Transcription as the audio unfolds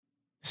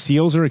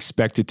SEALs are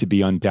expected to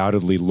be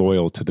undoubtedly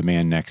loyal to the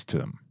man next to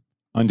them,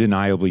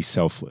 undeniably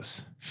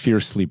selfless,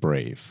 fiercely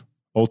brave,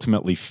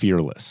 ultimately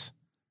fearless,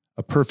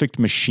 a perfect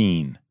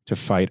machine to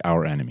fight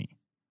our enemy.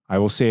 I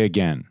will say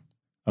again,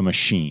 a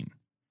machine.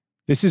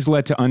 This has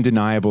led to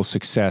undeniable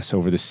success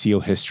over the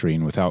SEAL history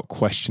and without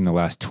question the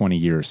last 20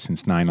 years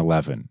since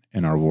 9/11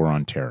 and our war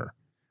on terror.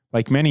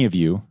 Like many of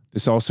you,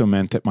 this also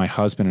meant that my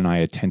husband and I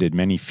attended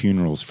many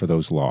funerals for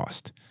those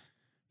lost.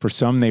 For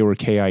some, they were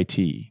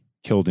KIT,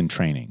 killed in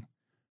training.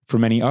 For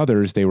many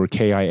others, they were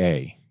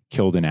KIA,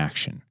 killed in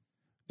action.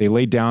 They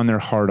laid down their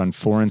heart on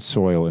foreign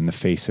soil in the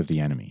face of the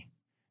enemy.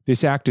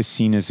 This act is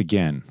seen as,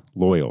 again,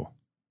 loyal,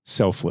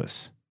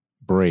 selfless,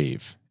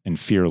 brave, and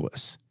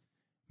fearless,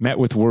 met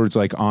with words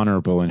like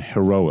honorable and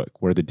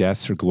heroic, where the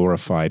deaths are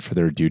glorified for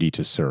their duty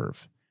to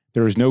serve.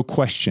 There is no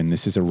question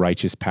this is a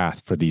righteous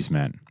path for these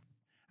men.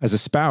 As a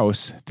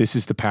spouse, this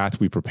is the path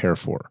we prepare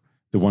for,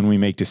 the one we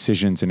make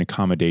decisions and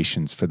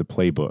accommodations for the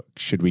playbook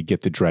should we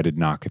get the dreaded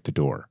knock at the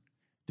door.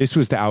 This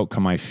was the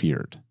outcome I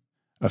feared,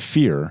 a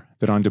fear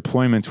that on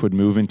deployments would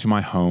move into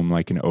my home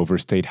like an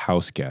overstayed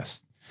house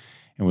guest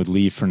and would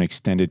leave for an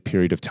extended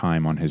period of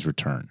time on his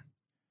return.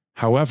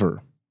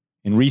 However,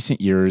 in recent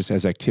years,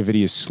 as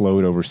activity has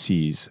slowed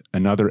overseas,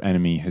 another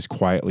enemy has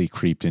quietly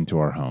creeped into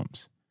our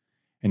homes.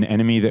 An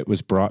enemy that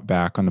was brought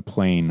back on the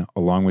plane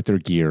along with their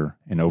gear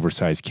and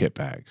oversized kit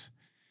bags.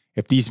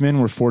 If these men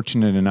were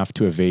fortunate enough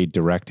to evade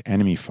direct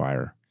enemy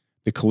fire,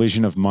 the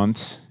collision of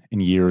months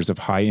and years of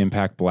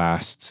high-impact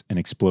blasts and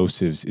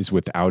explosives is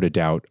without a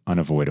doubt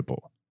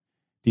unavoidable.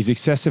 These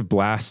excessive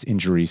blast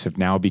injuries have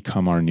now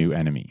become our new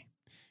enemy.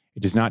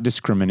 It does not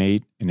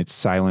discriminate, and its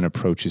silent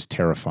approach is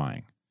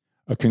terrifying.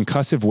 A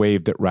concussive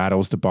wave that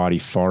rattles the body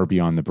far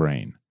beyond the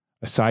brain.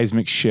 A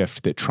seismic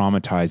shift that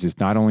traumatizes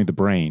not only the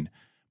brain,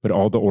 but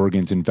all the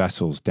organs and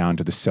vessels down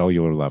to the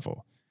cellular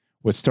level.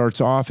 What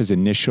starts off as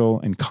initial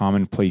and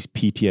commonplace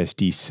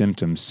PTSD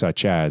symptoms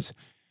such as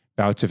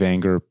bouts of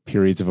anger,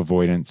 periods of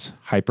avoidance,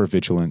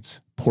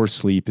 hypervigilance, poor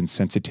sleep, and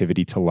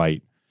sensitivity to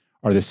light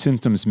are the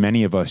symptoms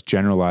many of us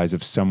generalize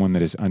of someone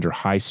that is under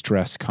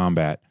high-stress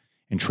combat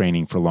and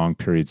training for long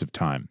periods of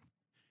time.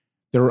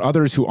 There are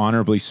others who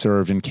honorably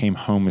served and came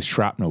home with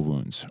shrapnel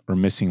wounds or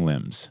missing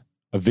limbs,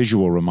 a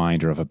visual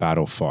reminder of a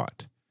battle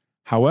fought.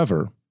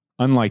 However,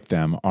 unlike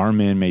them, our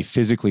men may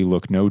physically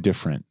look no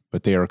different,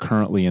 but they are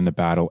currently in the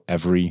battle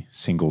every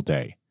single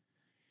day.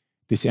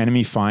 This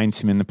enemy finds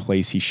him in the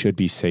place he should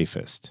be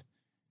safest,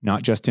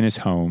 not just in his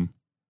home,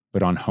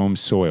 but on home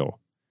soil,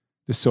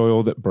 the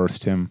soil that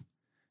birthed him,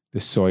 the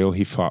soil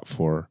he fought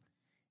for,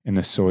 and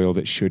the soil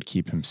that should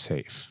keep him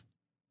safe.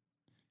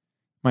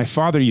 My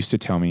father used to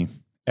tell me,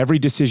 every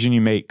decision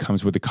you make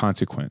comes with a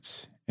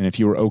consequence, and if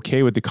you are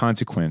okay with the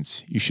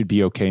consequence, you should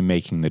be okay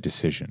making the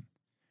decision.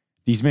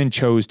 These men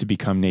chose to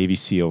become Navy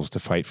SEALs to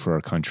fight for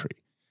our country.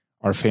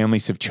 Our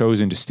families have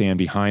chosen to stand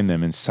behind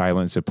them in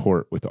silent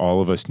support, with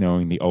all of us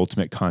knowing the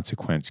ultimate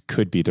consequence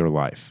could be their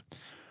life.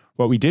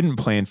 What we didn't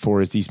plan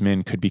for is these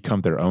men could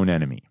become their own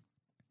enemy.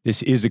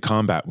 This is a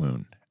combat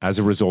wound as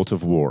a result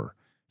of war,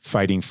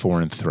 fighting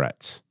foreign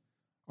threats.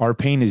 Our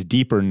pain is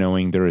deeper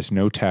knowing there is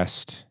no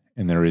test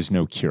and there is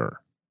no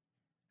cure.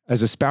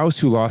 As a spouse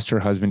who lost her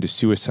husband to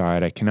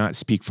suicide, I cannot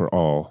speak for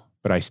all,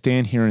 but I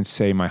stand here and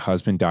say my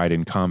husband died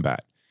in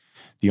combat.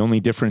 The only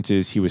difference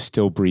is he was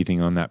still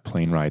breathing on that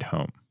plane ride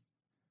home.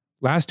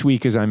 Last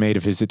week, as I made a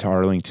visit to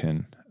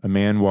Arlington, a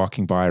man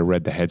walking by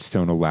read the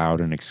headstone aloud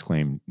and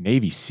exclaimed,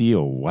 "Navy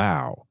SEAL,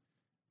 wow."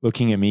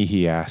 Looking at me,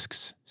 he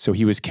asks, "So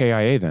he was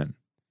KIA then?"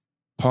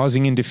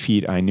 Pausing in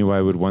defeat, I knew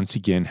I would once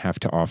again have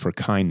to offer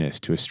kindness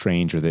to a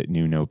stranger that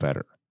knew no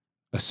better.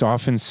 A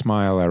softened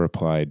smile, I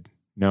replied,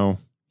 "No,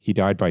 he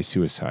died by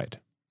suicide."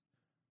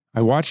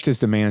 I watched as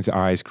the man's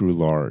eyes grew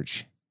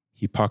large.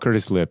 He puckered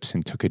his lips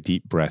and took a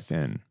deep breath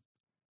in.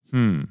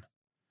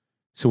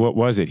 So what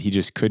was it? He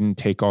just couldn't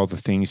take all the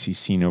things he's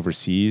seen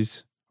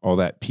overseas? All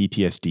that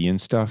PTSD and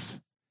stuff?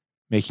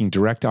 Making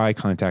direct eye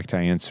contact,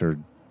 I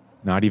answered,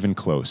 "Not even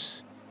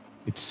close.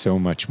 It's so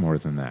much more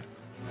than that."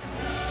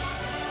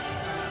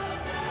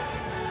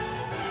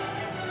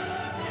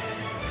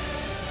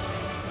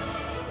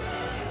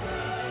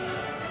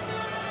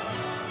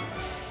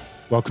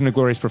 Welcome to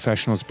Glorious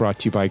Professionals, brought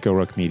to you by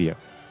GoRuck Media.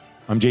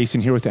 I'm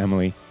Jason, here with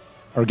Emily.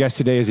 Our guest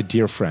today is a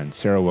dear friend,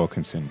 Sarah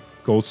Wilkinson,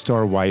 Gold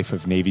Star wife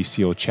of Navy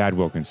SEAL Chad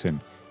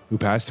Wilkinson, who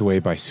passed away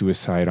by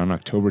suicide on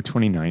October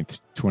 29th,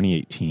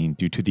 2018,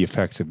 due to the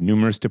effects of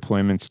numerous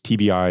deployments,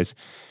 TBIs,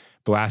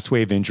 blast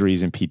wave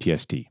injuries, and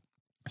PTSD.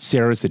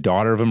 Sarah is the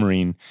daughter of a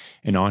Marine,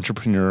 an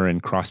entrepreneur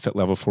and CrossFit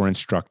Level 4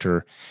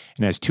 instructor,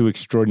 and has two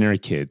extraordinary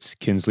kids,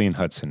 Kinsley and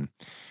Hudson.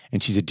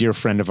 And she's a dear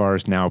friend of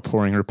ours, now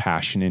pouring her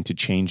passion into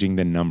changing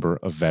the number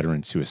of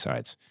veteran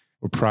suicides.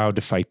 We're proud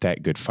to fight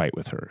that good fight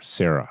with her.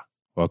 Sarah,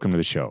 welcome to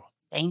the show.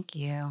 Thank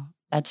you.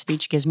 That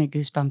speech gives me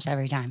goosebumps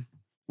every time.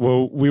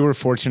 Well, we were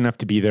fortunate enough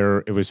to be there.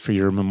 It was for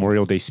your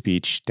Memorial Day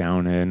speech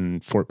down in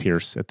Fort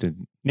Pierce at the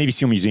Navy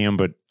SEAL Museum,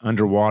 but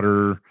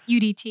underwater.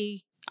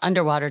 UDT.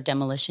 Underwater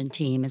Demolition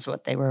Team is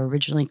what they were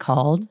originally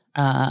called.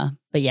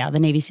 But yeah, the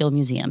Navy SEAL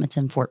Museum, it's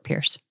in Fort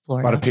Pierce, A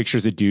Florida. lot of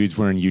pictures of dudes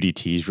wearing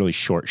UDTs, really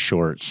short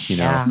shorts,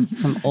 Yeah,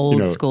 some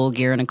old school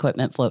gear and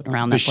equipment floating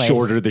around that place. The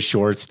shorter the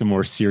shorts, the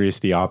more serious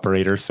the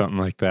operator, something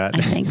like that.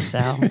 I think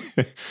so.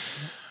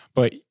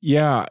 But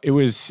yeah, it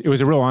was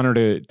a real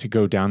honor to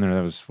go down there.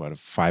 That was a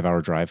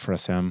 5-hour drive for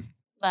SM.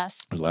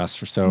 Less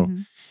or so.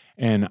 Mm-hmm.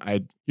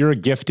 And you're a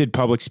gifted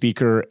public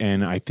speaker,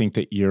 and I think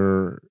that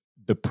you're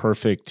the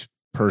perfect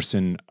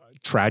person,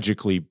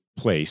 tragically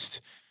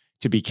placed,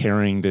 to be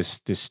carrying this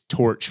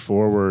torch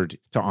forward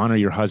to honor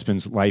your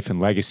husband's life and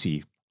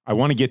legacy. I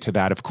want to get to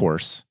that, of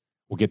course.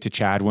 We'll get to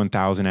Chad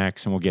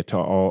 1000X, and we'll get to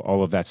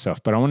all of that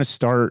stuff. But I want to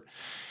start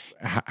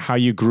how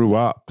you grew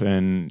up,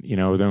 and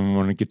then we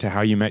want to get to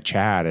how you met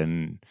Chad,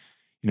 and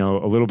a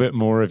little bit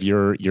more of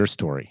your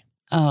story.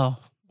 Oh,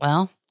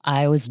 well,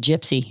 I was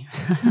gypsy.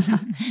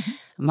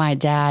 My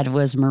dad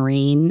was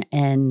Marine,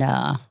 and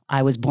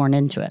I was born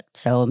into it.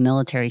 So a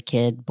military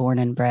kid, born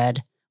and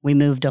bred. We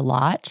moved a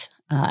lot.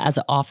 As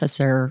an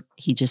officer,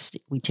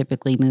 we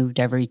typically moved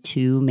every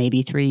 2,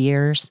 maybe 3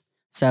 years.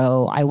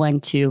 So I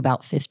went to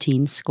about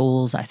 15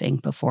 schools, I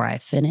think, before I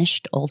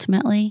finished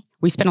ultimately.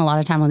 We spent a lot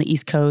of time on the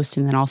East Coast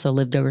and then also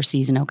lived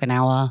overseas in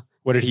Okinawa.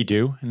 What did he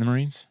do in the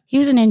Marines? He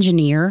was an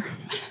engineer.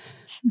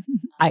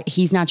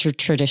 He's not your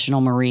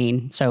traditional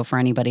Marine. So for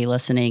anybody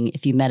listening,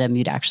 if you met him,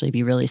 you'd actually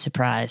be really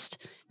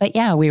surprised. But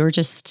yeah, we were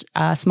just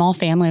a small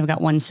family. I've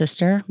got one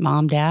sister,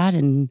 mom, dad,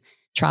 and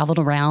traveled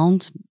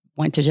around.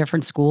 Went to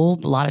different school,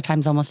 a lot of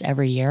times almost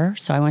every year.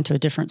 So I went to a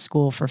different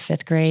school for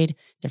 5th grade,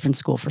 different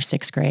school for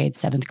 6th grade,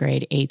 7th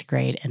grade, 8th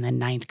grade, and then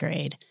 9th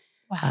grade.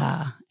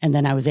 Wow. And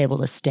then I was able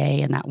to stay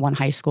in that one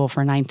high school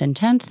for 9th and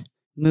 10th,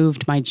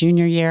 moved my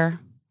junior year,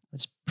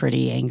 was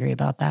pretty angry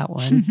about that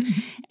one,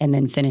 and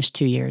then finished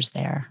 2 years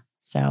there.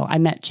 So I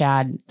met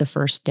Chad the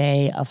first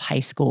day of high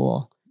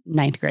school,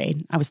 9th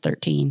grade. I was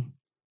 13.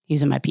 He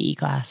was in my PE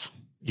class.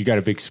 You got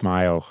a big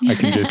smile. I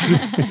can just...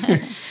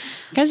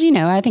 Because,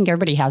 I think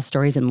everybody has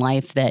stories in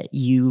life that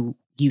you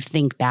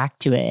think back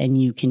to it and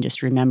you can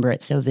just remember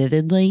it so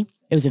vividly.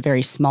 It was a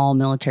very small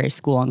military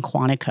school in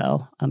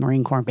Quantico, a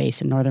Marine Corps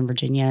base in Northern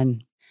Virginia.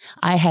 And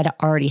I had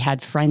already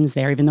had friends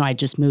there, even though I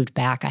just moved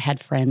back. I had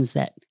friends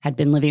that had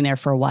been living there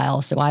for a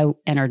while. So I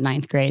entered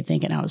 9th grade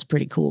thinking I was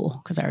pretty cool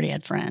because I already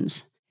had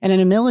friends. And in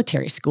a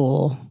military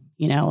school,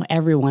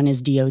 everyone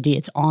is DOD.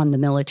 It's on the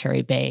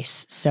military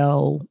base.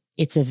 So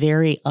it's a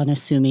very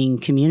unassuming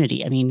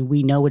community. I mean,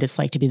 we know what it's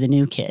like to be the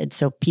new kid.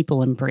 So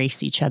people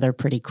embrace each other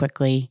pretty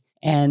quickly.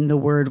 And the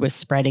word was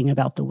spreading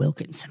about the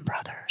Wilkinson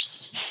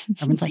brothers.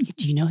 Everyone's like,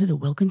 do you know who the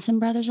Wilkinson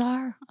brothers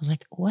are? I was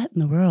like, what in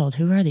the world?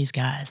 Who are these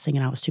guys?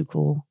 Thinking I was too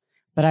cool.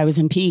 But I was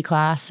in PE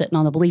class sitting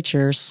on the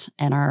bleachers,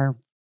 and our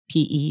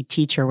PE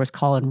teacher was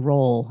calling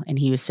roll, and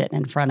he was sitting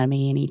in front of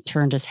me, and he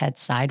turned his head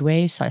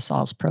sideways. So I saw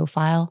his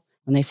profile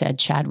when they said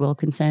Chad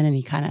Wilkinson, and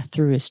he kind of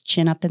threw his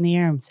chin up in the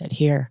air and said,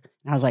 here.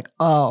 And I was like,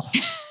 oh,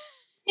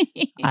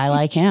 I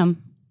like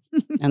him.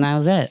 And that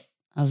was it.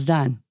 I was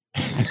done.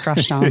 I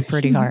crushed on him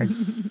pretty hard.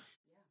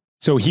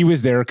 So he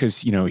was there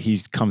because, he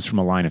comes from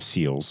a line of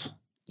SEALs.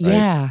 Right?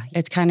 Yeah.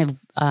 It's kind of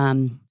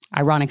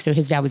ironic. So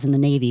his dad was in the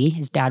Navy.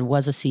 His dad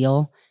was a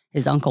SEAL.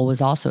 His uncle was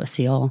also a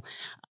SEAL.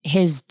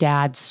 His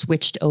dad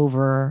switched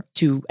over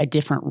to a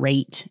different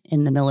rate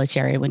in the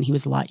military when he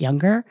was a lot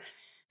younger.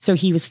 So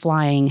he was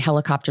flying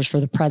helicopters for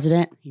the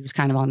president. He was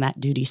kind of on that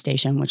duty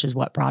station, which is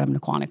what brought him to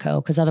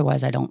Quantico, because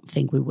otherwise I don't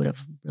think we would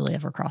have really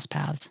ever crossed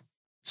paths.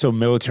 So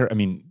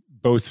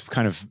both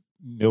kind of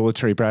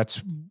military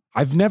brats.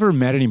 I've never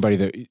met anybody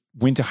that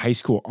went to high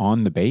school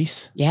on the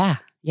base. Yeah.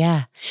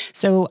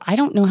 So I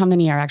don't know how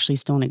many are actually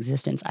still in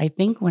existence. I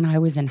think when I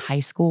was in high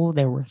school,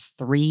 there were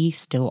 3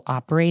 still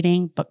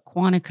operating, but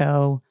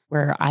Quantico,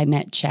 where I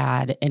met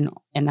Chad, and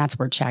that's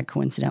where Chad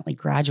coincidentally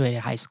graduated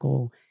high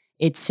school,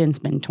 it's since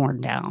been torn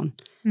down,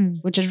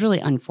 which is really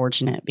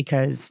unfortunate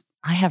because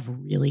I have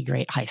really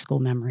great high school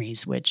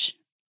memories, which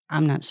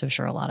I'm not so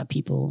sure a lot of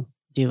people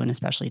do, and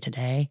especially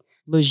today.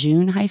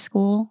 Lejeune High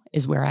School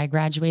is where I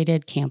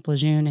graduated, Camp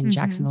Lejeune in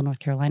Jacksonville, North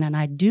Carolina. And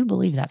I do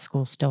believe that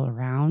school's still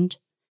around.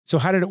 So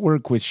how did it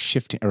work with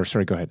shifting? Or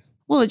sorry, go ahead.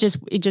 Well, it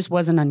just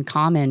wasn't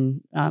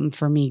uncommon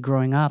for me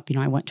growing up.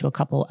 I went to a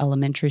couple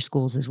elementary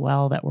schools as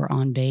well that were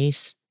on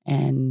base,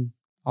 and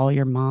all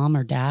your mom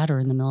or dad are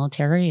in the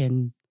military,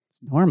 and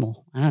it's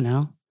normal. I don't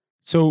know.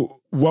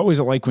 So what was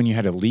it like when you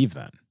had to leave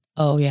then?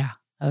 Oh yeah.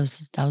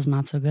 That was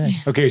not so good.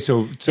 Okay,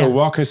 so yeah.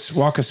 walk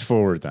us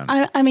forward then.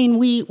 I mean,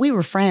 we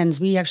were friends.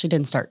 We actually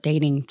didn't start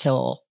dating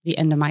till the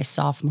end of my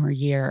sophomore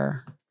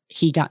year.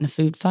 He got in a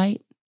food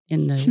fight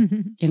in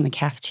the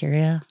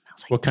cafeteria. I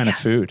was like, what kind of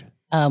food?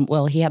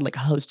 Well, he had like a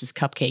Hostess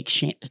cupcake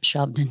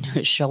shoved into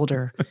his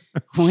shoulder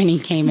when he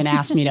came and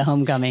asked me to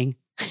homecoming.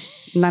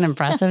 Isn't that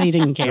impressive? He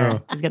didn't care.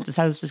 Oh. He's got this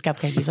Hostess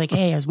cupcake. He's like,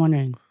 hey, I was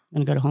wondering, you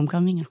want to go to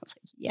homecoming? And I was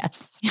like,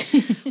 yes,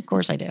 of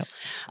course I do.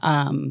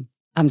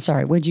 I'm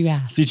sorry. What'd you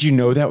ask? Did you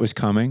know that was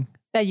coming?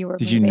 that you were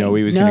Did you moving? know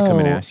he was going to come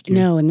and ask you?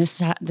 No, and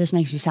this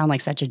makes me sound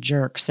like such a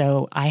jerk.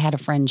 So I had a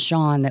friend,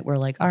 Sean, that were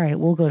like, all right,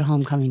 we'll go to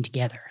homecoming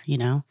together, you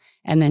know?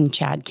 And then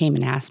Chad came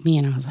and asked me,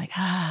 and I was like,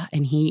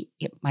 and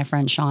my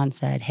friend Sean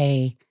said,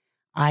 hey,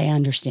 I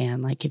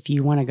understand. Like, if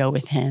you want to go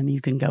with him,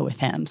 you can go with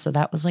him. So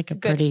that was like a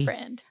good pretty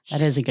friend.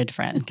 That is a good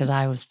friend, because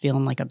I was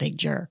feeling like a big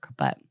jerk,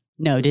 but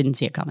no, didn't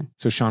see it coming.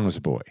 So Sean was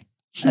a boy.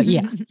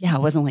 Yeah. It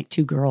wasn't like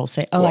two girls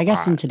say, Well, I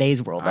guess in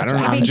today's world, that's I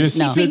what don't know. happens.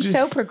 He's being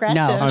so progressive.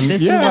 No,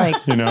 this was like,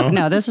 you know,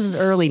 no, this was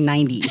early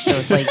 90s. So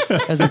it's like,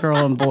 it was a girl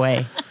and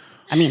boy.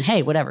 I mean,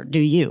 hey, whatever, do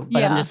you.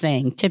 But I'm just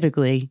saying,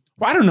 typically.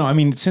 Well, I don't know. I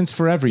mean, since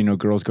forever, you know,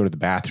 girls go to the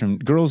bathroom.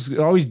 Girls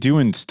are always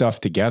doing stuff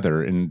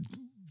together and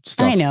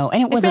stuff. I know.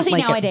 And it wasn't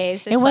Especially like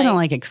nowadays. it wasn't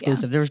like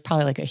exclusive. There was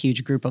probably like a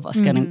huge group of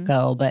us going to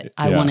go, but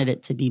I Yeah. wanted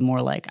it to be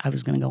more like I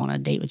was going to go on a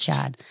date with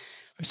Chad.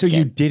 So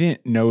you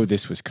didn't know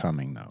this was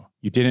coming, though.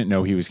 You didn't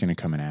know he was going to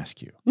come and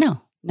ask you.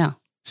 No.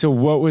 So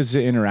what was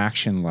the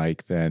interaction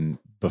like then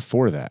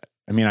before that?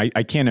 I mean,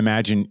 I can't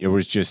imagine it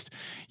was just,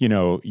 you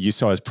know, you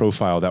saw his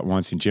profile that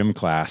once in gym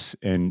class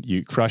and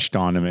you crushed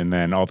on him, and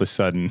then all of a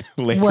sudden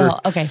later.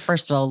 Well, okay.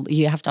 First of all,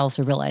 you have to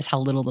also realize how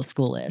little the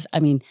school is. I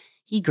mean,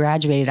 he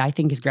graduated. I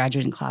think his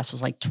graduating class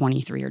was like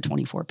 23 or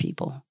 24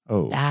 people.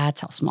 Oh,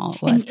 That's how small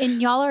it was. And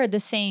y'all are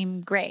the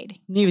same grade.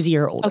 He was a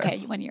year older. Okay,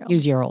 1 year He old.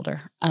 was a year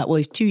older. Well,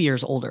 he's 2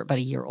 years older, but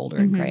a year older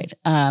in Mhm. grade.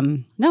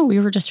 No, we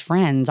were just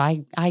friends.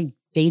 I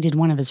dated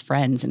one of his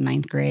friends in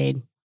 9th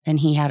grade, and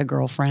he had a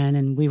girlfriend,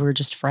 and we were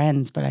just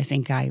friends. But I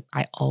think I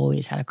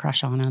always had a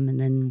crush on him. And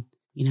then,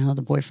 you know,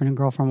 the boyfriend and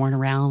girlfriend weren't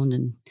around,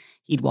 and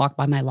he'd walk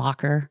by my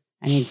locker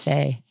and he'd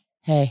say,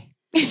 hey.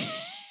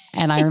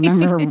 And I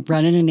remember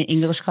running into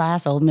English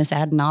class, old Miss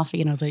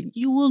Adenoffy, and I was like,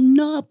 you will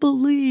not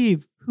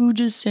believe who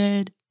just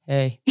said,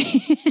 hey,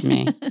 to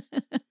me.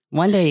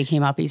 One day he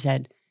came up, he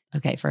said,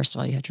 okay, first of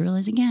all, you have to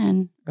realize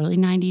again, early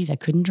 90s, I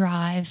couldn't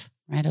drive,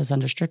 right? I was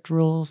under strict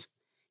rules.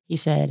 He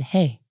said,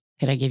 hey,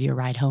 could I give you a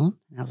ride home?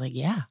 And I was like,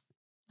 yeah,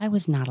 I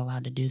was not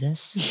allowed to do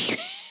this.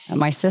 And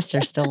my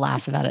sister still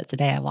laughs about it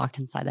today. I walked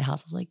inside the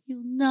house. I was like,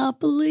 you'll not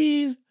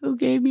believe who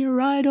gave me a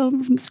ride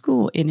home from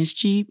school in his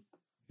Jeep.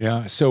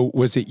 yeah. So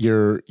was it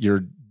your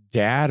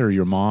dad or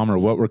your mom, or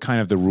what were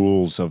kind of the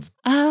rules of?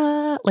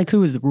 Like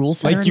who was the rule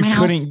setter Like in my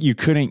house? you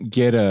couldn't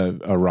get a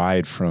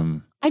ride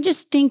from. I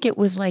just think it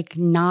was like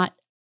not,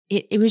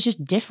 it was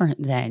just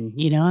different then,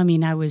 you know? I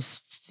mean, I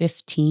was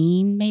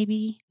 15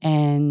 maybe,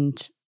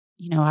 and,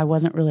 you know, I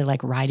wasn't really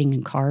like riding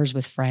in cars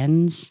with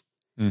friends.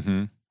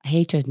 Mm-hmm. I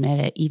hate to admit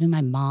it, even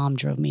my mom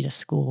drove me to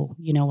school.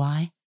 You know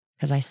why?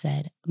 Because I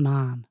said,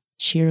 Mom,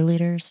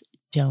 cheerleaders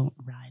don't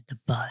ride the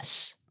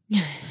bus.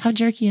 How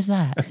jerky is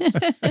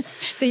that?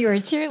 So you were a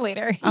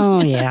cheerleader.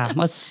 Oh yeah.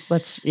 Let's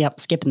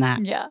skipping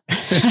that. Yeah.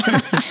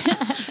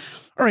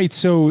 All right.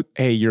 So,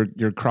 hey,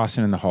 you're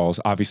crossing in the halls.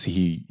 Obviously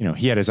he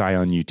had his eye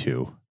on you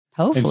too.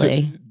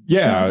 Hopefully.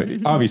 Yeah,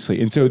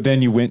 obviously. And so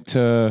then you went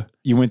to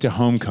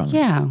homecoming.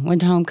 Yeah.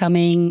 Went to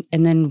homecoming,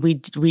 and then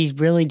we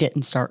really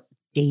didn't start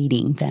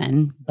dating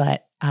then,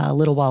 but a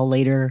little while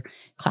later,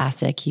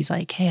 classic, he's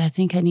like, hey, I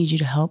think I need you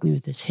to help me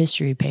with this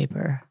history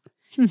paper.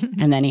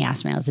 And then he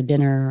asked me out to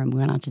dinner, and we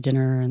went out to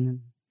dinner, and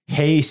then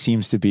Hey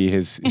seems to be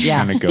his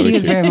kind of go-to. he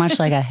was very much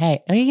like a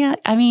hey. Oh, yeah,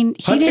 I mean,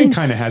 he Hudson didn't.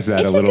 kind of has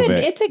that a little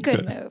bit. It's a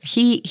good move.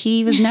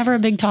 He was never a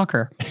big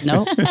talker.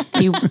 Nope.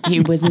 he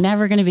was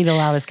never going to be the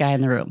loudest guy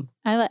in the room.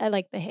 I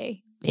like the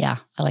hay. Yeah,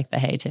 I like the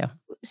hay too.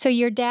 So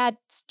your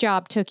dad's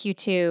job took you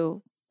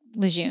to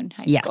Lejeune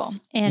High Yes. School.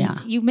 And Yeah.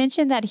 you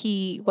mentioned that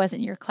he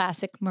wasn't your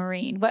classic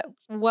Marine.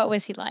 What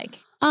was he like?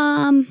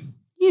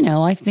 You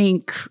know, I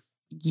think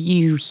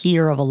you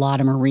hear of a lot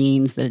of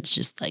Marines that it's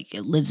just like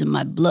it lives in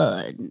my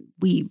blood.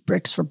 We eat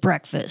bricks for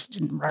breakfast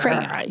and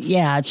Crayons.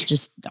 yeah, it's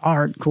just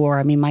hardcore.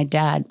 I mean, my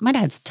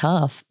dad's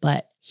tough,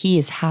 but he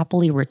is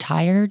happily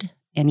retired,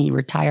 and he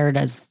retired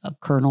as a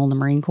colonel in the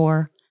Marine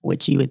Corps,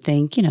 which you would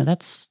think, you know,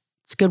 it's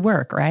good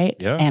work, right?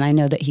 Yeah. And I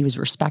know that he was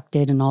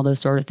respected and all those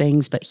sort of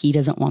things, but he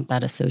doesn't want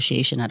that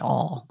association at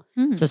all.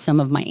 Hmm. So some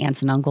of my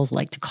aunts and uncles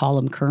like to call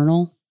him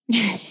Colonel.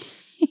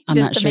 I'm Just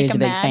not to sure make he's a him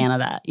big mad. fan of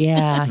that.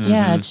 Yeah.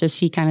 Yeah. Mhm. It's just,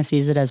 he kind of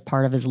sees it as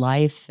part of his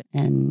life,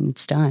 and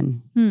it's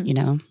done, Hmm. you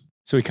know?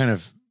 So he kind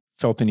of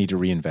felt the need to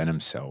reinvent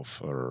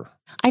himself, or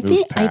I Move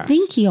think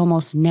past. he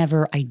almost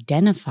never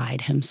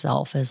identified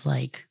himself as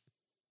like,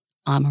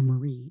 I'm a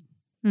Marine.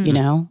 Hmm. You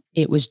know,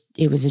 it was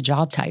a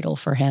job title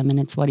for him, and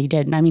it's what he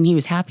did. And I mean, he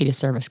was happy to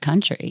serve his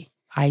country.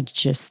 I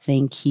just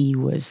think he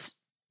was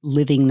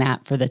living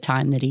that for the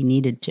time that he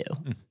needed to,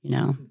 you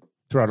know?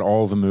 throughout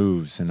all the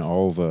moves and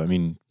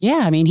Yeah,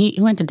 I mean, he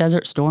went to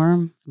Desert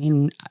Storm. I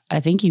mean, I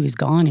think he was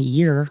gone a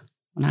year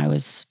when I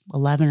was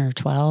 11 or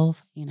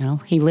 12. You know,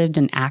 he lived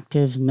an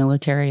active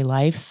military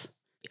life.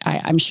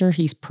 I'm sure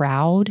he's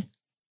proud,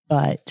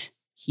 but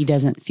he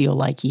doesn't feel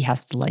like he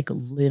has to like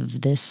live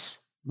this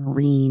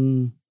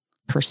Marine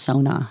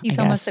persona. He's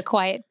I almost guess. a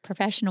quiet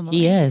professional Marine.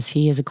 He is.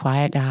 He is a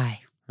quiet guy.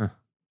 Huh.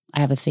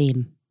 I have a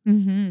theme.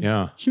 Mm-hmm.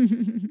 yeah.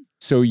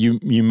 So you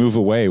move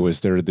away.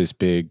 Was there this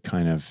big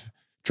kind of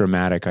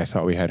dramatic, I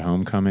thought we had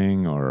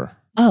homecoming, or?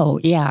 Oh,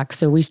 yeah.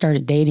 So we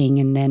started dating.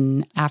 And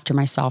then after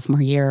my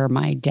sophomore year,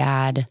 my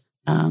dad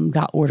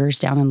got orders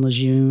down in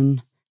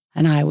Lejeune.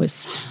 And I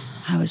was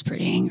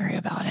pretty angry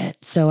about it.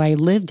 So I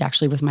lived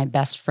actually with my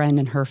best friend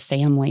and her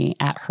family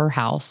at her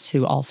house,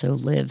 who also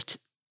lived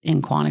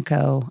in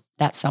Quantico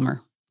that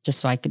summer, just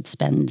so I could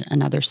spend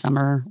another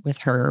summer with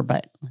her.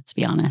 But let's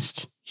be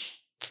honest,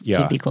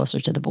 to be closer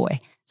to the boy.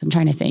 So I'm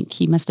trying to think.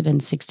 He must have been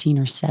 16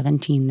 or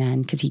 17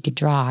 then, because he could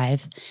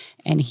drive,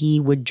 and he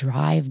would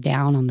drive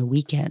down on the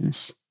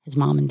weekends. His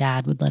mom and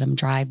dad would let him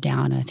drive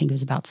down. I think it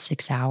was about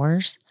 6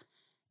 hours,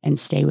 and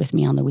stay with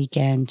me on the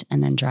weekend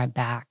and then drive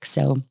back.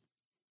 So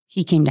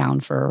he came down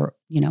for,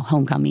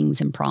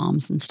 homecomings and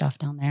proms and stuff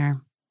down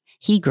there.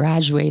 He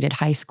graduated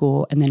high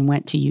school and then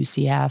went to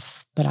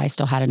UCF, but I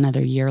still had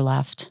another year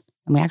left.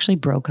 And we actually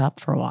broke up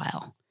for a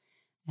while.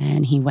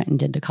 And he went and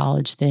did the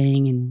college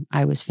thing, and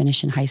I was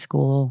finishing high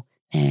school.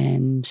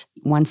 And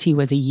once he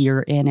was a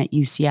year in at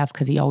UCF,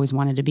 because he always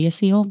wanted to be a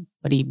SEAL,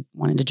 but he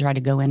wanted to try to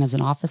go in as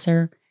an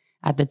officer.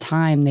 At the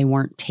time, they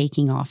weren't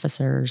taking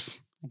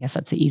officers. I guess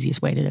that's the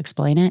easiest way to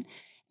explain it.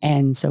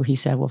 And so he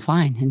said, well,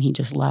 fine. And he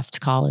just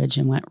left college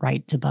and went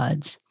right to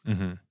BUD/S.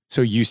 Mm-hmm.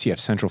 So UCF,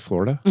 Central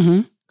Florida?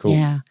 Mm-hmm. Cool.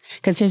 Yeah.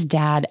 Because his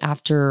dad,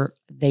 after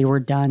they were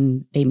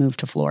done, they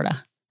moved to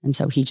Florida. And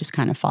so he just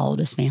kind of followed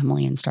his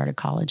family and started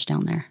college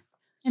down there.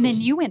 And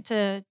then you went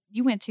to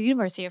the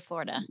University of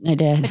Florida. I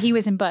did. But he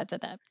was in BUD/S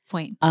at that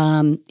point.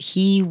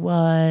 He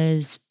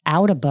was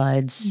out of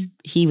BUD/S.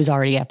 He was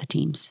already at the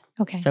teams.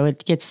 Okay. So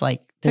it gets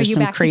like, So are there's you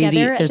some back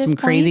together at there's this some point?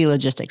 crazy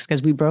logistics,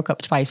 because we broke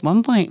up twice.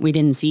 One point we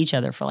didn't see each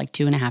other for like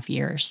 2.5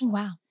 years. Oh,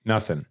 wow.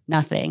 Nothing.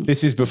 Nothing.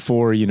 This is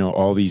before,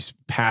 all these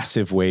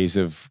passive ways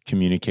of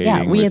communicating.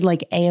 Yeah, we had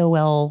like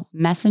AOL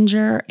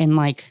Messenger and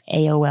like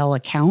AOL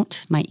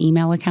account, my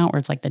email account, where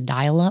it's like the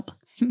dial-up.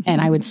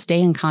 And I would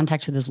stay in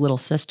contact with his little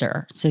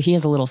sister. So he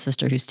has a little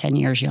sister who's 10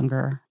 years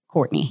younger,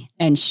 Courtney.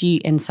 And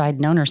so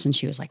I'd known her since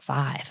she was like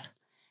 5.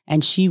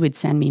 And she would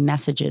send me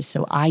messages.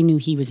 So I knew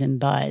he was in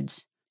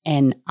BUD/S.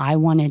 And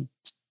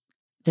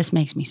this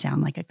makes me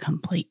sound like a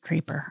complete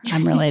creeper.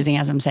 I'm realizing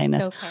as I'm saying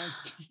this. It's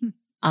okay.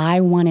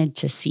 I wanted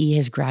to see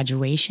his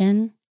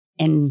graduation.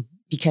 And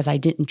because I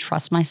didn't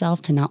trust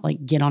myself to not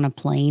like get on a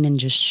plane and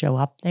just show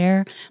up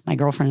there, my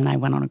girlfriend and I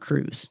went on a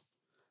cruise.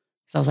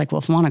 So I was like,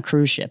 well, if I'm on a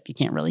cruise ship, you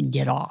can't really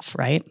get off,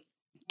 right?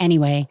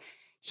 Anyway,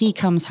 he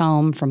comes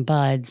home from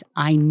BUD/S.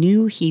 I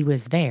knew he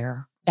was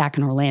there back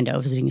in Orlando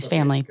visiting his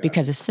family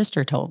because his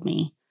sister told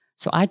me.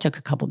 So I took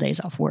a couple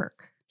days off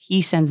work.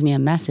 He sends me a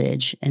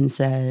message and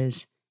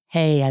says,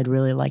 hey, I'd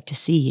really like to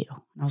see you.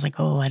 And I was like,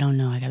 oh, I don't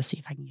know. I got to see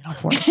if I can get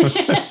off work.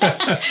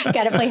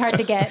 Got to play hard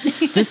to get.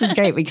 This is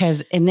great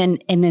because, and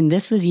then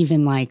this was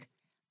even like,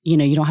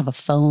 you don't have a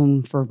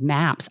phone for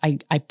maps.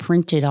 I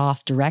printed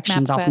off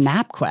directions off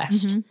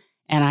MapQuest. Mm-hmm.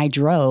 And I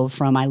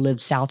drove I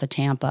lived south of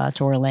Tampa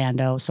to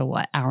Orlando. So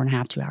what, hour and a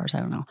half, 2 hours, I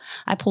don't know.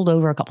 I pulled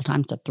over a couple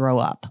times to throw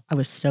up. I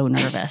was so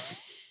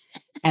nervous.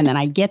 And then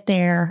I get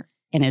there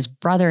and his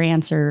brother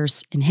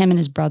answers and him and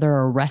his brother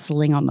are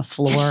wrestling on the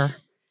floor.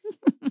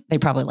 They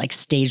probably like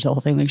staged the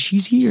whole thing. Like,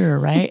 she's here,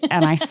 right?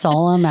 And I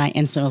saw him and I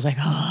instantly was like,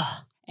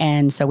 oh.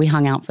 And so we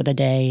hung out for the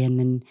day. And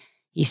then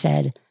he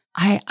said,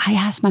 I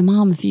asked my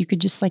mom if you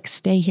could just like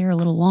stay here a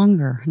little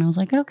longer. And I was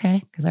like,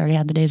 okay, because I already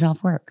had the days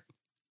off work.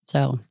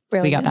 So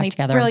we got back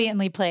together.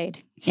 Brilliantly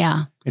played.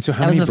 Yeah. And so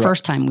that was the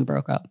first time we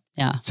broke up.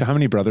 Yeah. So how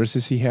many brothers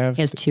does he have?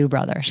 He has 2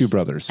 brothers. 2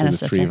 brothers. So and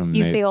the 3 of them.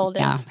 He's the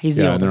oldest. Yeah, he's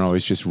the oldest. And they're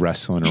always just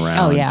wrestling around.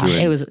 Oh yeah.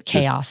 It was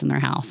chaos in their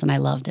house and I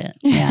loved it.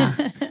 Yeah.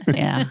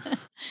 Yeah.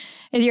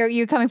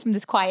 You're coming from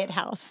this quiet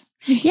house.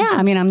 Yeah.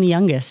 I mean, I'm the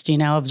youngest,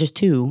 of just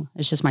 2.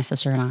 It's just my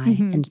sister and I.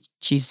 Mm-hmm. And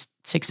she's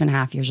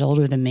 6.5 years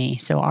older than me.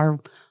 So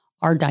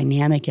our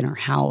dynamic in our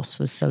house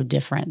was so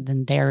different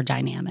than their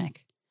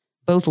dynamic.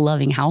 Both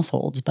loving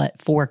households,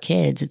 but 4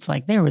 kids, it's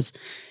like there was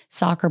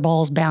soccer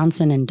balls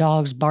bouncing and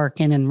dogs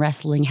barking and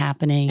wrestling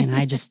happening. And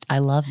I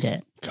loved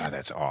it. God,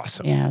 that's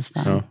awesome. Yeah, it was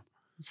fun. Oh. It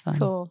was fun.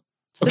 Cool.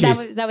 So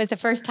that was the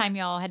first time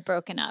y'all had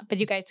broken up, but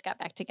you guys got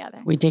back together.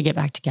 We did get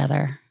back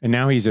together. And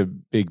now he's a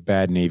big,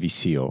 bad Navy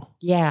SEAL.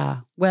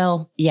 Yeah.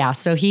 Well, yeah.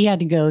 So he had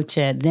to go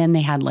then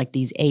they had like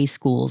these A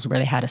schools where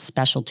they had a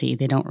specialty.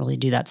 They don't really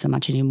do that so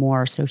much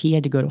anymore. So he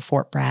had to go to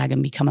Fort Bragg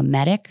and become a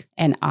medic.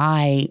 And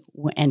I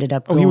ended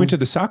up he went to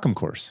the SOCM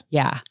course.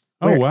 Yeah.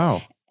 Oh,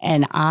 wow.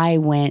 And I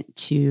went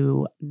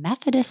to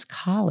Methodist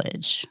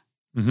College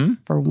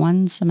for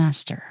 1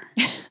 semester.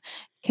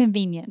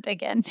 Convenient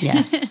again.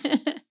 Yes.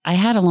 I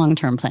had a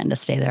long-term plan to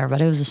stay there,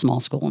 but it was a small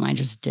school and I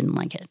just didn't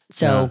like it.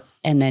 So,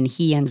 And then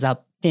he ends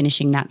up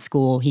finishing that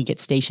school. He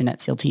gets stationed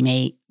at SEAL Team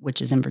 8, which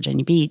is in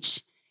Virginia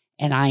Beach.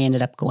 And I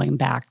ended up going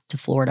back to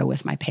Florida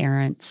with my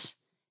parents.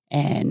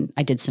 And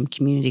I did some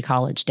community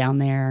college down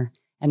there.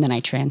 And then I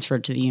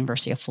transferred to the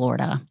University of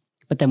Florida.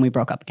 But then we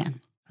broke up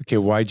again. Okay,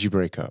 why'd you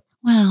break up?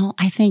 Well,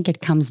 I think it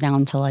comes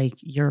down to like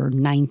you're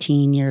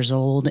 19 years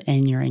old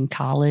and you're in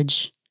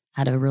college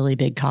at a really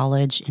big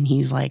college. And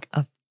he's like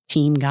a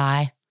team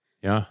guy.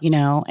 Yeah.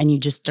 And you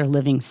just are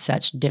living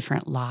such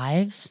different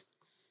lives.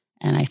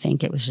 And I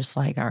think it was just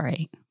like, all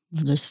right,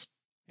 we'll just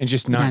And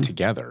just not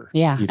together.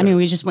 Yeah. either. I mean,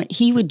 we just went,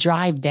 he would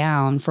drive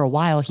down for a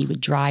while. He would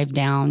drive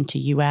down to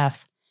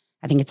UF.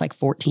 I think it's like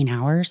 14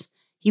 hours.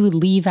 He would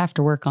leave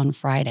after work on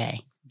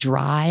Friday,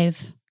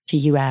 drive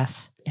to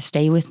UF,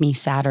 stay with me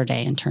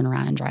Saturday, and turn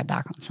around and drive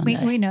back on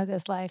Sunday. We know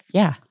this life.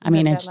 Yeah. I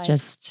mean, Live it's that life.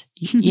 just,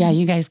 yeah,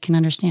 you guys can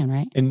understand,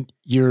 right? And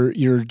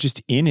you're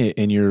just in it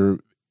and you're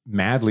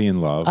madly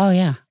in love. Oh,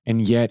 yeah.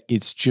 And yet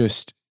it's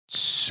just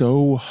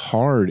so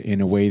hard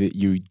in a way that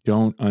you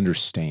don't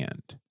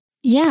understand.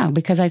 Yeah,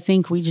 because I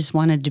think we just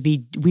wanted to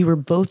be, we were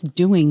both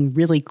doing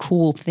really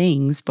cool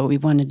things, but we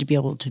wanted to be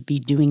able to be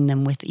doing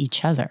them with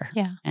each other.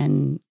 Yeah.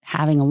 And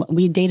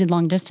we dated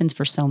long distance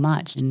for so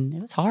much, and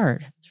it was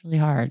hard. It was really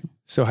hard.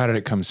 So how did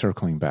it come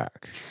circling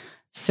back?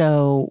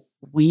 So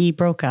we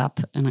broke up,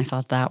 and I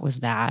thought that was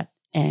that.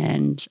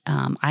 And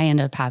I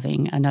ended up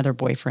having another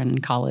boyfriend in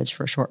college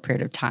for a short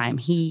period of time.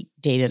 He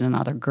dated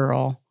another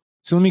girl.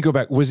 So let me go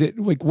back. Was it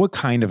like, what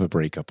kind of a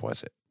breakup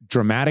was it?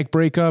 Dramatic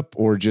breakup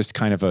or just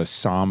kind of a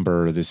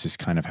somber, this is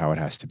kind of how it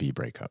has to be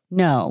breakup?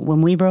 No,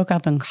 when we broke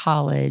up in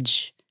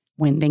college,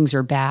 when things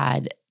were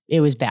bad,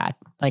 it was bad.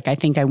 Like, I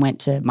think I went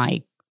to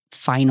my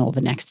final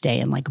the next day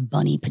in like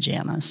bunny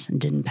pajamas and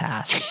didn't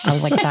pass. I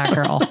was like that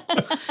girl.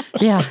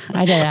 Yeah,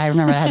 I did. I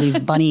remember I had these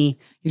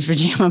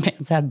pajama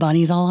pants that had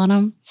bunnies all on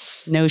them.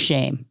 No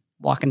shame.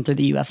 Walking through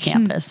the UF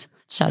campus.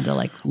 Just had to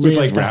like With live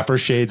like that. rapper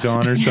shades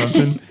on or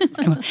something?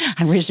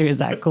 I wish it was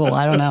that cool.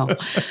 I don't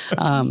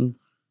know.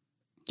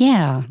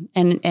 Yeah.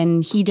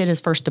 And he did his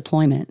first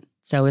deployment.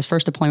 So his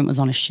first deployment was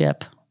on a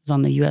ship. It was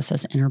on the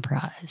USS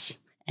Enterprise.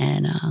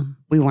 And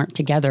we weren't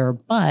together.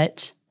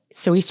 But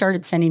so he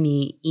started sending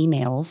me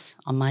emails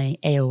on my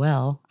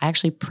AOL. I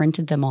actually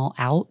printed them all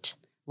out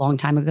a long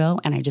time ago.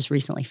 And I just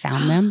recently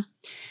found them.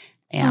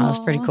 Yeah, it was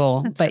pretty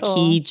cool. That's But cool.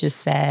 he just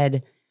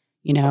said,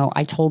 you know,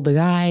 I told the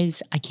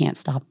guys, I can't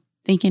stop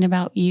thinking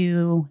about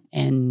you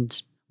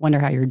and wonder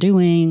how you're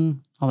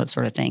doing, all that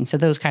sort of thing. So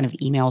those kind of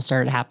emails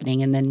started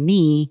happening. And then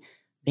me,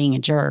 being a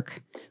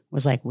jerk,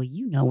 was like, well,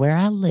 you know where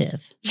I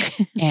live.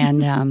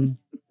 And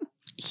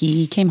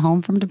he came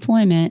home from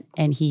deployment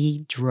and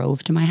he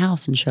drove to my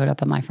house and showed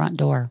up at my front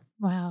door.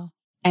 Wow.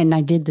 And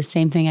I did the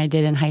same thing I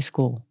did in high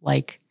school,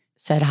 like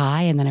said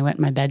hi. And then I went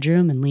in my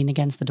bedroom and leaned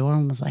against the door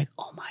and was like,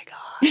 oh my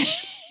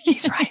gosh,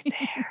 he's right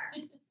there.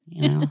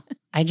 You know,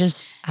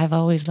 I've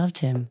always loved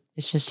him.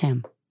 It's just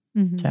him.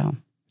 Mhm.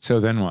 So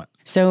then what?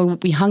 So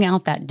we hung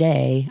out that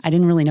day. I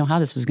didn't really know how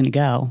this was going to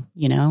go,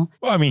 you know?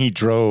 Well, I mean, he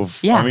drove.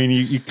 Yeah. I mean,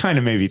 you kind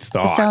of maybe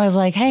thought. So I was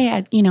like, hey,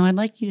 I'd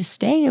like you to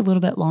stay a little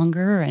bit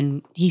longer.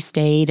 And he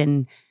stayed.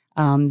 And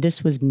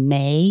this was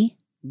May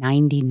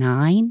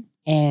 99.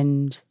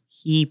 And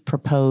he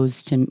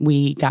proposed to,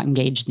 we got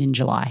engaged in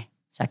July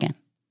 2nd.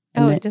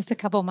 And Oh, then- just a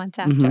couple months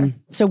after. Mhm.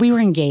 So we were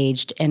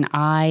engaged and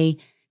I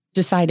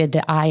decided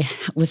that I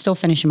was still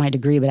finishing my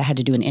degree, but I had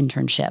to do an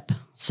internship.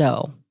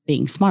 So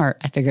being smart,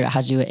 I figured out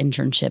how to do an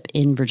internship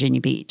in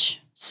Virginia Beach.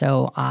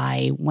 So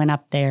I went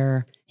up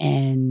there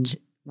and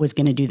was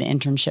going to do the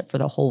internship for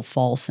the whole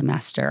fall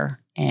semester.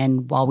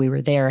 And while we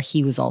were there,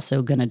 he was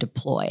also going to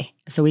deploy.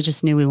 So we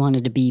just knew we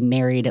wanted to be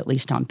married, at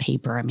least on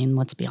paper. I mean,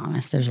 let's be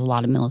honest, there's a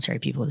lot of military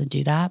people that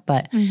do that,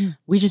 but Mhm.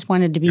 we just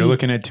wanted to be. You're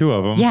looking at two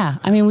of them. Yeah.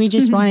 I mean, we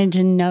just Mhm. wanted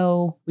to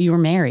know we were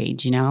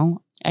married, you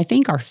know? I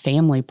think our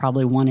family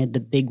probably wanted the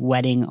big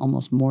wedding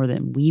almost more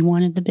than we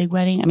wanted the big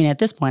wedding. I mean, at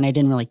this point, I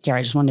didn't really care.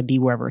 I just wanted to be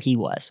wherever he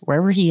was.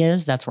 Wherever he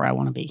is, that's where I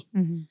want to be.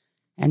 Mhm.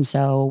 And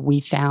so we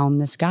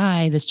found this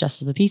guy, this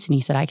Justice of the Peace, and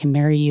he said, I can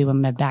marry you in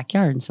my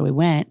backyard. And so we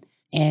went.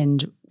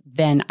 And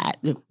then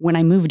when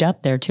I moved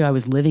up there too, I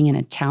was living in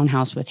a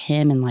townhouse with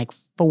him and like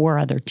 4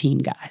 other team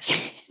guys.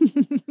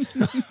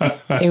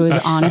 It was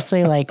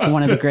honestly like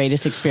one of the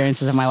greatest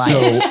experiences of my life.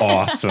 So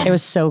awesome. It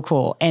was so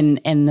cool. And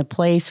the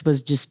place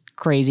was just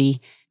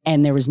crazy.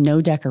 And there was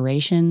no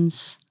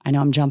decorations. I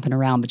know I'm jumping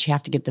around, but you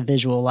have to get the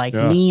visual, like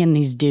me and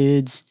these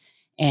dudes.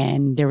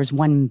 And there was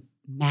one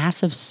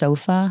massive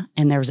sofa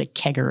and there was a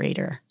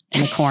kegerator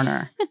in the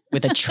corner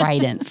with a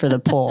trident for the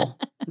pull.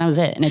 That was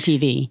it, and a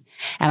TV.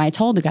 And I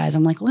told the guys,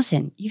 I'm like,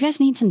 listen, you guys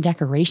need some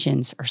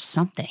decorations or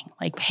something.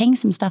 Like hang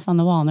some stuff on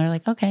the wall. And they're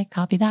like, okay,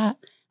 copy that.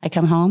 I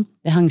come home,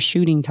 they hung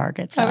shooting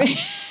targets up.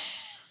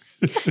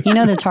 You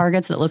know the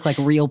targets that look like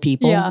real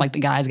people? Yeah. Like the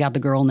guy's got the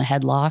girl in the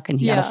headlock and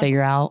he got Yeah. to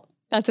figure out.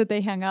 That's what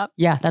they hung up.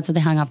 Yeah, that's what they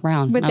hung up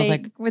around. Would And I was they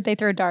like, would they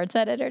throw darts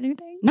at it or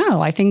anything?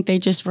 no, I think they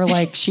just were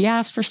like, she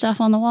asked for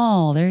stuff on the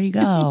wall. There you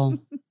go.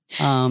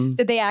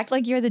 Did they act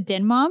like you're the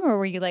din mom or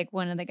were you like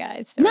one of the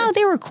guys? that No, were-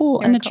 they were cool.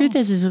 They And were the truth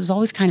cool. is it was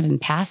always kind of in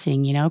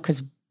passing, you know,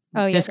 because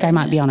Oh, yeah, this guy right,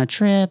 might be yeah. on a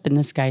trip and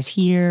this guy's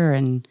here.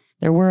 And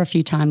there were a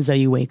few times though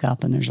you wake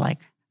up and there's like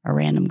a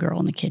random girl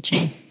in the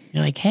kitchen.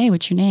 You're like, hey,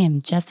 what's your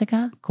name?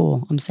 Jessica?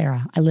 Cool. I'm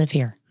Sarah. I live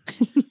here.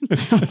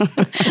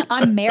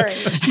 I'm married.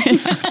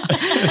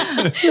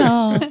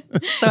 No.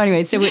 So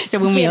anyway, so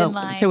when Get in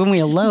line. we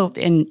eloped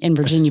in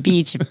Virginia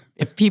Beach,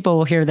 if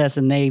people hear this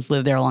and they've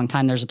lived there a long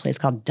time, there's a place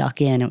called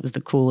Duck Inn. It was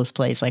the coolest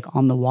place, like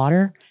on the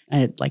water,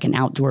 like an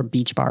outdoor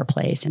beach bar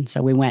place. And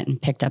so we went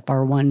and picked up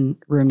our one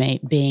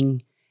roommate,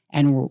 Bing,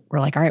 And we're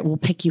like, all right, we'll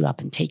pick you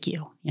up and take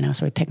you.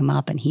 So we pick him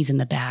up and he's in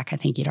the back. I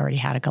think he'd already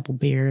had a couple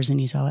beers and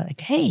he's all like,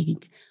 hey,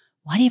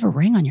 why do you have a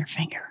ring on your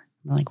finger?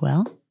 We're like,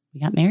 well, we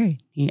got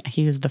married.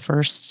 He was the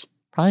first,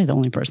 probably the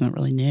only person that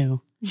really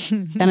knew.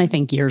 Then I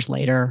think years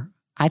later,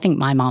 I think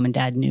my mom and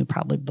dad knew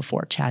probably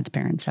before Chad's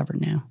parents ever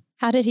knew.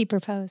 How did he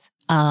propose?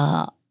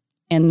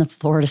 In the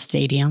Florida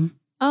Stadium.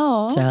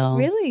 Oh, So,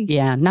 really?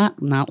 Yeah, not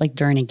like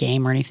during a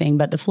game or anything,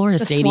 but the Florida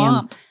Stadium.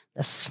 Swamp.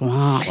 The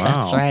swamp. Wow.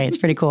 That's right. It's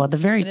pretty cool. At the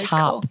very That is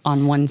top cool.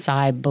 on one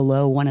side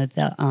below one of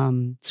the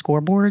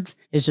scoreboards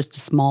is just a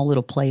small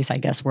little place, I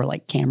guess, where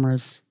like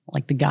cameras,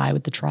 like the guy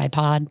with the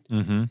tripod.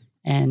 Mm-hmm.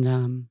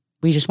 And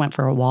we just went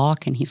for a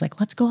walk and he's like,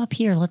 let's go up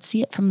here. Let's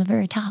see it from the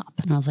very top.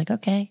 And I was like,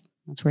 okay,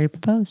 that's where he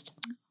proposed.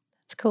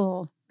 That's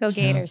cool. Go So,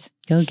 Gators.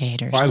 Go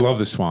Gators. Well, I love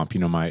the swamp.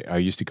 I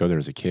used to go there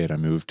as a kid. I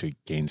moved to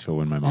Gainesville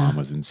when my mom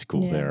was in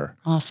school Yeah. there.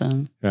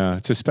 Awesome.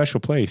 It's a special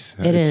place.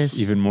 It It's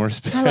is. even more I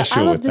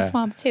special love with the that.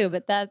 swamp too,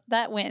 but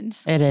that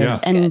wins. It is. Yeah.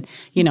 And,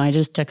 Good. I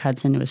just took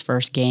Hudson to his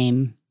first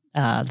game,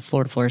 the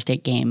Florida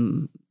State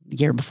game the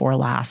year before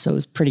last. So it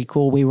was pretty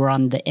cool. We were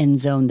on the end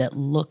zone that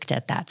looked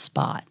at that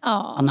spot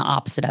on the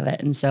opposite of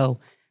it. And so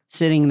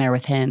sitting there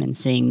with him and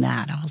seeing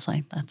that, I was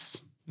like,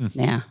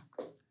 yeah,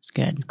 it's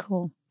good.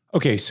 Cool.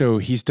 Okay, so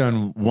he's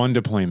done one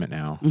deployment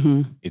now.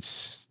 hmm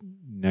It's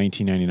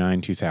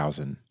 1999,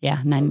 2000.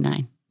 Yeah,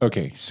 99.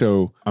 Okay,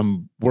 so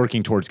I'm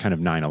working towards kind of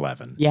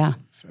 9/11. Yeah.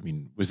 I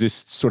mean, was this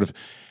sort of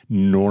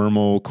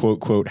normal,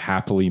 quote, quote,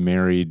 happily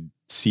married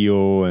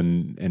SEAL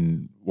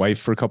and wife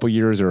for a couple of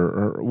years?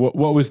 Or what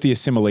was the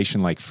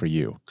assimilation like for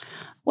you?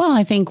 Well,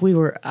 I think we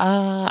were,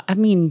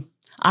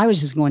 I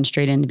was just going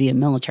straight in to be a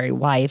military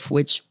wife,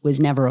 which was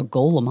never a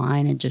goal of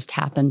mine. It just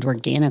happened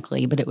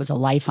organically, but it was a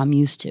life I'm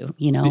used to,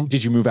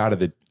 Did you move out of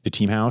the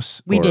team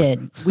house? We or-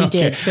 did. We Okay.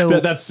 did.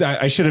 So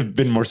I should have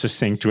been more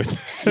succinct with.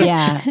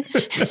 yeah.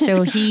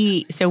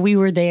 So we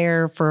were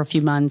there for a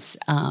few months.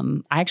 I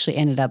actually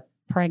ended up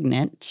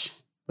pregnant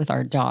with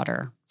our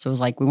daughter. So it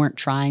was like we weren't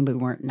trying, but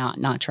we weren't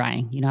not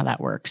trying. You know how that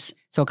works.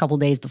 So a couple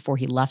of days before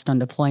he left on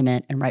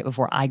deployment and right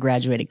before I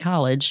graduated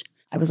college,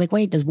 I was like,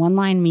 wait, does one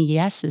line mean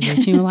yes? Is there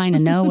two line a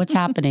no? What's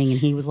happening? And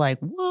he was like,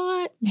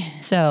 what?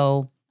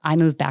 So I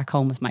moved back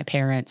home with my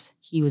parents.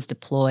 He was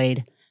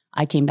deployed.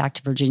 I came back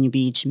to Virginia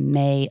Beach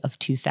May of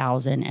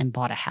 2000 and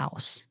bought a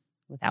house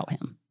without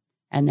him.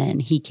 And then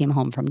he came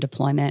home from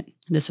deployment.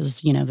 This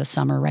was, the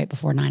summer right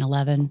before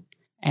 9/11.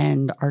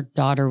 And our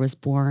daughter was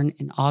born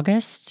in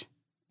August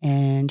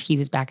and he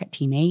was back at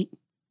Team 8.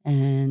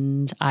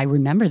 And I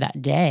remember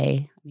that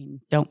day. I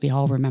mean, don't we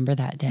all remember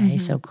that day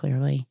so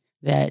clearly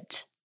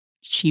that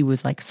she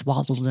was like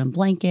swaddled in a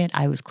blanket.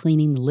 I was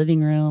cleaning the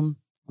living room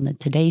when the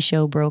Today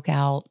Show broke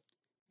out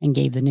and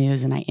gave the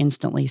news. And I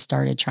instantly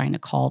started trying to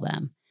call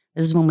them.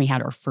 This is when we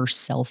had our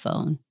first cell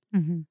phone.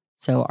 Mm-hmm.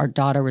 So our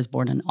daughter was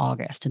born in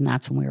August. And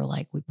that's when we were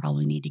like, we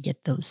probably need to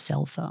get those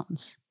cell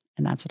phones.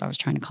 And that's what I was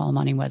trying to call him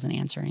on. He wasn't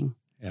answering.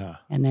 Yeah.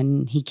 And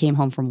then he came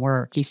home from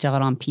work. He still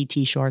had on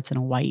PT shorts and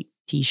a white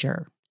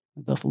t-shirt.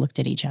 We both looked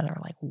at each other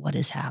like, what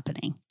is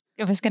happening?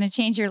 It was going to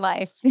change your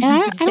life. And You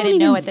I just don't didn't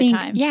know even at think, the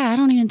time. Yeah, I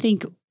don't even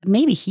think,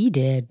 maybe he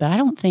did, but I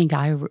don't think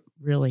I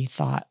really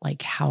thought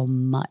like how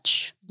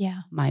much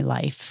Yeah. my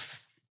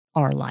life,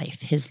 our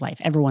life, his life,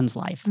 everyone's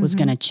life was Mhm.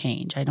 going to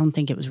change. I don't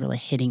think it was really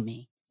hitting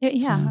me.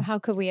 Yeah. So- How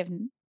could we have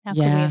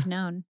Yeah.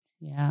 known?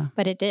 Yeah.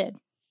 But it did.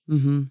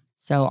 hmm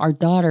So our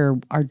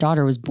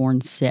daughter was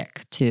born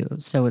sick too.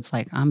 So it's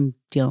like I'm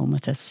dealing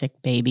with a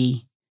sick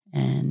baby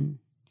and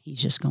he's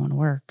just going to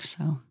work.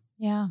 So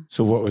Yeah.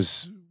 So what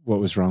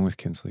was wrong with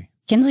Kinsley?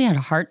 Kinsley had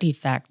a heart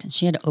defect and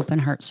she had open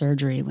heart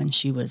surgery when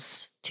she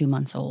was 2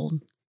 months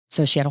old.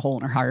 So she had a hole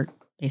in her heart,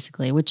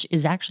 basically, which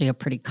is actually a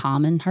pretty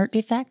common heart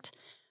defect,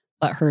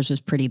 but hers was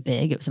pretty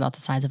big. It was about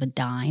the size of a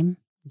dime.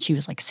 She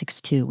was like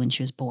 6'2" when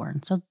she was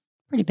born. So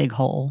pretty big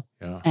hole.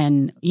 Yeah.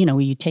 And,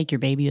 you take your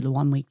baby to the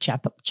 1 week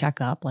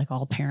checkup like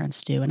all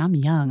parents do. And I'm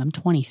young, I'm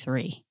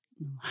 23.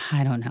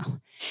 I don't know.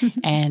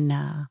 And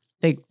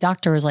the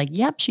doctor was like,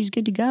 yep, she's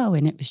good to go.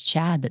 And it was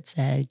Chad that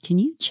said, can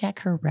you check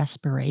her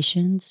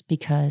respirations?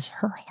 Because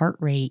her heart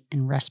rate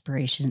and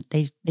respiration,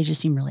 they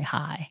just seem really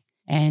high.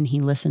 And he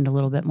listened a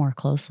little bit more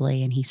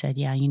closely and he said,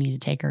 yeah, you need to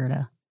take her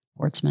to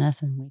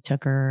Portsmouth. And we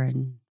took her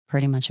and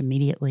pretty much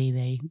immediately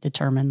they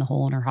determined the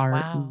hole in her heart.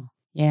 Wow. And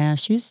yeah,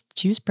 she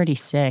was pretty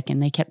sick.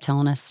 And they kept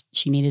telling us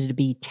she needed to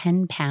be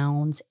 10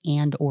 pounds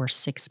and or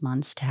 6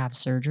 months to have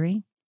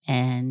surgery.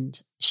 And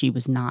she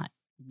was not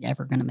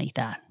ever going to make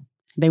that.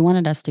 They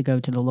wanted us to go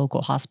to the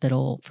local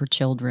hospital for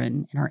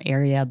children in our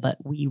area, but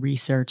we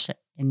researched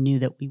and knew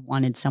that we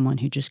wanted someone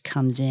who just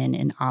comes in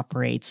and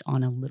operates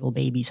on a little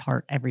baby's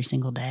heart every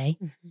single day.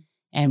 Mm-hmm.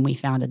 And we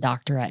found a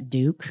doctor at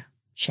Duke.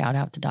 Shout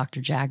out to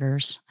Dr.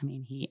 Jaggers. I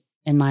mean,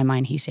 in my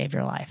mind, he saved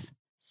her life.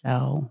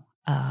 So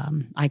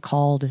I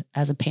called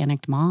as a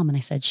panicked mom and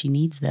I said, she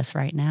needs this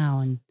right now.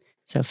 And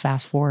so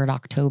fast forward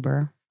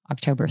October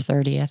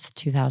 30th,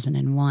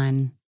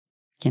 2001,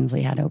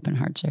 Kinsley had open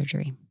heart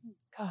surgery.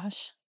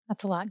 Gosh,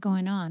 that's a lot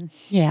going on.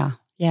 Yeah.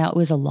 Yeah, it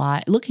was a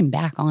lot. Looking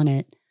back on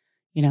it,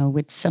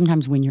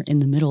 Sometimes when you're in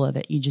the middle of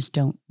it, you just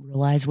don't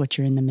realize what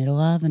you're in the middle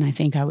of. And I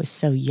think I was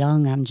so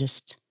young, I'm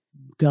just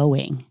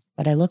going.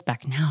 But I look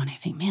back now and I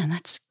think, man,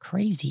 that's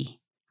crazy.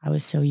 I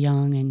was so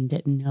young and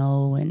didn't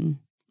know. And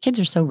kids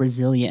are so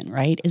resilient,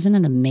 right? Isn't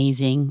it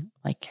amazing,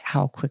 like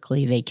how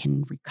quickly they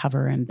can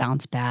recover and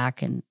bounce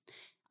back? And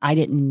I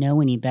didn't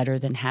know any better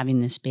than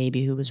having this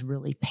baby who was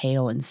really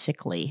pale and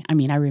sickly. I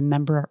mean, I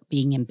remember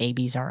being in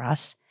Babies R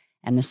Us,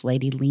 and this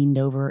lady leaned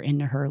over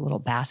into her little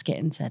basket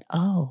and said,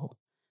 "Oh,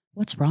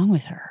 what's wrong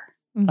with her?"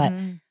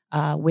 Mhm.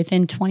 But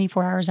within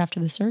 24 hours after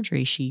the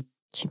surgery, she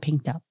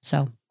pinked up.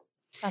 So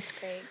That's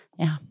great.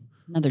 yeah,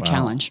 another Wow.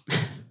 challenge.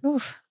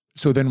 Oof.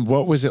 So then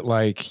what was it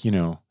like,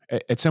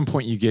 at some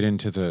point you get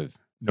into the,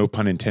 no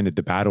pun intended,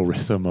 the battle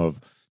rhythm of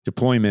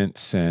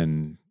deployments,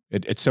 and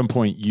at some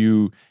point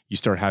you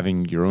start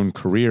having your own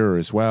career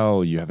as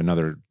well. You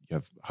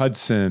have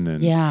Hudson,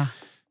 and Yeah.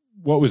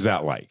 what was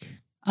that like?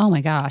 Oh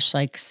my gosh,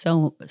 like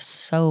so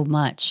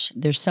much.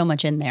 There's so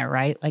much in there,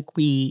 right? Like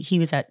he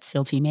was at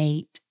SEAL Team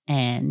 8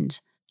 and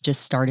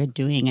just started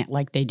doing it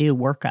like they do,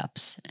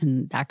 workups.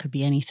 And that could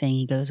be anything.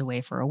 He goes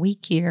away for a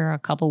week here, a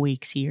couple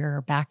weeks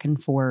here, back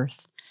and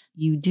forth.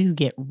 You do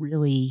get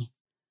really,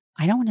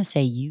 I don't want to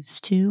say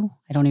used to.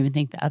 I don't even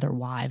think the other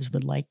wives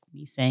would like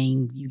me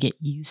saying you get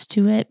used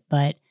to it,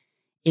 but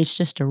it's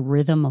just a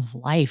rhythm of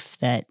life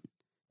that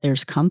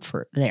there's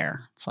comfort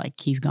there. It's like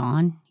he's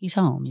gone, he's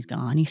home, he's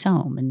gone, he's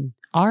home. And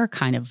our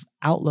kind of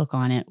outlook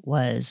on it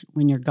was,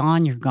 when you're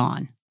gone, you're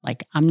gone.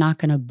 Like, I'm not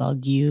going to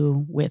bug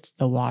you with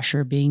the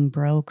washer being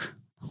broke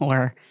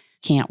or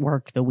can't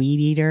work the weed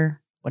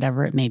eater,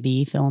 whatever it may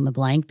be, fill in the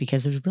blank,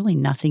 because there's really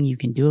nothing you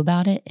can do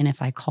about it. And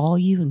if I call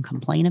you and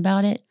complain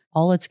about it,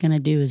 all it's going to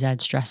do is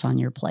add stress on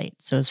your plate.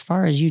 So as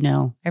far as you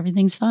know,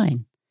 everything's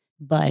fine.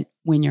 But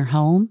when you're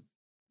home,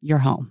 you're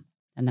home.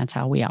 And that's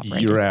how we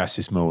operate. Your ass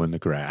is mowing the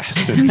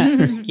grass.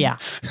 Yeah.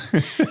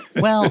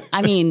 Well,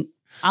 I mean,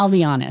 I'll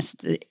be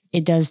honest.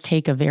 It does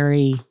take a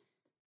very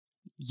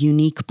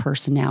unique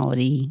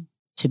personality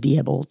to be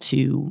able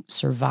to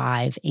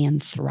survive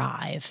and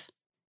thrive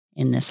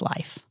in this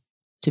life,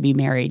 to be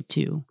married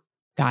to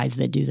guys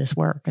that do this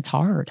work. It's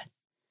hard.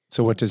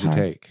 So what does it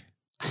take?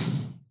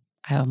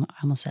 I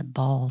almost said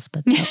balls,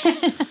 but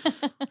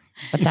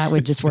that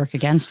would just work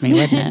against me,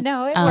 wouldn't it?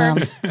 No, it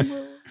works.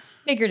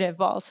 Figurative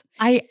balls.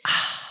 I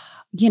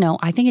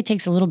think it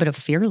takes a little bit of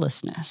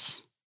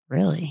fearlessness,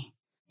 really.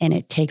 And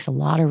it takes a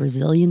lot of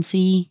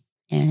resiliency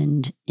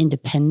and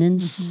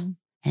independence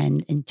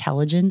and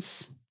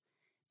intelligence.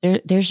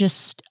 There's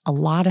just a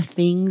lot of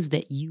things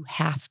that you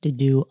have to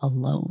do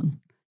alone.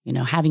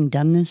 Having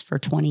done this for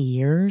 20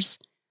 years,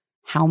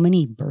 how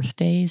many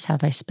birthdays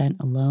have I spent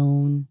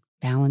alone?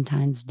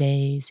 Valentine's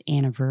days,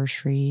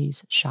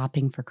 anniversaries,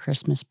 shopping for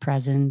Christmas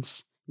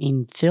presents. I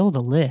mean, fill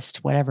the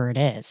list, whatever it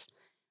is.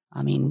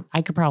 I mean,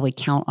 I could probably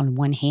count on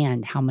one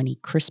hand how many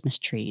Christmas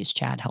trees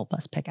Chad helped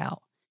us pick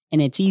out.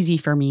 And it's easy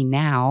for me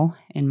now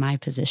in my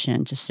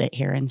position to sit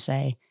here and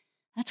say,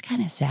 that's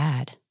kind of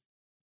sad.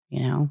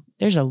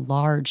 There's a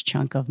large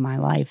chunk of my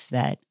life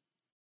that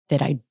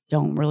I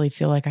don't really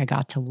feel like I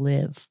got to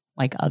live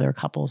like other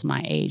couples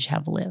my age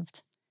have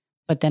lived.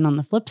 But then on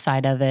the flip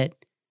side of it,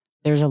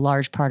 there's a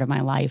large part of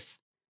my life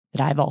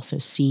that I've also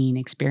seen,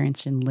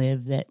 experienced, and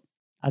lived that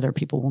other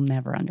people will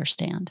never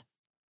understand.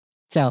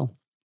 So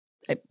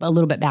a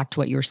little bit back to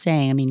what you were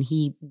saying. I mean,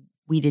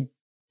 we did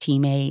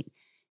Team 8.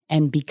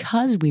 And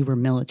because we were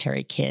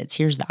military kids,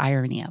 here's the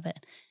irony of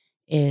it,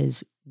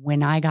 is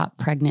when I got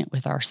pregnant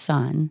with our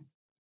son,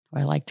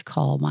 who I like to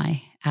call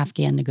my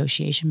Afghan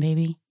negotiation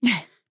baby,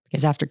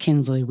 because after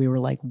Kinsley, we were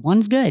like,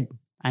 one's good.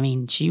 I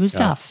mean, she was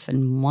tough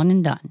and one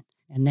and done.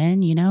 And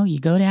then, you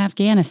go to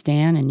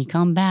Afghanistan and you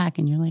come back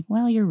and you're like,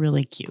 well, you're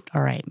really cute.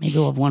 All right, maybe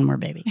we'll have one more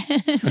baby.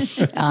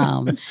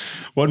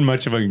 Wasn't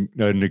much of a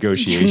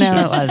negotiation.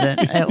 No,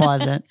 it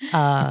wasn't.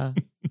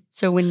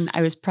 So when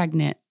I was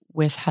pregnant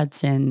with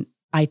Hudson,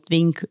 I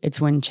think it's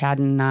when Chad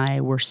and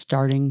I were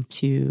starting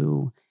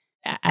to,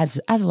 as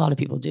a lot of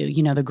people do,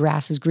 the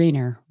grass is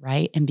greener,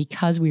 right? And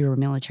because we were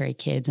military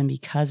kids and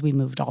because we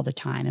moved all the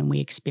time and we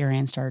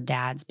experienced our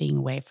dads being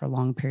away for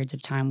long periods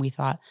of time, we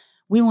thought,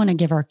 we want to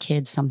give our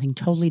kids something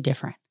totally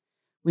different.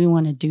 We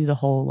want to do the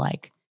whole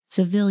like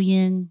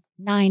civilian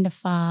 9 to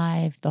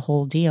 5, the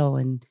whole deal.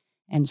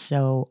 And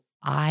so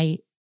I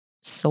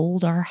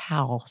sold our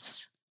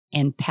house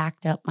and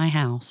packed up my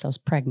house. I was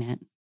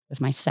pregnant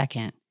with my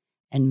second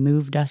and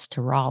moved us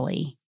to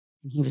Raleigh,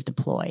 and he was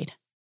deployed.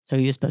 So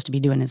he was supposed to be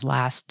doing his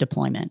last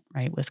deployment,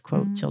 right, with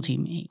quote SEAL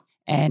Team 8.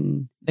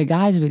 And the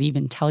guys would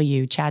even tell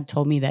you, Chad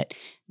told me that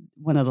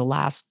one of the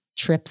last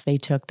trips they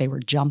took, they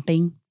were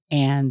jumping.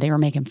 And they were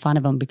making fun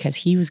of him because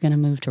he was going to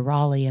move to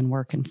Raleigh and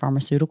work in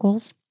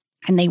pharmaceuticals.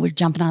 And they were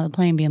jumping out of the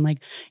plane being like,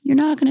 you're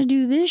not going to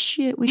do this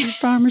shit with your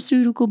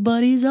pharmaceutical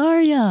buddies,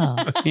 are ya?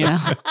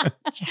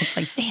 It's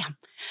like, damn.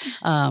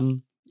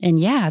 And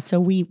yeah, so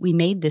we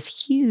made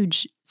this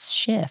huge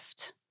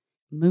shift,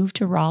 moved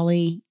to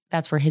Raleigh.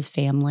 That's where his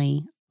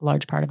family a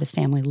large part of his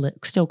family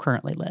still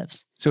currently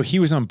lives. So he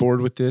was on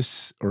board with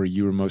this, or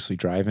you were mostly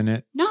driving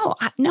it?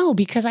 No,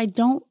 because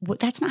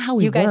that's not how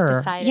we were. You guys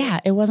decided. Yeah,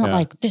 it wasn't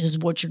like, this is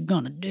what you're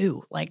going to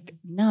do. Like,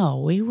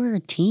 no, we were a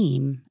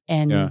team.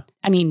 And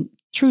I mean,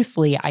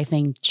 truthfully, I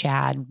think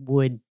Chad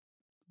would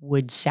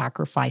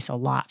sacrifice a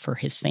lot for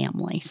his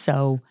family.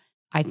 So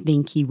I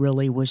think he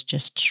really was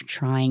just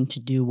trying to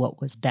do what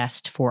was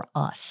best for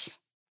us.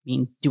 I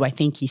mean, do I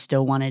think he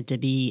still wanted to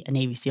be a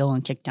Navy SEAL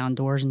and kick down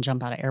doors and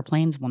jump out of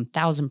airplanes?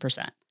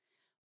 1,000%.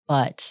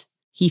 But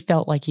he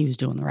felt like he was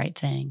doing the right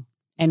thing.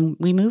 And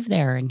we moved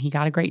there and he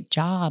got a great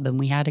job and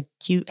we had a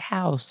cute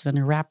house and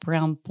a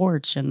wraparound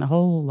porch and the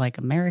whole like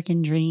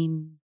American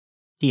dream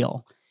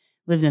deal.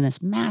 Lived in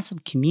this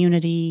massive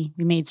community.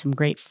 We made some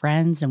great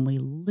friends and we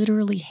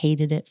literally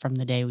hated it from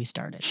the day we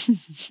started.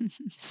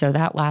 So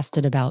that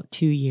lasted about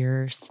 2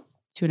 years,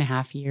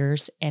 2.5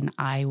 years. And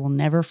I will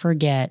never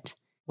forget,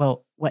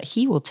 well, what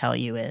he will tell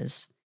you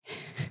is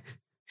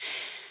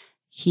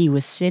he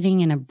was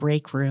sitting in a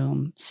break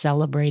room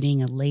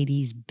celebrating a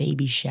lady's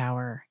baby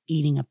shower,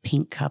 eating a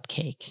pink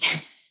cupcake.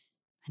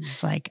 And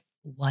he's like,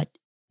 what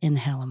in the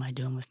hell am I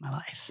doing with my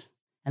life?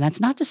 And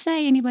that's not to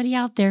say anybody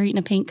out there eating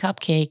a pink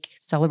cupcake,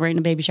 celebrating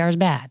a baby shower is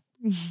bad.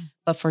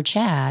 But for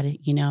Chad,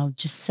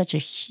 just such a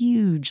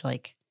huge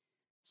like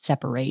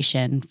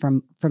separation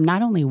from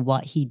not only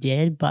what he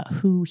did, but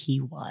who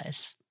he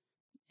was.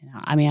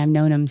 I mean, I've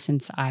known him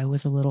since I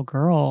was a little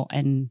girl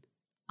and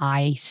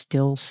I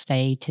still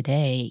say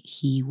today,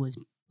 he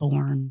was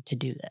born to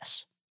do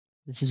this.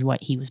 This is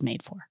what he was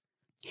made for.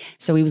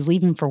 So he was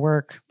leaving for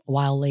work a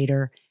while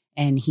later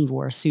and he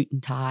wore a suit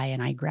and tie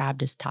and I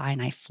grabbed his tie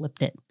and I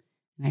flipped it.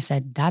 And I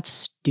said, that's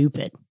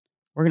stupid.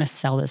 We're going to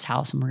sell this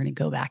house and we're going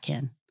to go back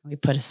in. We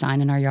put a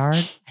sign in our yard.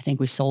 I think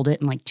we sold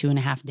it in like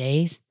 2.5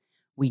 days.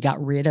 We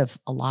got rid of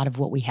a lot of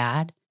what we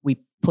had. We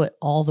put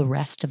all the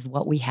rest of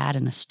what we had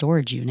in a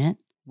storage unit.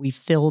 We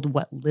filled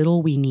what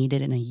little we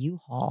needed in a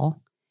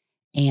U-Haul.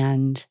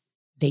 And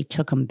they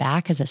took him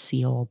back as a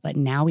SEAL, but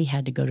now he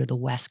had to go to the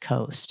West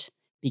Coast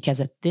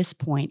because at this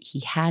point he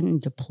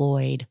hadn't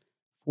deployed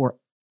for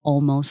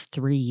almost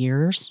 3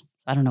 years.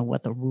 I don't know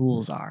what the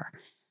rules are,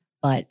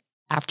 but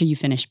after you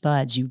finish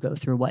BUD/S, you go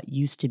through what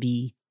used to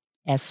be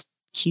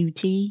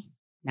SQT.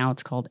 Now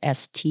it's called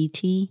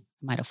STT. I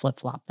might have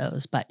flip-flopped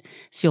those, but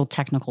SEAL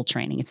technical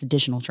training. It's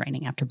additional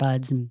training after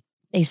BUD/S. And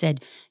they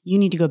said, you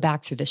need to go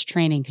back through this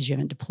training because you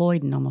haven't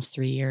deployed in almost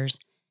 3 years.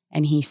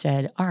 And he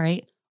said, all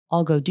right,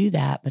 I'll go do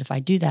that. But if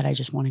I do that, I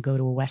just want to go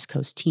to a West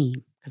Coast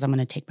team because I'm going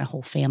to take my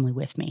whole family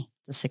with me.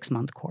 It's a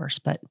 6-month course,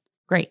 but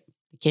great.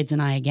 The kids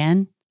and I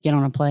again get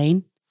on a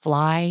plane,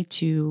 fly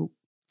to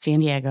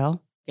San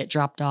Diego, get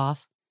dropped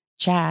off.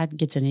 Chad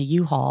gets in a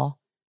U-Haul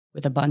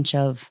with a bunch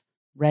of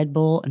Red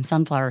Bull and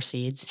sunflower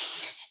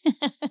seeds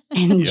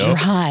and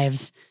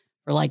drives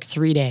for like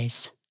 3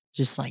 days,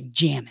 just like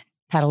jamming,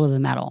 pedal to the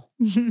metal.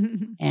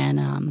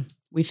 And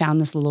we found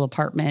this little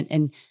apartment.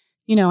 And,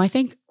 I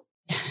think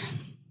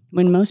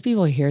when most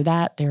people hear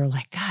that, they're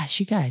like, gosh,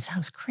 you guys, that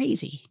was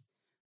crazy.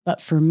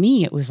 But for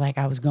me, it was like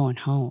I was going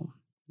home,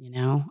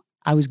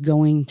 I was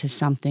going to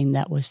something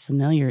that was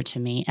familiar to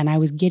me and I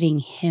was getting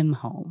him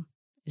home.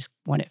 Is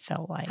what it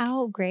felt like.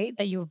 How great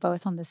that you were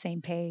both on the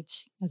same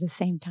page at the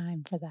same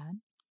time for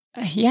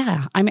that.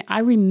 Yeah. I mean, I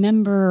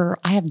remember,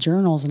 I have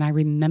journals and I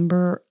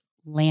remember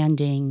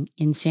landing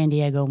in San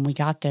Diego and we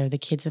got there, the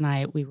kids and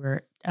I, we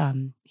were,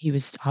 he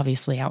was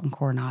obviously out in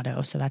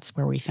Coronado. So that's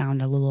where we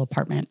found a little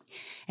apartment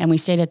and we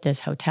stayed at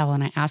this hotel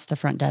and I asked the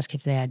front desk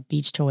if they had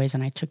beach toys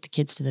and I took the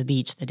kids to the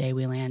beach the day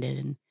we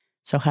landed. And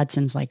so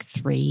Hudson's like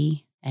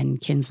 3 and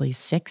Kinsley's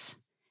 6.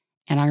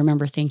 And I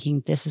remember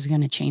thinking, this is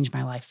going to change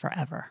my life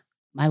forever.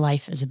 My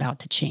life is about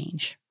to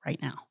change right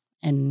now.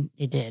 And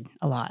it did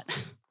a lot.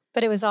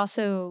 But it was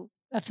also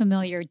a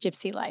familiar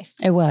gypsy life.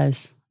 It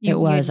was.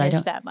 You I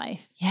missed that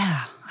life.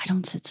 Yeah. I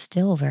don't sit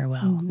still very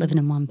well. Living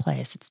in one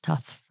place.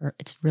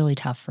 It's really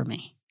tough for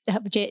me.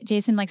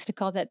 Jason likes to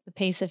call that the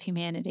pace of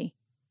humanity.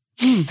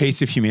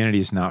 Pace of humanity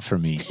is not for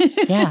me.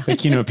 Yeah. Like,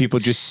 people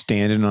just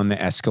standing on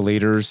the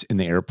escalators in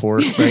the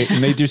airport, right?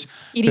 And they just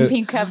eating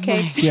pink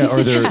cupcakes. Yeah.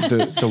 Or they're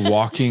the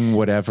walking,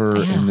 whatever.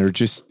 And they're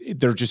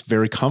just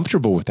very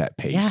comfortable with that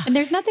pace. Yeah. And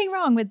there's nothing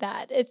wrong with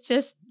that. It's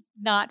just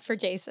not for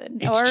Jason.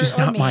 It's just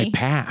not me. my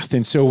path.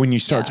 And so when you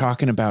start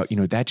talking about,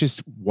 that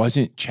just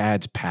wasn't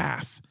Chad's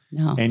path.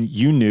 No. And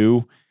you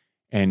knew,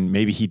 and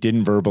maybe he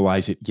didn't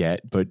verbalize it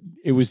yet, but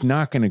it was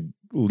not going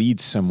to lead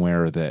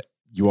somewhere that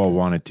you all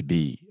wanted to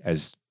be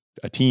as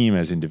a team,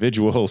 as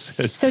individuals.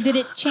 So did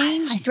it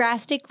change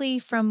drastically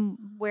from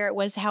where it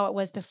was, how it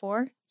was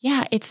before?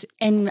 Yeah,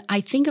 and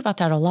I think about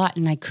that a lot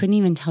and I couldn't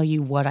even tell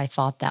you what I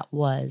thought that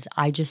was.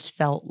 I just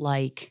felt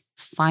like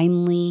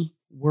finally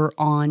we're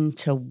on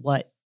to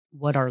what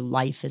our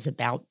life is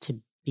about to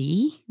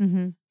be.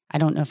 Mm-hmm. I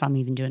don't know if I'm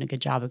even doing a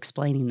good job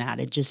explaining that.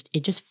 It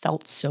just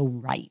felt so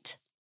right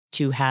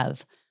to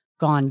have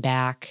gone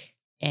back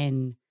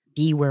and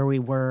be where we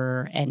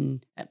were.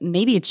 And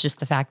maybe it's just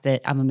the fact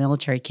that I'm a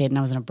military kid and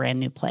I was in a brand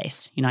new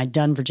place. I'd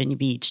done Virginia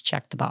Beach,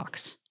 checked the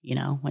box,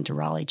 went to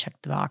Raleigh,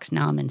 checked the box.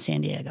 Now I'm in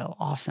San Diego.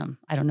 Awesome.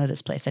 I don't know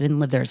this place. I didn't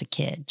live there as a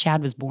kid.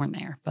 Chad was born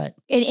there, but.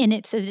 And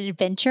it's an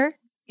adventure.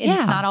 And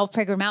it's not all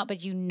figured out,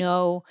 but you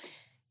know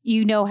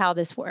how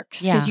this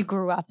works because you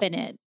grew up in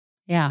it.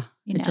 Yeah.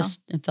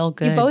 It felt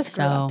good. You both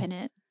grew up in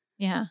it.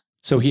 Yeah.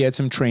 So he had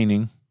some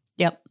training.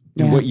 Yep.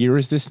 And what year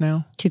is this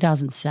now?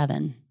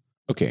 2007.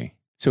 Okay.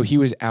 So he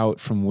was out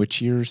from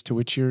which years to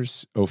which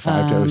years?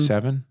 05 to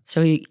 07?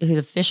 So he was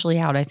officially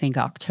out, I think,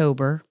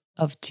 October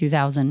of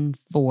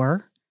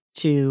 2004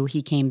 to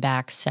he came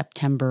back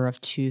September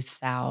of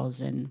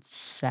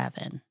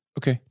 2007.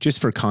 Okay. Just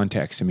for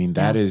context, I mean,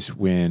 that is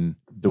when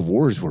the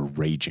wars were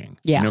raging.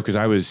 Yeah.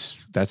 Because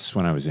that's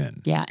when I was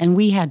in. Yeah. And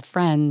we had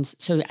friends.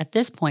 So at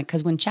this point,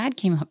 because when Chad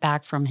came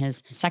back from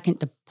his second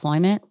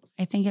deployment,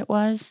 I think it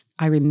was,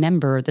 I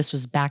remember this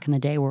was back in the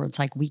day where it's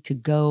like we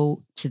could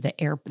go to the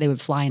airport. They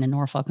would fly into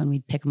Norfolk and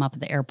we'd pick them up at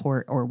the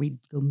airport or we'd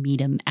go meet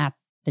them at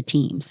the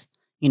teams,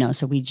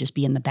 so we'd just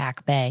be in the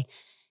back bay.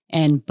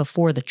 And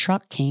before the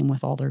truck came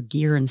with all their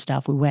gear and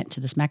stuff, we went to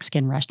this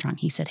Mexican restaurant.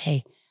 He said,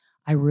 hey,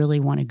 I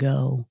really want to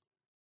go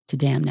to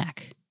Dam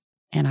Neck.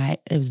 And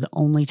it was the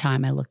only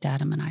time I looked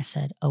at him and I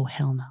said, oh,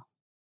 hell no.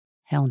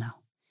 Hell no.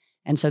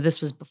 And so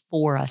this was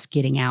before us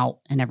getting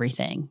out and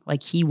everything.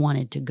 Like he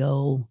wanted to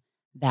go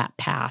that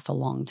path a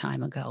long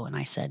time ago. And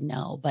I said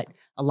no. But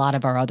a lot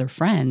of our other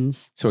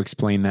friends. So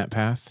explain that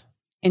path.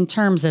 In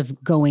terms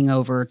of going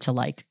over to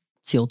like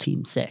SEAL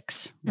Team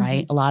 6,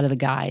 right? Mm-hmm. A lot of the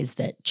guys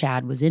that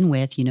Chad was in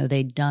with,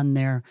 they'd done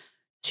their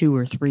 2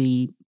 or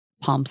 3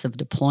 pumps of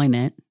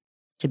deployment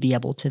to be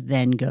able to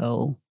then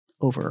go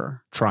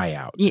over. Try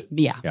out.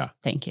 Yeah.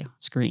 Thank you.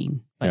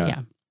 Screen. But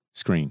yeah.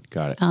 Screen.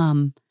 Got it.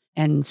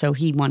 And so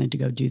he wanted to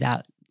go do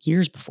that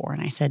years before.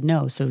 And I said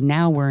no. So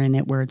now we're in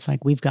it where it's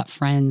like we've got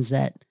friends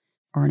that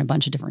are in a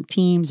bunch of different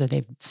teams or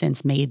they've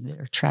since made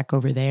their trek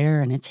over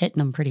there and it's hitting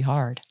them pretty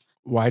hard.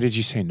 Why did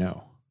you say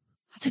no?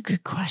 That's a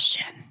good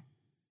question.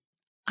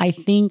 I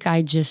think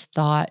I just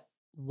thought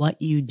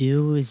what you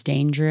do is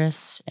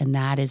dangerous. And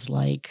that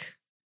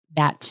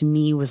to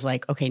me was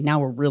like, okay, now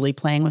we're really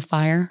playing with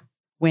fire.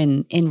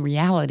 When in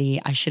reality,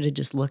 I should have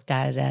just looked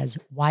at it as,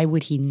 why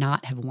would he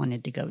not have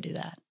wanted to go do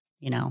that?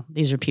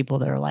 These are people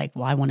that are like,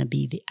 well, I want to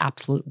be the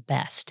absolute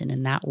best. And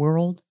in that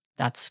world,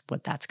 that's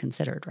what that's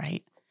considered,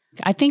 right?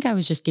 I think I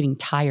was just getting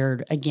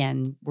tired.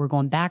 Again, we're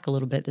going back a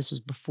little bit. This was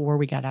before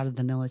we got out of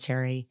the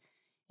military.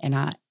 And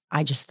I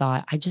just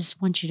thought, I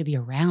just want you to be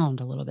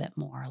around a little bit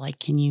more. Like,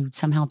 can you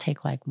somehow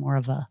take like more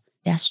of a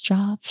desk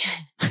job?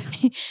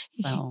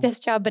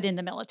 Desk job, but in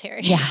the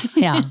military.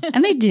 Yeah.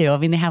 And they do. I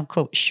mean, they have,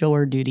 quote,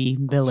 shore duty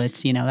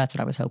billets. That's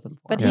what I was hoping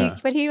for.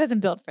 But he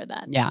wasn't built for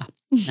that. Yeah.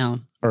 No.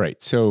 All right.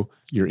 So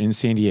you're in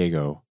San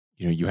Diego.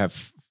 You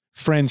have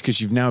friends because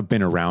you've now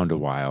been around a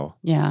while.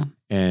 Yeah.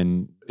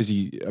 And is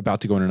he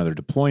about to go on another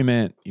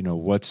deployment?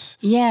 So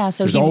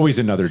there's always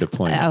another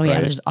deployment. Oh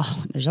yeah, right?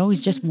 There's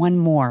always just one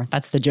more.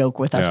 That's the joke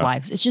with us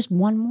wives. It's just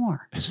one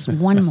more. It's just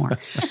one more.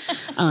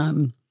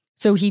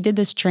 So he did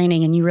this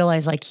training and you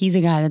realize like he's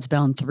a guy that's been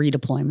on 3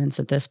 deployments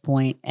at this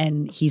point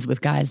and he's with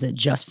guys that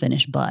just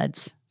finished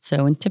buds.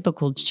 So in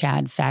typical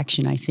Chad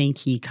fashion, I think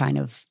he kind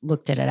of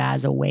looked at it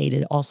as a way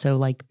to also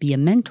like be a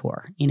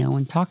mentor,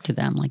 and talk to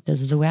them like,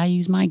 this is the way I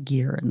use my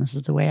gear and this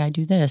is the way I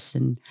do this.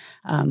 And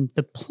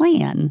the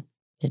plan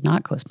did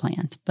not go as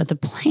planned, but the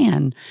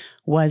plan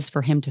was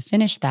for him to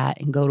finish that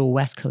and go to a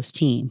West Coast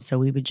team. So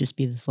we would just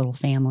be this little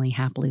family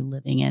happily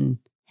living in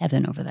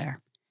heaven over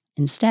there.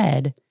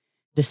 Instead,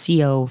 the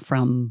CO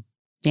from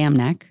Dam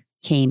Neck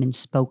came and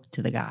spoke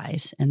to the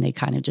guys and they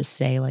kind of just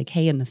say like,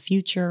 hey, in the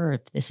future,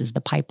 if this is the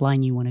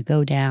pipeline you want to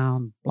go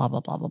down, blah, blah,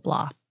 blah, blah,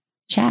 blah.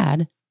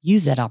 Chad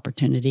used that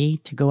opportunity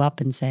to go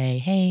up and say,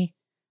 hey,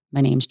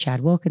 my name's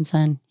Chad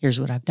Wilkinson. Here's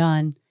what I've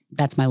done.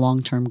 That's my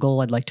long-term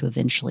goal. I'd like to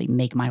eventually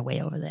make my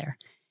way over there.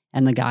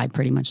 And the guy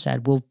pretty much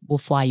said, we'll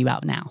fly you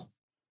out now.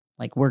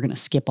 Like, we're going to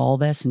skip all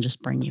this and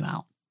just bring you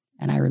out.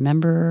 And I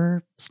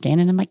remember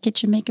standing in my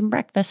kitchen making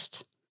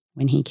breakfast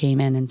when he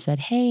came in and said,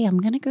 hey, I'm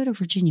going to go to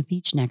Virginia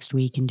Beach next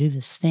week and do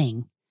this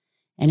thing.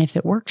 And if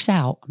it works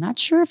out, I'm not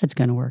sure if it's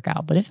going to work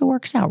out, but if it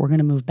works out, we're going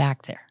to move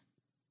back there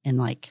in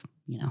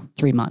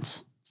 3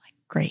 months. It's like,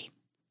 great.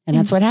 And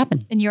that's what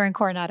happened. And you're in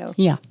Coronado.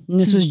 Yeah. And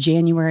this was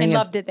January. And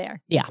loved it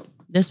there. Yeah.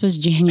 This was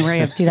January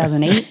of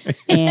 2008.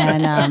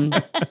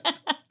 And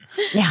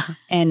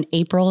and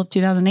April of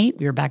 2008,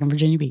 we were back in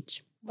Virginia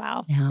Beach.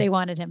 Wow. Yeah. They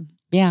wanted him.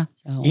 Yeah.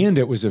 So. And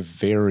it was a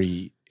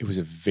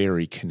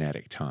very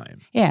kinetic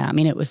time. Yeah. I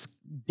mean, it was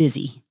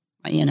busy.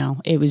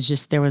 It was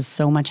just, there was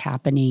so much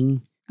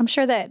happening. I'm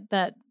sure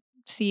that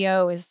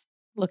CEO is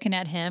looking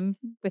at him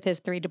with his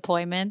 3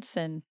 deployments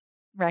and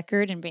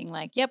record and being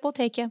like, yep, we'll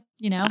take you,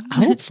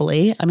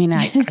 Hopefully. I mean,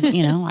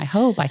 I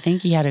hope. I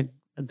think he had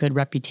a good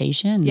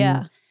reputation.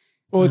 Yeah.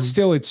 Well,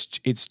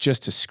 it's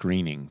just a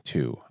screening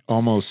too,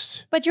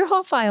 almost. But your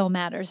whole file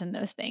matters in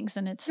those things.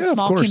 And it's a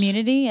small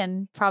community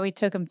and probably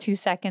took him 2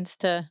 seconds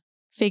to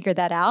figure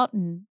that out,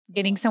 and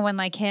getting someone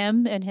like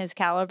him and his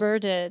caliber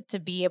to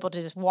be able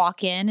to just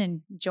walk in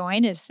and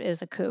join is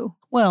a coup.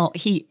 Well,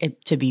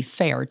 to be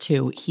fair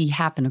too, he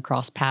happened to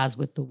cross paths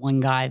with the one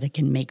guy that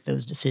can make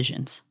those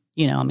decisions.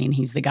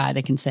 He's the guy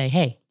that can say,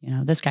 hey,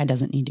 this guy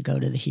doesn't need to go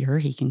to the here.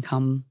 He can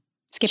come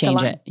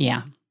change it.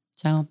 Yeah.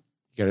 So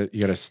you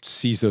gotta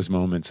seize those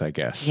moments, I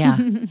guess. yeah.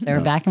 So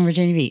we're back in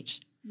Virginia Beach.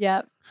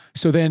 Yep.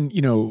 So then,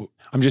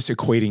 I'm just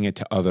equating it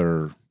to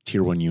other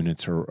tier 1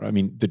 units,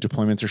 the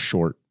deployments are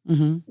short.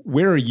 Mm-hmm.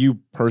 Where are you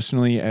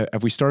personally?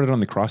 Have we started on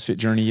the CrossFit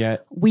journey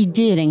yet? We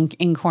did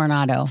in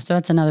Coronado. So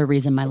that's another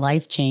reason my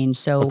life changed.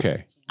 So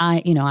okay.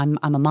 I'm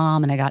a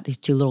mom and I got these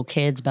 2 little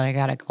kids, but I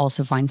got to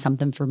also find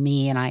something for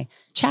me. And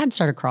Chad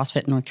started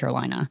CrossFit in North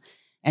Carolina.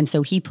 And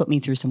so he put me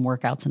through some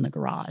workouts in the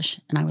garage.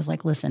 And I was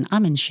like, listen,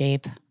 I'm in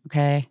shape.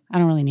 Okay. I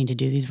don't really need to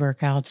do these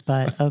workouts,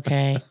 but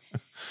okay.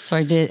 So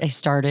I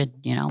started,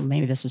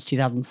 maybe this was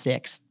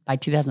 2006. By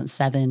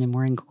 2007, and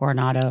we're in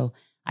Coronado,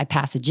 I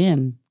pass a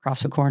gym,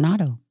 CrossFit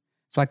Coronado.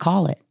 So I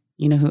call it.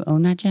 You know who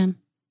owned that gym?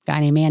 A guy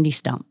named Andy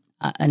Stump,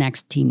 an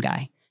ex-team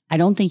guy. I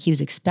don't think he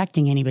was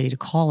expecting anybody to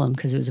call him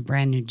because it was a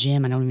brand new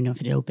gym. I don't even know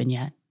if it had opened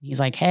yet. He's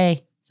like,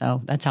 hey.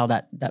 So that's how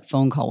that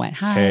phone call went.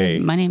 Hi, hey.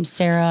 My name's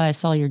Sarah. I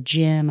saw your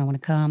gym. I want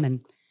to come.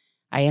 And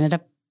I ended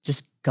up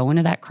just going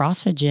to that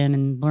CrossFit gym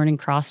and learning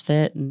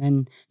CrossFit, and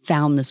then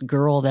found this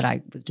girl that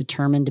I was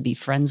determined to be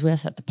friends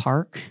with at the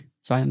park.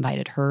 So I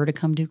invited her to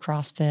come do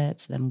CrossFit.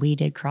 So then we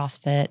did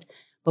CrossFit.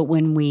 But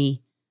when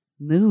we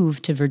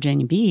moved to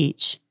Virginia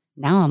Beach,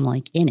 now I'm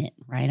like in it,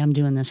 right? I'm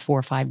doing this 4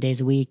 or 5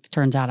 days a week.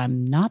 Turns out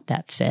I'm not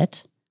that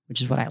fit,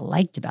 which is what I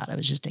liked about it. It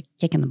was just a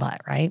kick in the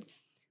butt, right?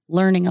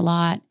 Learning a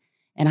lot.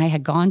 And I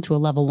had gone to a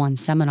level 1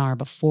 seminar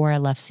before I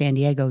left San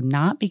Diego,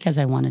 not because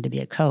I wanted to be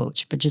a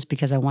coach, but just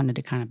because I wanted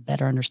to kind of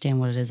better understand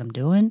what it is I'm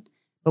doing.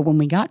 But when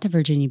we got to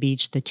Virginia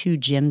Beach, the 2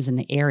 gyms in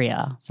the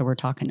area, so we're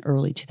talking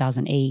early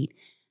 2008,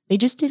 they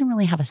just didn't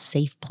really have a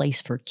safe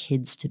place for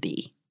kids to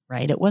be,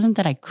 right? It wasn't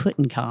that I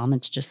couldn't come.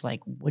 It's just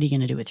like, what are you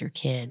going to do with your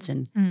kids?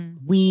 And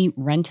we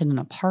rented an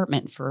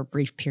apartment for a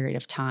brief period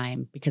of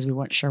time because we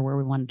weren't sure where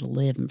we wanted to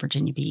live in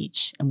Virginia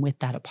Beach. And with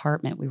that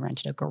apartment, we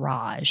rented a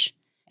garage.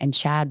 And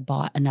Chad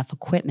bought enough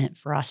equipment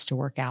for us to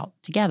work out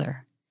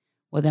together.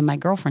 Well, then my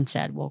girlfriend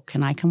said, well,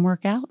 can I come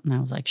work out? And I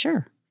was like,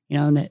 sure.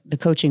 And the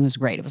coaching was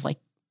great. It was like,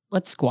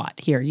 let's squat.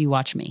 Here, you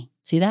watch me.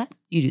 See that?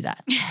 You do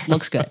that.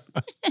 Looks good.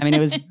 It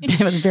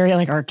was very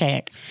like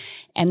archaic.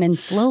 And then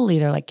slowly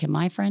they're like, can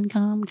my friend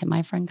come? Can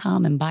my friend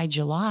come? And by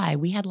July,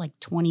 we had like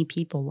 20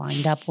 people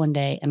lined up one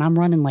day, and I'm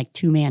running like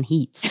 2-man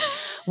heats.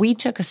 We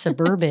took a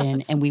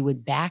Suburban awesome. And we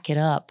would back it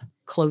up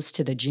close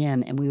to the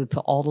gym, and we would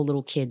put all the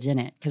little kids in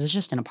it because it's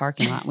just in a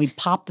parking lot. We'd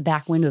pop the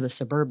back window of the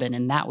Suburban,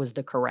 and that was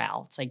the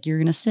corral. It's like, you're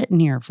going to sit in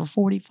here for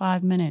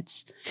 45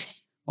 minutes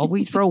while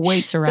we throw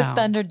weights around.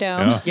 The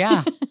Thunderdome.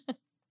 Yeah.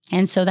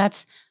 And so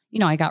that's,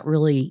 I got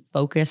really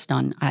focused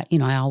on, I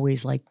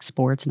always like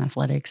sports and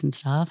athletics and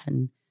stuff,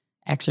 and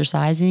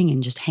exercising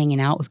and just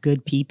hanging out with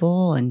good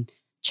people. And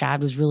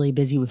Chad was really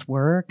busy with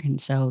work.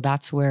 And so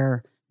that's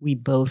where we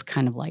both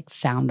kind of like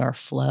found our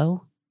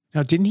flow.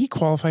 Now, didn't he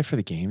qualify for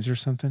the games or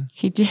something?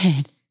 He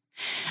did.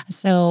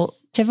 So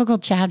typical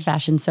Chad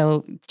fashion.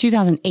 So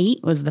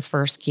 2008 was the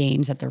first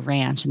games at the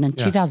ranch. And then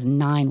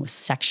 2009 was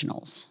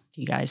sectionals, if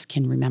you guys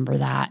can remember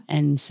that.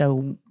 And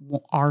so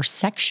our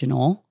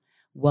sectional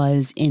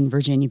was in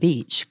Virginia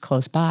Beach,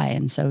 close by.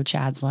 And so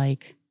Chad's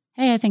like,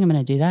 hey, I think I'm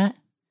going to do that.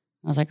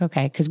 I was like,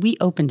 okay, because we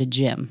opened a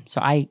gym.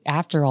 So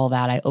after all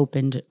that, I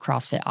opened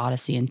CrossFit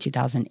Odyssey in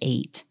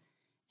 2008.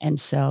 And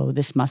so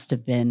this must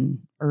have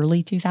been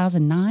early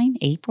 2009,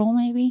 April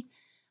maybe.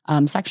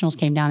 Sectionals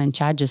came down, and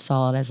Chad just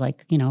saw it as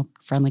like,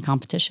 friendly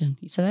competition.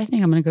 He said, I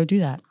think I'm going to go do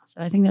that. I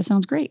said, I think that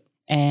sounds great.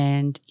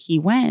 And he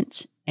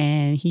went,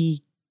 and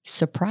he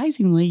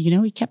surprisingly,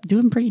 he kept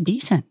doing pretty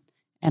decent.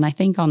 And I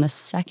think on the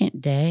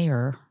second day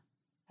or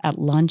at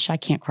lunch, I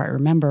can't quite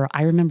remember.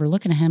 I remember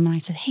looking at him and I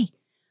said, hey,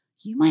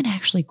 you might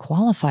actually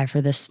qualify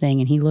for this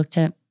thing. And he looked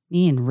at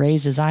me and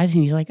raised his eyes,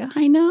 and he's like,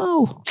 I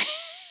know.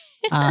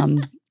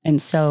 And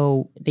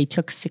so they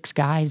took 6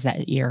 guys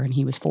that year, and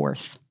he was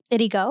 4th. Did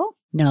he go?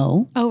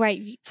 No. Oh,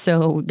 right.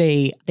 So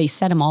they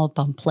set them all up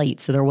on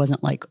plates. So there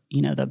wasn't like,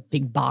 the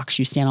big box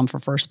you stand on for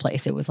first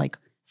place. It was like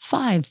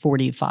 5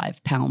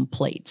 45-pound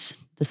plates.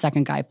 The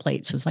second guy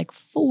plates was like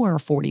 4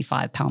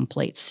 45-pound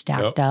plates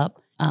stacked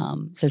up.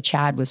 So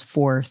Chad was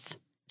 4th.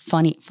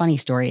 Funny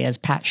story is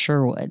Pat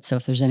Sherwood. So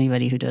if there's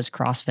anybody who does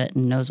CrossFit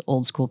and knows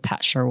old school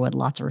Pat Sherwood,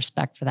 lots of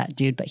respect for that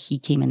dude. But he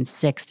came in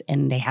 6th,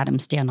 and they had him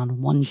stand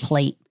on 1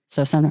 plate.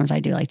 So sometimes I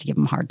do like to give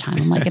him a hard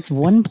time. I'm like, it's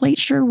 1 plate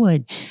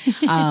Sherwood.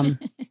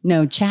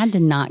 No, Chad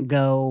did not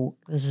go.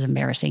 This is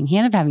embarrassing. He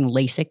ended up having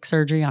LASIK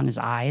surgery on his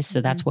eyes.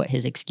 So that's what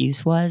his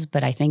excuse was.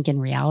 But I think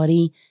in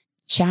reality,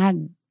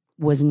 Chad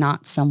was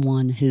not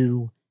someone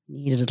who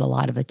needed a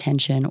lot of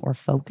attention or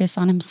focus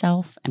on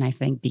himself. And I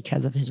think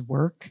because of his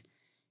work,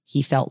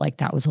 he felt like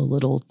that was a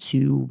little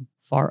too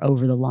far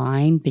over the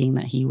line, being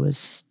that he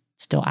was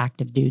still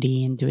active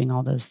duty and doing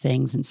all those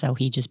things. And so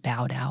he just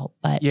bowed out.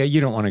 But yeah,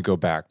 you don't want to go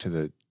back to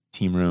the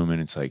team room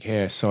and it's like,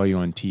 hey, I saw you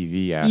on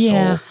TV,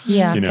 asshole.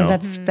 Yeah, You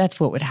because know? that's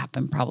what would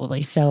happen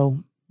probably.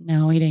 So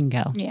no, he didn't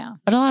go. Yeah.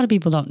 But a lot of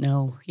people don't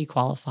know he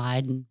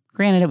qualified. And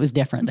granted, it was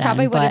different then.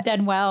 Probably would have but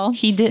done well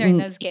he didn't. during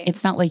those games.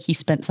 It's not like he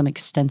spent some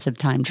extensive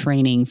time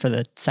training for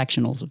the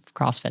sectionals of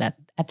CrossFit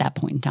at that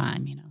point in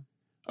time, you know.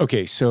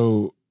 Okay,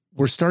 so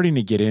we're starting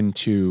to get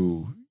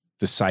into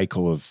the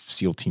cycle of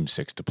SEAL Team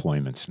 6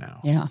 deployments now.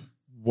 Yeah.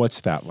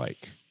 What's that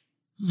like?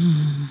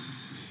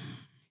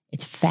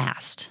 It's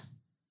fast.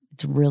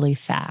 It's really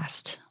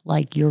fast.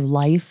 Like your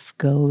life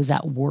goes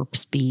at warp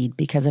speed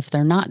because if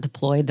they're not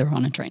deployed, they're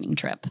on a training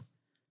trip,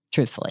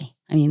 truthfully.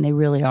 I mean, they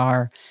really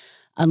are,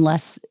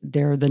 unless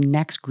they're the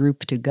next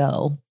group to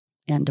go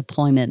and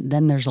deployment,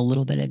 then there's a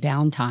little bit of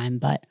downtime.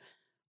 But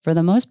for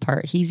the most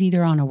part, he's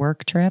either on a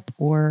work trip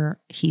or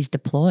he's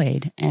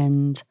deployed.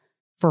 And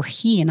for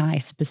he and I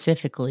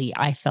specifically,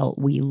 I felt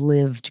we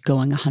lived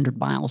going 100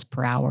 miles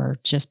per hour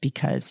just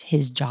because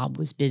his job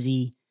was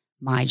busy.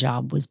 My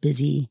job was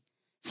busy.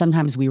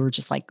 Sometimes we were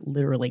just like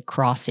literally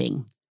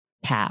crossing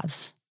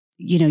paths.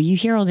 You know, you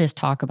hear all this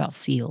talk about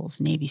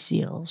SEALs, Navy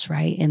SEALs,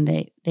 right? And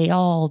they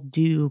all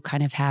do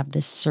kind of have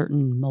this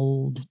certain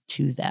mold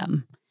to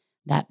them,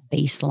 that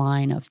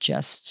baseline of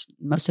just,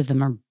 most of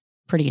them are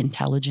pretty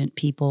intelligent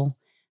people.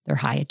 They're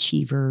high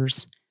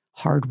achievers,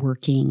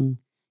 hardworking,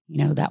 you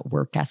know, that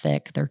work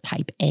ethic. They're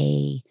type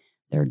A,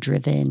 they're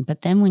driven.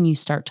 But then when you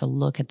start to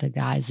look at the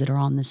guys that are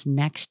on this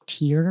next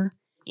tier,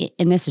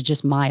 and this is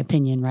just my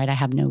opinion, right? I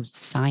have no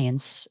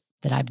science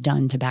that I've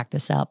done to back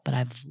this up, but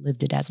I've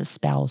lived it as a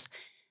spouse.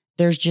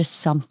 There's just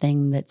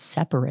something that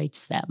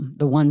separates them,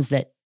 the ones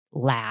that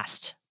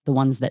last, the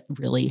ones that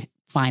really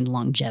find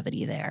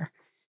longevity there.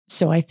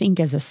 So I think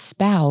as a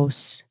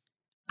spouse,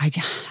 I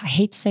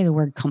hate to say the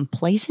word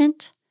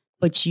complacent,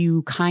 but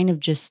you kind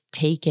of just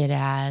take it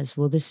as,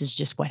 well, this is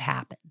just what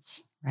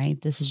happens, right?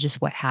 This is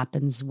just what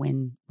happens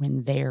when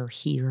they're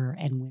here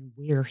and when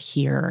we're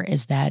here,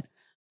 is that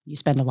you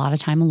spend a lot of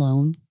time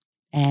alone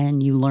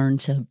and you learn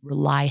to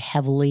rely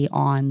heavily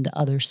on the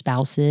other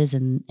spouses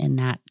and in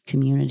that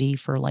community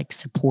for like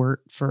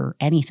support for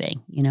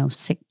anything, you know,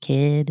 sick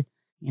kid,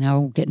 you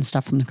know, getting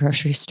stuff from the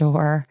grocery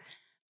store.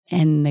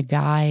 And the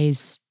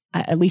guys,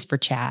 at least for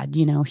Chad,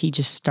 you know, he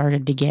just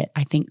started to get,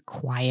 I think,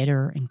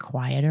 quieter and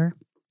quieter.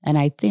 And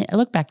I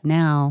look back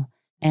now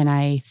and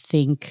I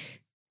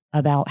think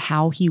about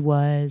how he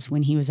was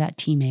when he was at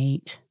Team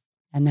 8.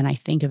 And then I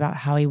think about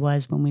how he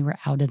was when we were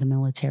out of the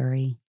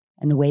military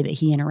and the way that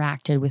he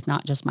interacted with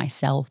not just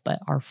myself, but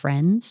our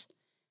friends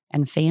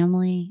and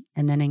family.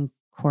 And then in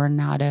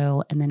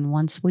Coronado. And then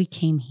once we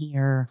came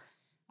here,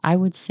 I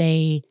would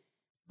say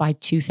by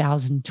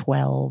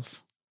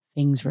 2012,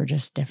 things were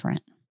just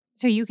different.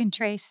 So you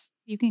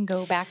can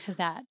go back to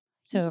that,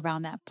 to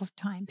around that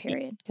time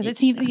period. Because it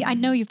seems, I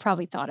know you've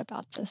probably thought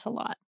about this a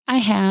lot. I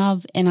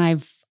have. And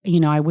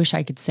I wish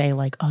I could say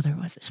like, oh, there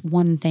was this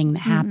one thing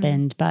that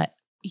happened, but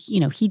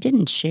he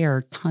didn't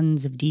share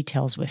tons of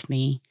details with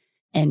me.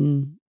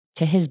 And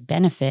to his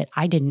benefit,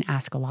 I didn't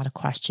ask a lot of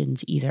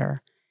questions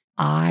either.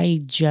 I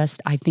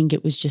think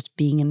it was just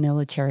being a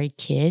military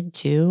kid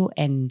too,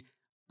 and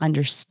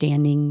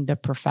understanding the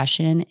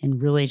profession and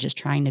really just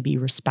trying to be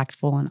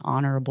respectful and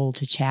honorable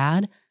to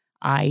Chad.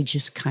 I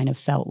just kind of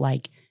felt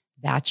like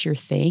that's your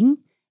thing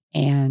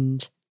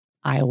and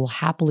I will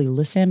happily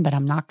listen, but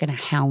I'm not going to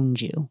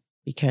hound you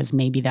because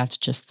maybe that's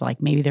just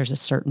like, maybe there's a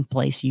certain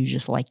place you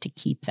just like to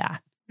keep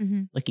that.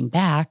 Mm-hmm. Looking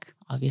back,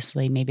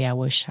 obviously, maybe I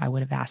wish I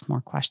would have asked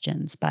more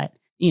questions, but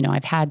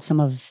I've had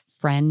some of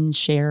friends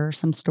share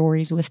some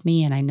stories with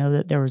me, and I know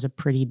that there was a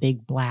pretty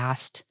big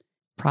blast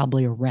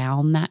probably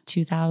around that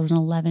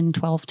 2011-12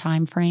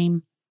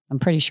 timeframe. I'm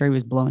pretty sure he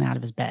was blown out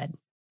of his bed,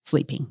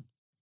 sleeping.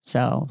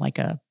 So like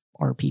a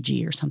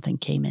RPG or something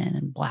came in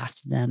and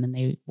blasted them, and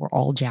they were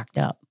all jacked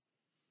up.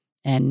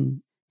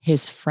 And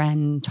his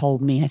friend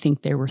told me, I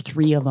think there were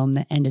 3 of them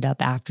that ended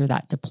up after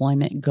that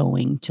deployment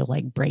going to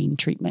like brain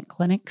treatment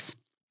clinics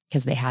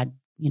because they had,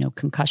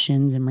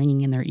 concussions and ringing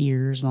in their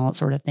ears and all that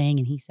sort of thing.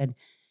 And he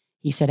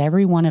said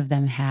every one of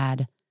them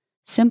had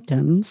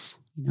symptoms,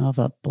 of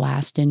a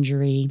blast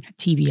injury,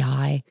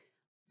 TBI.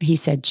 He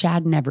said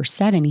Chad never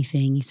said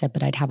anything. He said,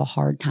 but I'd have a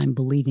hard time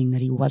believing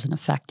that he wasn't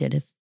affected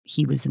if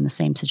he was in the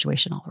same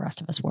situation all the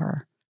rest of us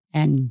were.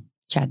 And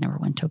Chad never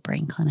went to a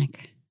brain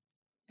clinic.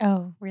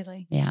 Oh,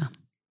 really? Yeah.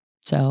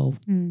 So,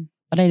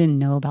 but I didn't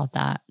know about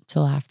that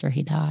till after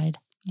he died.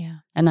 Yeah.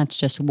 And that's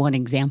just one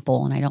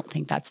example. And I don't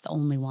think that's the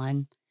only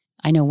one.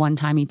 I know one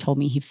time he told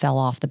me he fell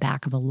off the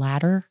back of a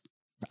ladder.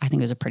 I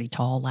think it was a pretty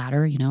tall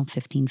ladder,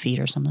 15 feet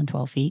or something,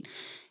 12 feet.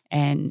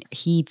 And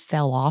he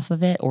fell off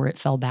of it or it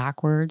fell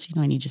backwards,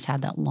 and he just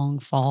had that long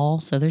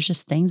fall. So there's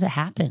just things that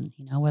happen,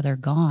 where they're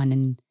gone.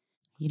 And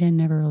he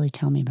didn't ever really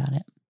tell me about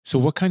it. So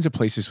what kinds of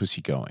places was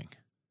he going?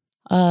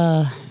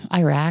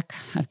 Iraq,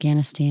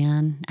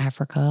 Afghanistan,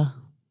 Africa.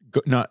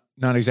 Not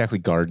exactly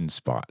garden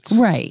spots.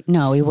 Right.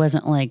 No, he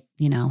wasn't like,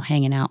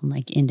 hanging out in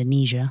like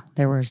Indonesia.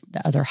 There were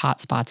the other hot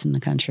spots in the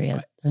country,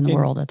 in the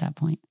world at that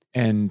point.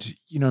 And,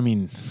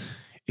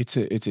 it's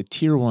a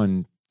tier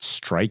 1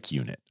 strike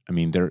unit. I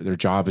mean, their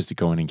job is to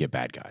go in and get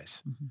bad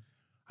guys. Mm-hmm.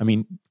 I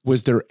mean,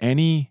 was there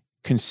any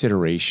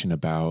consideration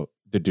about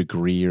the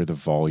degree or the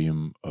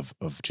volume of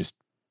just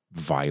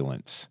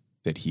violence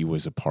that he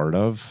was a part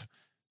of?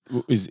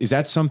 Is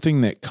that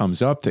something that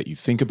comes up, that you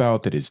think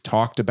about, that is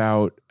talked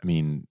about? I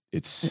mean,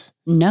 it's...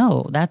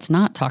 No, that's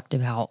not talked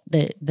about.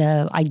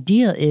 The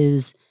idea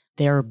is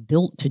they're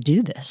built to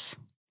do this,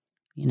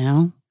 you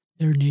know?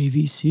 They're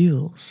Navy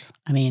SEALs.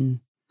 I mean,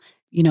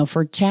 you know,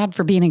 for Chad,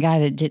 for being a guy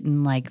that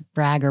didn't like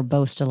brag or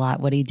boast a lot,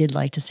 what he did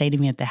like to say to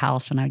me at the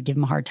house when I would give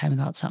him a hard time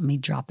about something,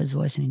 he'd drop his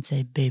voice and he'd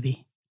say,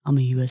 "Baby, I'm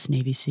a U.S.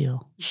 Navy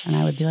SEAL." And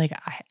I would be like,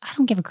 I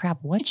don't give a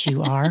crap what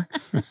you are.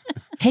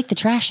 Take the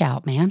trash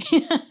out, man.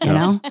 You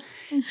know?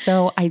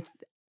 So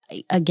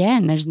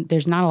again,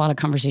 there's not a lot of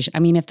conversation. I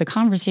mean, if the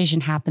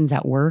conversation happens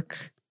at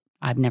work,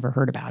 I've never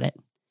heard about it.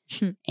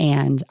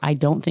 And I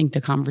don't think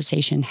the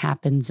conversation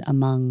happens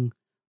among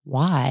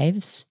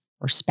wives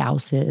or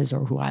spouses,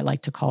 or who I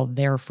like to call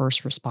their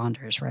first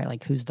responders, right?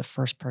 Like, who's the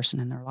first person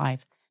in their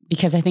life?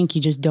 Because I think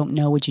you just don't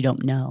know what you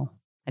don't know.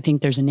 I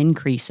think there's an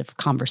increase of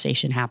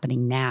conversation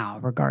happening now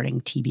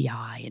regarding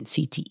TBI and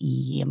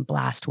CTE and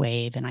blast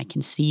wave. And I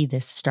can see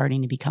this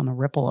starting to become a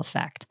ripple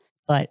effect.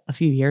 But a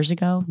few years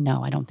ago,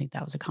 no, I don't think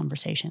that was a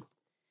conversation.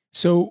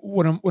 So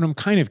what I'm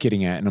kind of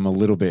getting at, and I'm a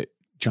little bit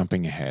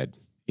jumping ahead,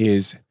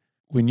 is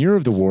when you're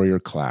of the warrior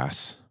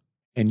class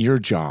and your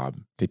job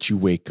that you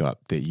wake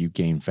up, that you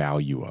gain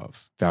value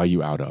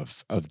out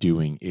of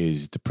doing,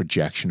 is the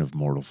projection of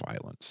mortal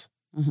violence.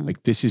 Mm-hmm.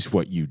 Like, this is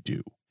what you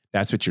do.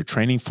 That's what you're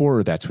training for,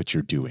 or that's what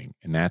you're doing.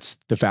 And that's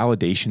the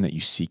validation that you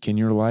seek in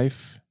your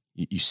life.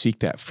 You seek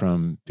that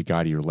from the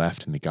guy to your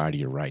left and the guy to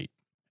your right.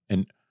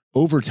 And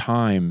over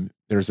time,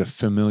 there's a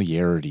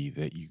familiarity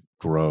that you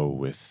grow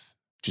with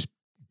just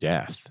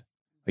death.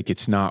 Like,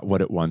 it's not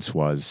what it once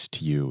was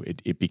to you.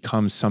 It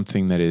becomes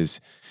something that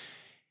is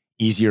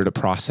easier to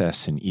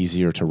process and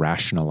easier to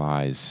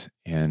rationalize.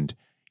 And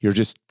you're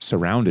just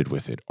surrounded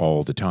with it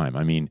all the time.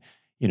 I mean,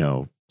 you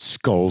know,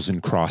 skulls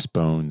and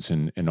crossbones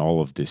and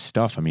all of this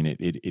stuff. I mean,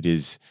 it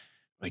is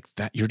like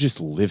that. You're just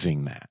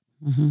living that.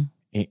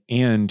 Mm-hmm.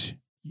 And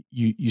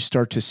you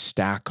start to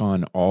stack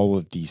on all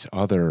of these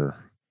other,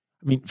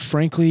 I mean,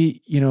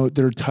 frankly, you know,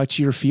 they're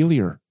touchier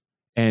feelier,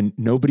 and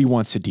nobody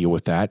wants to deal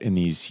with that in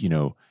these, you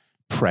know,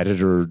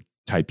 predator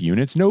type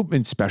units. No,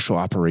 in special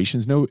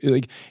operations, no,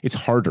 like,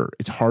 it's harder.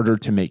 It's harder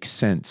to make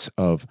sense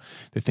of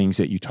the things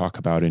that you talk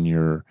about in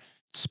your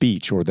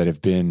speech, or that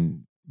have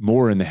been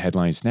more in the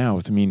headlines now.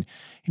 I mean,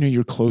 you know,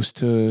 you're close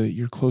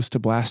to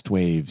blast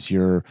waves.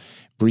 You're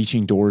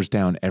breaching doors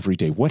down every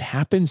day. What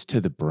happens to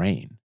the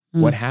brain?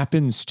 What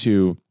happens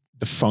to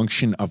the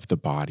function of the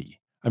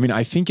body? I mean,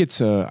 I think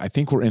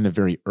we're in the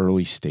very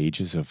early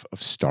stages of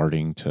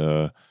starting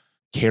to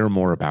care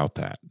more about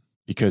that,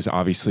 because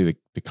obviously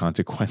the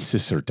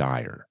consequences are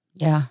dire.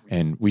 Yeah.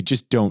 And we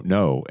just don't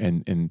know.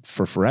 And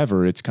for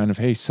forever, it's kind of,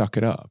 hey, suck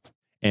it up.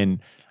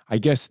 And I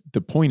guess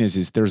the point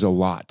is there's a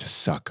lot to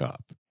suck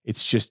up.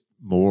 It's just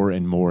more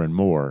and more and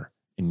more.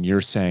 And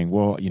you're saying,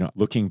 well, you know,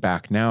 looking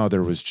back now,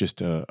 there was just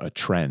a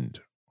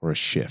trend or a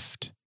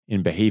shift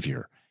in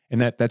behavior. And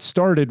that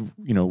started,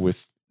 you know,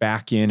 with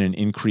back in an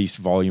increased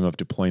volume of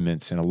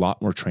deployments and a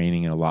lot more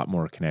training and a lot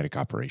more kinetic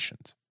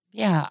operations.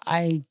 Yeah,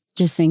 I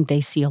just think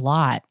they see a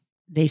lot.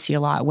 They see a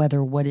lot,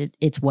 whether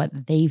it's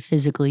what they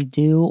physically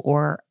do,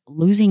 or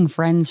losing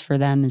friends for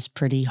them is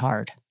pretty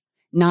hard.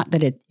 Not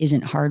that it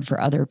isn't hard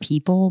for other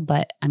people,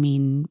 but I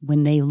mean,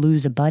 when they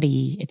lose a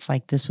buddy, it's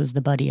like, this was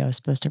the buddy I was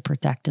supposed to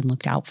protect and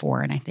look out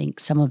for. And I think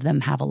some of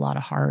them have a lot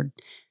of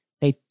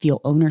they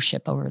feel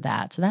ownership over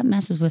that. So that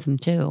messes with them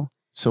too.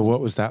 So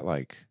what was that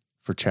like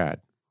for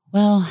Chad?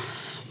 Well,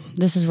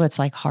 this is what's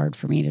like hard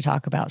for me to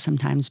talk about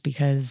sometimes,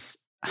 because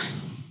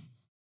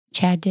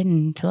Chad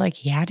didn't feel like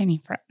he had any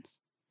friends.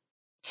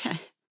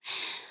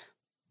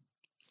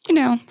 You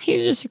know, he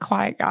was just a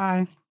quiet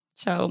guy.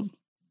 So,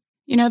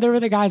 you know, there were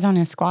the guys on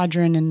his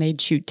squadron and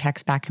they'd shoot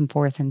texts back and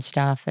forth and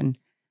stuff. And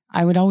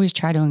I would always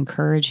try to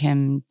encourage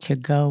him to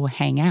go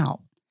hang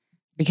out,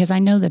 because I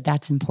know that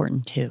that's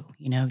important too,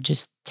 you know,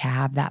 just to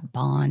have that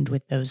bond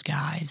with those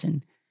guys.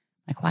 And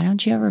like, why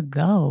don't you ever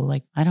go?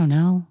 Like, I don't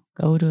know,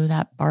 go to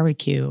that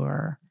barbecue.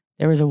 Or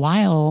there was a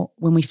while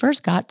when we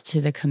first got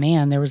to the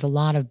command, there was a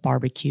lot of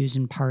barbecues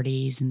and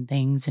parties and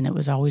things, and it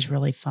was always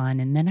really fun.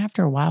 And then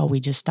after a while, we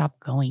just stopped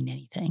going to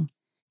anything.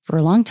 For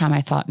a long time,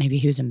 I thought maybe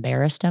he was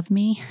embarrassed of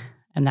me,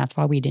 and that's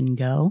why we didn't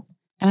go.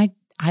 And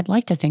I'd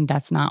like to think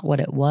that's not what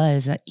it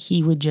was.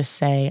 He would just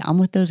say, I'm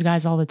with those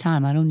guys all the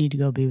time. I don't need to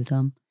go be with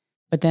them.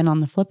 But then on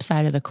the flip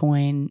side of the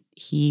coin,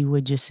 he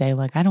would just say,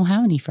 like, I don't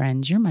have any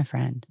friends. You're my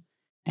friend.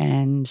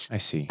 And I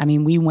see. I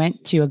mean, we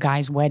went to a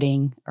guy's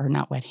wedding, or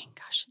not wedding,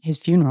 his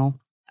funeral.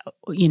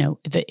 You know,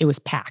 it was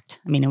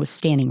packed. I mean, it was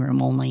standing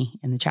room only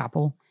in the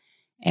chapel.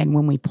 And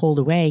when we pulled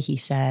away, he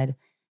said,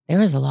 there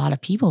was a lot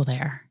of people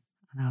there.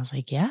 And I was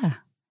like, yeah,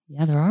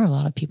 there are a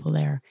lot of people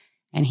there.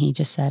 And he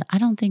just said, I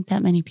don't think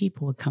that many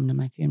people would come to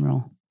my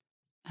funeral.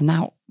 And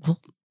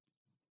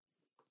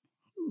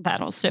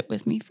that'll sit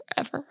with me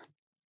forever.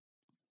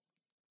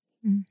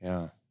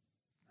 Yeah,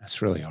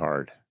 that's really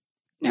hard.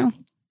 No.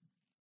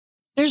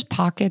 There's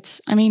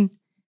pockets. I mean,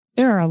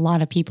 there are a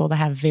lot of people that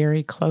have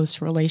very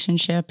close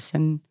relationships,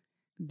 and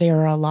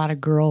there are a lot of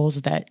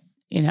girls that,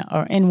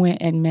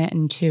 and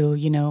men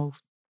too,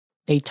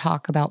 they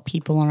talk about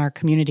people in our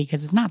community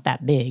because it's not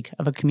that big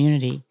of a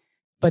community.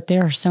 But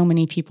there are so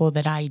many people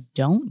that I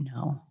don't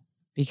know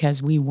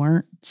because we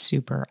weren't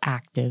super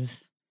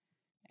active.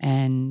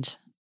 And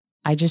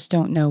I just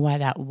don't know why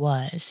that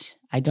was.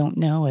 I don't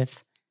know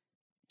if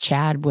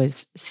Chad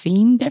was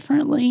seen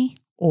differently,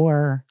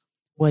 or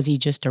was he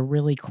just a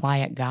really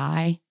quiet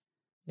guy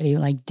that he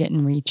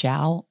didn't reach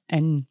out?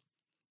 And,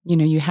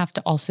 you have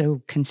to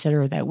also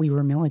consider that we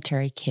were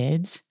military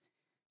kids,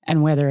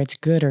 and whether it's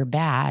good or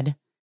bad,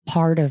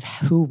 part of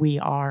who we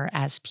are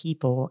as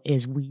people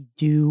is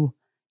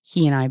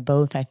he and I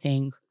both, I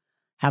think,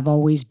 have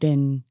always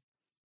been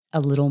a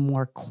little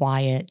more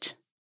quiet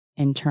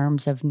in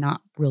terms of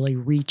not really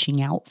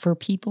reaching out for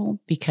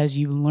people, because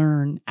you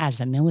learn as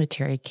a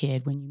military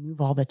kid, when you move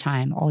all the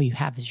time, all you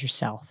have is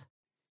yourself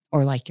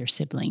or your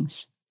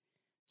siblings.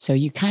 So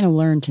you kind of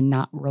learn to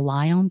not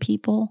rely on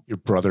people. Your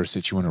brother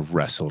said you want to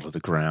wrestle to the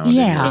ground.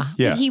 Yeah.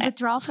 Did he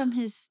withdraw from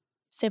his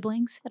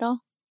siblings at all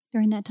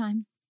during that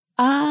time?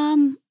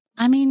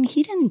 I mean,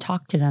 he didn't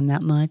talk to them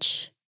that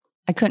much.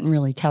 I couldn't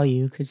really tell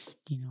you because,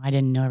 I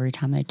didn't know every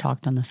time they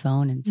talked on the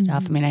phone and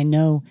stuff. Mm-hmm. I mean, I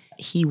know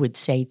he would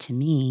say to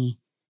me,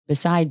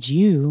 besides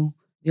you,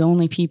 the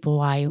only people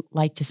I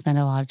like to spend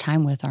a lot of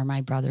time with are my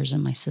brothers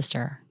and my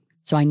sister.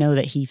 So I know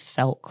that he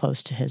felt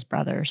close to his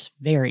brothers,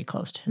 very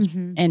close to his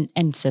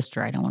and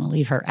sister. I don't want to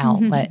leave her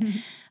out, but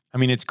I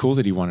mean, it's cool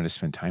that he wanted to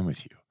spend time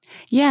with you.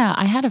 Yeah,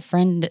 I had a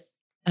friend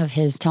of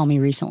his tell me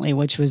recently,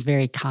 which was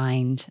very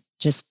kind,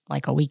 just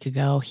a week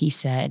ago. He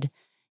said,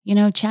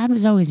 Chad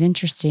was always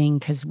interesting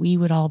because we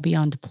would all be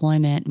on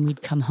deployment and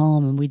we'd come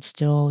home and we'd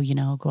still,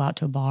 go out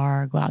to a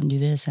bar, go out and do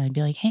this. And I'd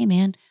be like, hey,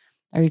 man,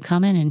 are you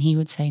coming? And he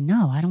would say,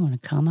 no, I don't want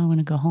to come. I want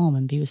to go home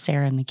and be with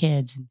Sarah and the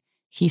kids. And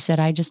he said,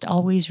 I just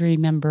always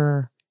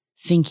remember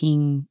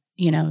thinking,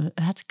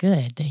 that's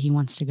good that he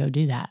wants to go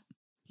do that.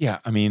 Yeah,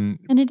 I mean.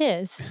 And it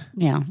is.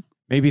 Yeah.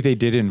 Maybe they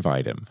did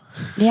invite him.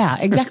 Yeah,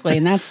 exactly.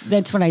 And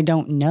that's what I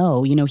don't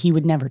know. He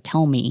would never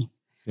tell me.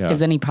 Because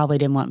then he probably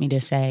didn't want me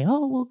to say,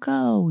 oh, we'll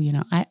go.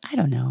 I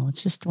don't know.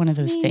 It's just one of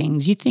those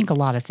things. You think a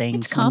lot of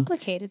things. It's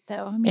complicated,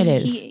 though. I mean,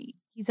 it is.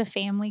 He's a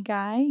family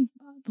guy,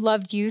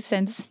 loved you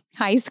since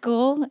high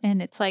school.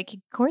 And it's of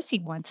course he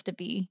wants to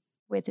be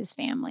with his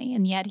family.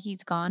 And yet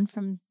he's gone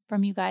from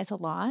you guys a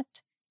lot.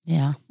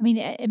 Yeah. I mean,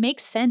 it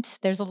makes sense.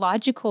 There's a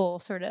logical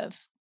sort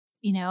of,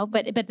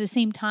 but at the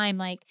same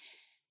time,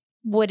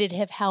 would it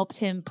have helped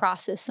him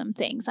process some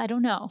things? I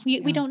don't know.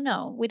 We don't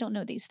know. We don't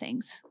know these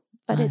things,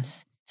 but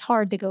it's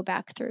hard to go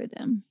back through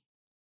them.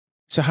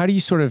 So how do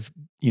you sort of,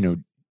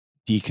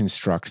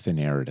 deconstruct the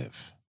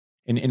narrative?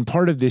 And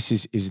part of this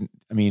is,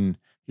 I mean,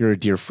 you're a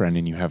dear friend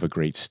and you have a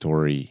great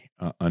story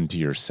unto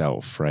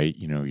yourself, right?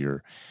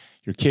 Your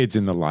kids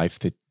and the life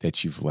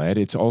that you've led.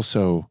 It's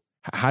also,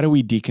 how do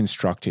we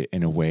deconstruct it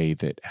in a way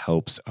that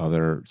helps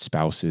other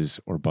spouses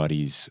or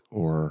buddies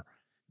or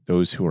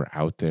those who are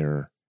out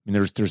there? I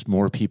mean, there's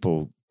more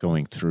people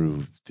going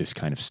through this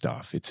kind of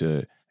stuff. It's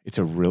a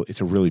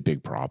really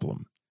big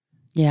problem.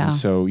 Yeah. And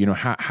so,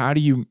 how do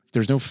you,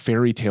 there's no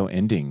fairy tale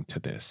ending to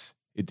this.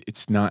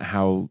 It's not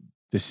how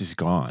this is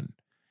gone.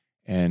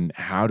 And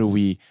how do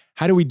we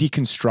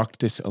deconstruct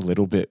this a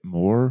little bit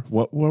more?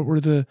 What were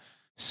the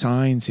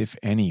signs, if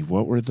any?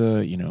 What were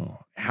the,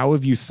 how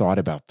have you thought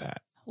about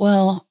that?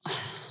 Well,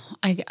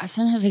 I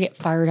sometimes get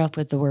fired up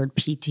with the word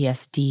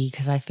PTSD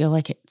because I feel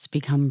like it's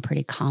become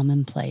pretty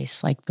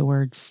commonplace, like the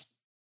words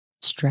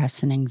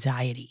stress and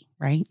anxiety,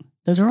 right?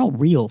 Those are all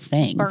real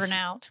things.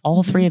 Burnout.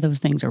 All three of those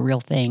things are real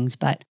things.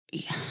 But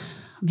I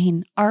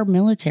mean, our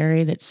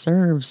military that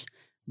serves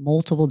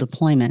multiple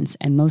deployments,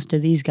 and most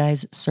of these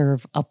guys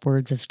serve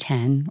upwards of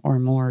 10 or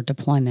more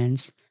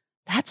deployments,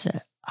 that's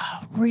a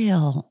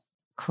real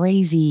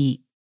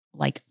crazy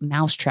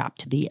mousetrap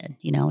to be in.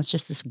 It's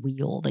just this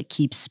wheel that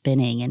keeps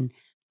spinning. And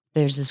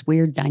there's this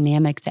weird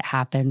dynamic that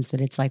happens that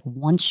it's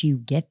once you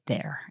get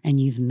there and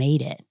you've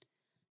made it,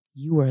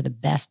 you are the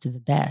best of the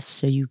best.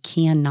 So you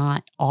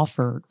cannot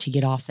offer to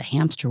get off the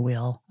hamster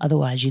wheel.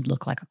 Otherwise, you'd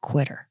look like a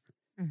quitter.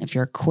 Mm-hmm. If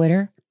you're a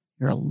quitter,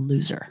 you're a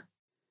loser.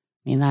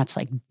 I mean, that's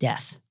like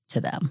death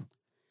to them.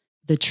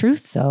 The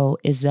truth, though,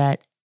 is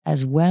that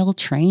as well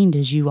trained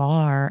as you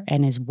are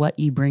and as what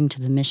you bring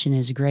to the mission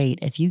is great,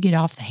 if you get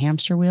off the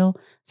hamster wheel,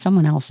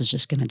 someone else is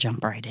just going to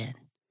jump right in.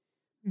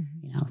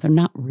 Mm-hmm. They're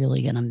not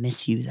really going to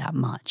miss you that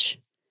much.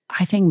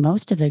 I think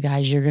most of the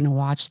guys, you're going to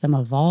watch them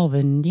evolve,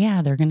 and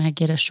they're going to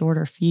get a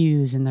shorter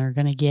fuse and they're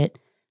going to get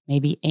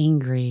maybe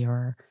angry,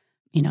 or,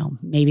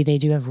 maybe they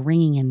do have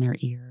ringing in their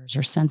ears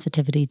or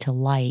sensitivity to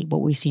light.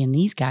 What we see in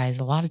these guys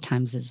a lot of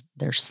times is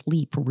their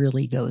sleep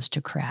really goes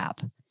to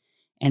crap,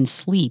 and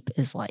sleep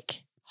is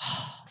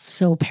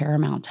so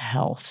paramount to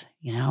health.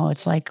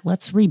 It's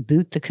let's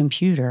reboot the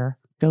computer,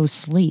 go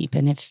sleep.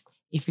 And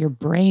if your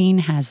brain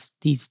has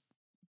these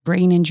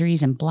brain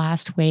injuries and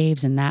blast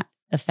waves and that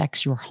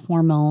affects your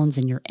hormones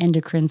and your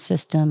endocrine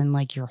system, and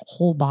like your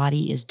whole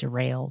body is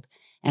derailed.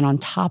 And on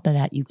top of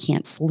that, you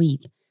can't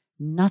sleep.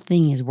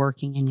 Nothing is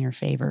working in your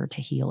favor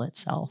to heal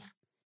itself.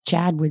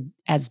 Chad would,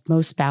 as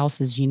most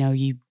spouses,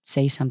 you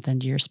say something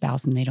to your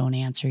spouse and they don't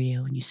answer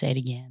you, and you say it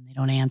again, they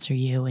don't answer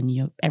you,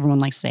 and everyone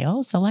likes to say,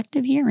 "Oh,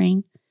 selective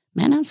hearing.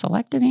 Men have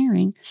selective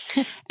hearing."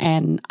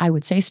 And I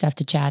would say stuff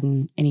to Chad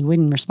and he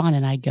wouldn't respond,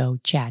 and I'd go,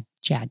 "Chad,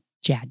 Chad,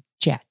 Chad,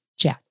 Chad,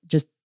 Chad,"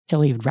 just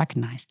till he would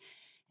recognize.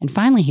 And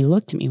finally, he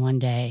looked at me one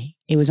day.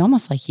 It was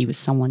almost like he was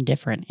someone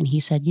different. And he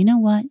said, "You know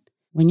what?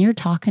 When you're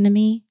talking to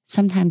me,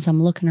 sometimes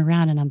I'm looking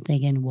around and I'm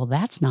thinking, well,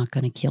 that's not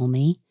going to kill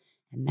me.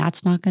 And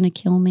that's not going to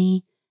kill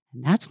me.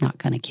 And that's not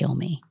going to kill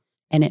me."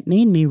 And it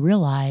made me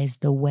realize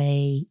the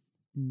way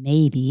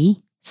maybe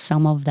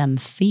some of them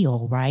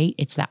feel, right?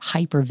 It's that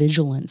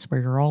hypervigilance where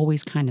you're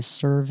always kind of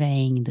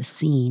surveying the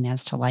scene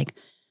as to like,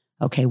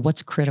 okay,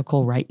 what's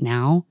critical right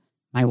now?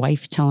 My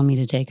wife telling me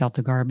to take out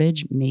the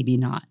garbage? Maybe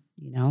not,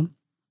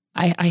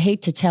 I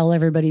hate to tell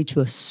everybody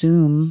to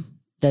assume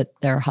that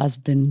their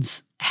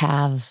husbands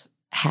have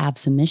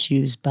some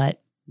issues,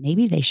 but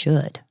maybe they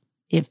should.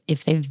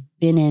 If they've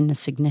been in a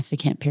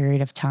significant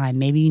period of time,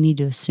 maybe you need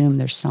to assume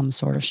there's some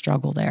sort of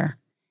struggle there.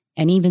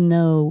 And even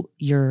though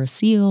you're a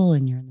SEAL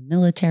and you're in the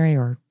military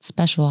or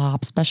special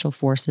ops, special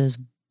forces,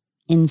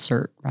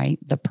 insert, right?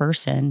 The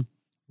person,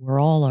 we're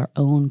all our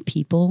own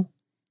people.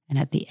 And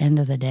at the end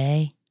of the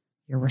day,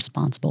 you're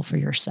responsible for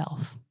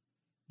yourself.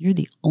 You're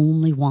the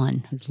only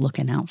one who's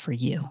looking out for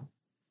you.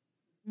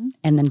 Mm-hmm.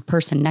 And then the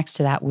person next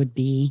to that would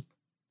be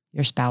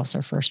your spouse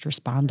or first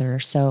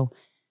responder.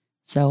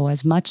 So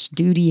as much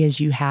duty as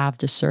you have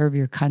to serve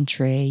your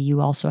country, you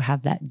also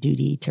have that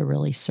duty to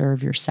really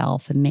serve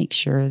yourself and make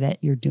sure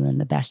that you're doing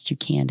the best you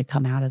can to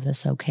come out of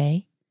this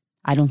okay.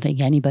 I don't think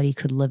anybody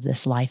could live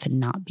this life and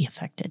not be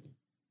affected.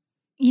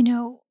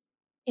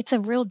 It's a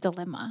real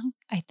dilemma,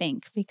 I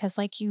think, because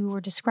like you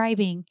were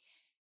describing,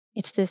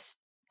 it's this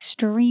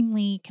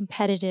extremely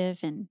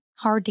competitive and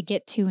hard to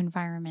get to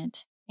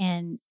environment.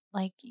 And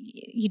like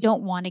you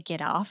don't want to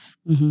get off.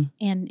 Mm-hmm.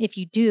 And if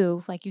you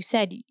do, like you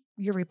said,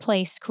 you're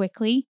replaced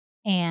quickly.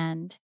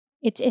 And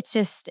it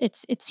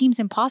seems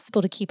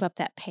impossible to keep up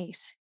that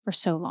pace for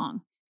so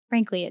long.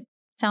 Frankly, it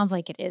sounds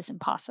like it is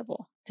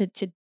impossible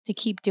to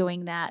keep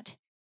doing that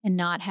and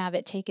not have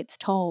it take its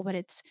toll.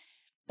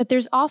 But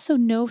there's also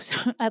no,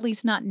 at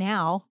least not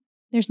now,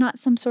 there's not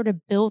some sort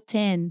of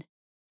built-in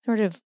sort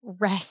of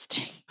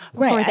rest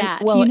for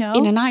that. Well,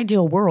 in an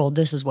ideal world,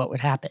 this is what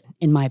would happen,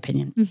 in my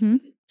opinion. Mm-hmm.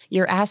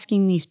 You're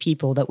asking these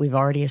people that we've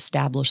already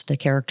established the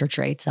character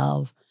traits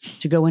of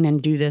to go in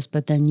and do this,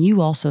 but then you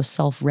also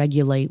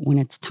self-regulate when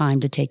it's time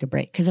to take a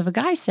break. Because if a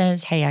guy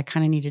says, "Hey, I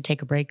kind of need to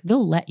take a break,"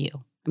 they'll let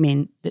you. I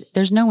mean,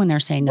 there's no one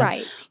there saying no.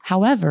 Right.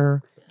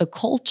 However, the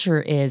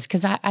culture is,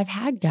 because I've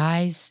had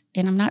guys,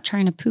 and I'm not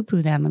trying to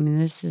poo-poo them. I mean,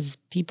 this is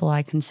people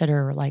I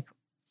consider like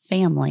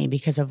family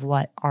because of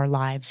what our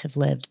lives have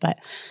lived. But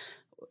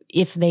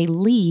if they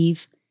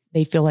leave,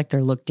 they feel like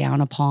they're looked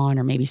down upon,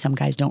 or maybe some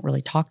guys don't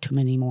really talk to them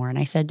anymore. And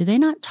I said, do they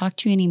not talk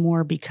to you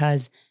anymore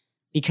because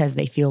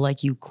they feel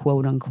like you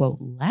quote unquote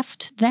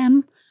left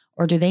them?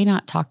 Or do they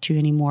not talk to you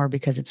anymore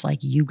because it's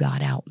like you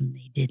got out and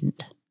they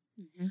didn't?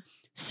 Mm-hmm.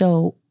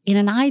 So in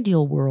an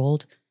ideal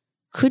world,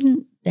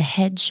 couldn't the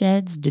head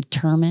sheds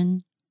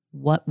determine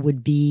what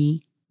would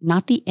be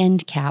not the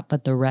end cap,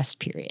 but the rest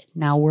period?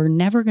 Now, we're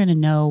never going to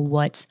know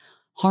what's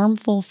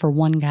harmful for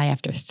one guy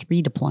after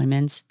 3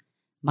 deployments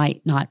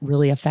might not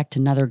really affect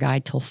another guy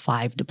till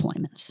 5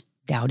 deployments.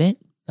 Doubt it,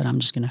 but I'm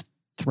just going to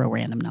throw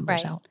random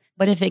numbers out.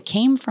 But if it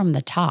came from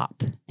the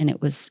top and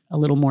it was a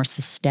little more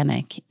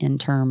systemic in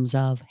terms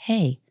of,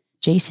 "Hey,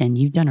 Jason,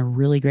 you've done a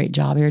really great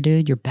job here,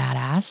 dude. You're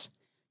badass.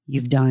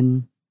 You've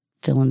done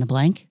fill in the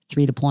blank,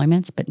 3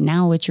 deployments, but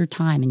now it's your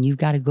time and you've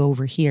got to go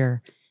over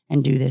here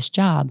and do this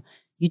job."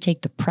 You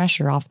take the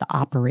pressure off the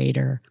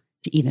operator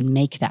to even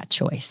make that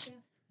choice.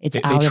 It's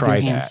out of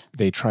their hands.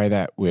 They try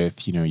that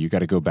with, you got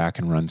to go back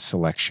and run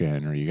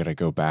selection, or you got to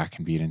go back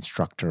and be an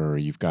instructor, or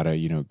you've got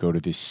to, go to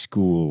this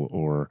school,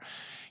 or,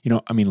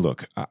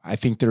 look, I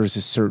think there is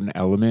a certain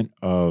element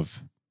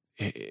of,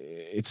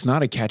 it's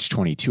not a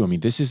catch-22. I mean,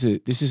 this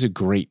is a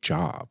great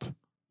job,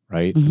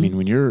 right? Mm-hmm. I mean,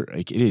 when you're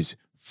like, it is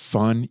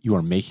fun, you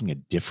are making a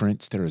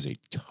difference. There is a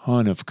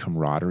ton of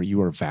camaraderie.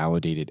 You are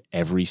validated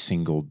every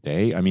single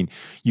day. I mean,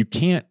 you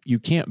can't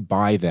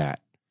buy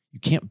that. You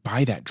can't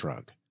buy that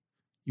drug.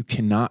 You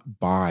cannot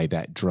buy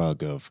that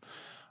drug of,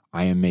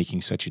 I am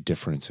making such a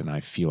difference and I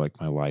feel like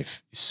my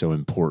life is so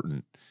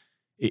important.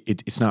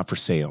 It's not for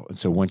sale. And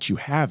so once you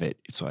have it,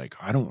 it's like,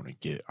 I don't want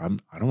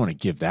to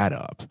give that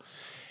up.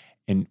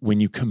 And when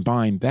you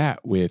combine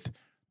that with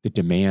the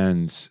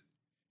demands,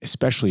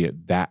 especially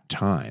at that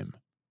time,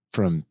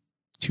 from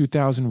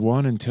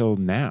 2001 until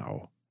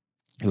now,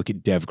 you look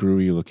at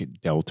DevGru, you look at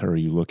Delta, or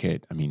you look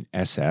at,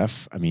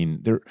 SF.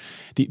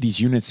 These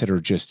units that are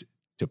just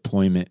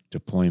deployment.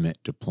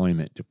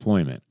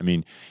 I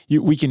mean,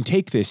 we can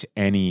take this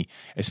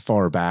as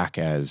far back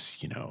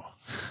as,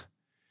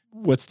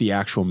 what's the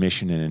actual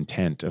mission and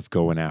intent of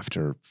going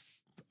after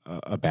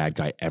a bad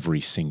guy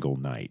every single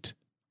night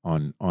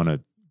on a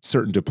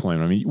certain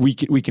deployment. I mean,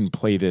 we can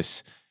play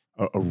this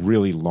a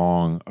really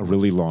long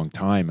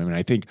time. I mean,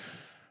 I think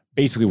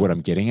basically what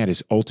I'm getting at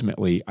is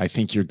ultimately, I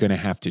think you're going to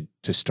have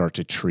to start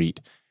to treat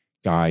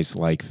guys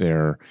like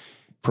they're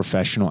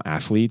professional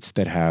athletes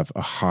that have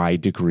a high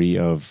degree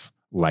of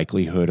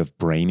likelihood of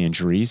brain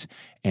injuries,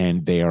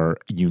 and they are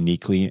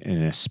uniquely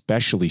and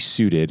especially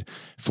suited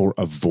for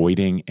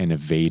avoiding and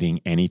evading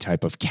any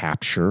type of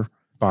capture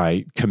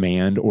by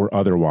command or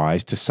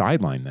otherwise to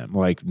sideline them.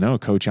 Like, no,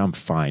 coach, I'm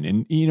fine.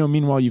 And,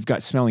 meanwhile, you've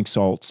got smelling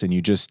salts and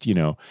you just,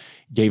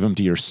 gave them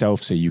to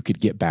yourself so you could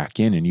get back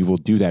in, and you will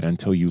do that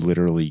until you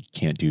literally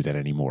can't do that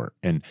anymore.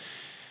 And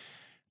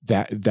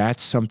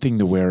that's something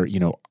to where,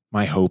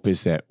 my hope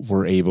is that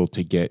we're able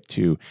to get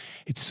to,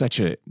 it's such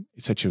a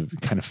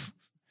kind of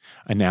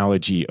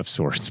analogy of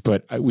sorts,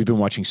 but we've been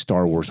watching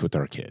Star Wars with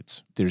our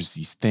kids. There's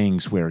these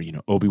things where,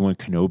 Obi-Wan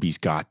Kenobi's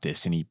got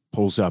this, and he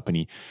pulls up and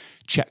he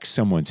checks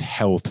someone's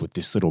health with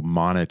this little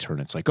monitor.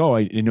 And it's like, oh,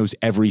 it knows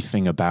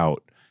everything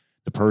about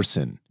the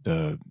person.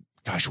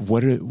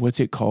 What's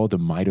it called? The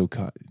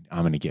mitochondria.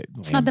 I'm going to get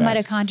It's not the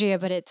mitochondria,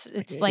 but it's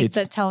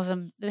that tells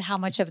them how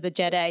much of the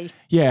Jedi.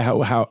 Yeah,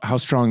 how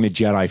strong the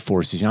Jedi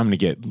Force is. I'm going to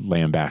get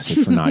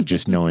lambasted for not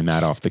just knowing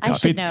that off the cuff. I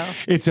should know.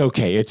 It's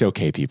okay. It's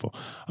okay, people.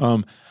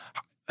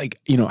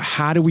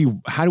 How do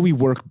we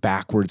work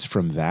backwards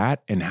from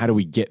that, and how do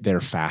we get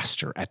there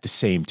faster at the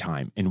same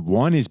time? And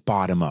one is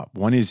bottom up.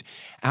 One is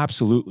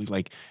absolutely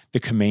like the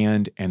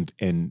command and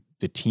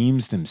the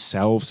teams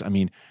themselves. I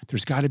mean,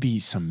 there's got to be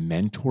some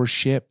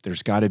mentorship.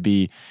 There's got to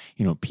be,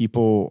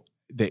 people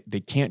that they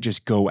can't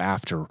just go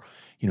after,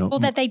 Well,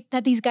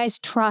 that these guys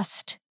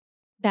trust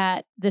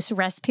that this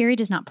rest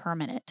period is not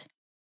permanent,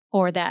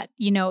 or that,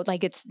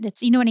 like it's,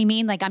 you know what I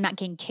mean? Like, I'm not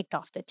getting kicked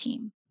off the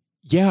team.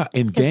 Yeah.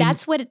 And then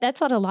that's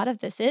what a lot of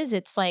this is.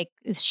 It's like,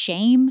 it's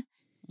shame.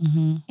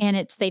 Mm-hmm.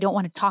 And they don't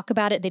want to talk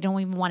about it. They don't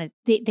even want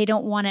to, they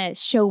don't want to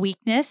show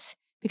weakness,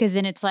 because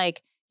then it's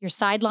like you're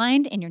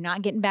sidelined and you're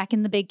not getting back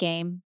in the big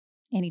game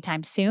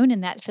anytime soon.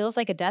 And that feels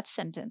like a death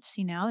sentence,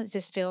 it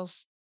just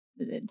feels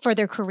for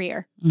their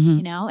career,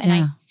 Mm-hmm. and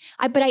Yeah.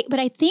 but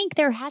I think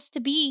there has to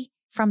be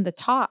from the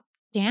top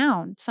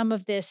down some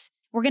of this.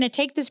 We're going to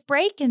take this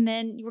break, and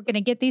then we're going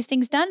to get these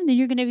things done, and then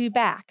you're going to be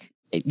back.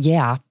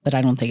 Yeah, but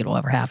I don't think it'll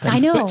ever happen. I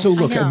know. But so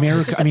look,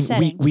 America, I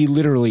mean, we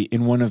literally,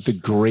 in one of the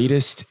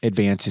greatest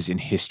advances in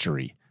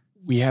history,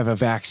 we have a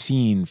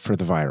vaccine for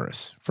the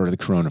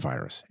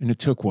coronavirus. And it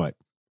took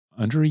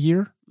under a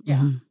year?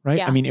 Yeah. Right?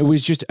 Yeah. I mean, it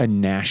was just a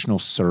national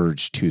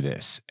surge to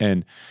this.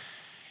 And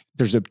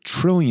there's a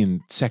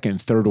trillion second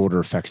and third order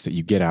effects that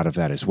you get out of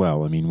that as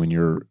well. I mean, when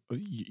you're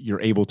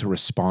able to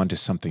respond to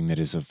something that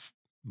is of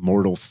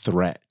mortal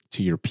threat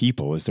to your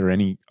people, is there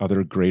any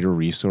other greater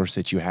resource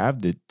that you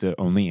have? The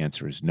only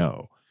answer is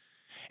no.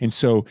 And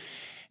so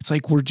it's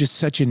like we're just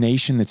such a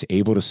nation that's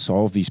able to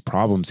solve these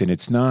problems. And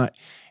it's not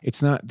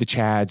the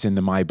Chads and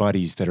the My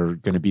Buddies that are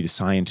going to be the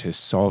scientists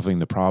solving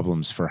the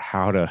problems for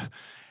how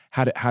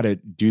to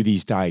do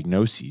these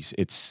diagnoses.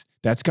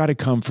 That's got to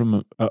come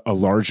from a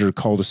larger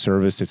call to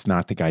service that's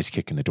not the guys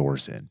kicking the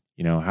doors in.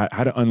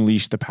 How to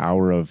unleash the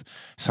power of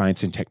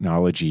science and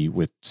technology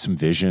with some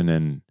vision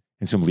and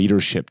some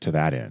leadership to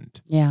that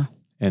end. Yeah.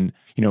 And,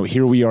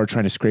 here we are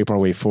trying to scrape our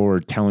way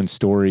forward, telling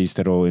stories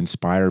that'll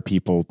inspire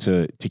people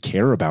to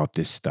care about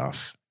this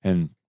stuff.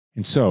 And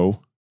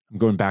so I'm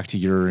going back to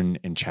your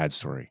and Chad's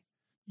story.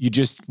 You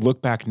just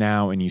look back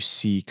now and you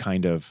see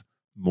kind of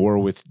more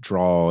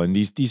withdrawal and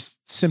these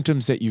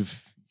symptoms that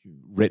you've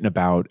written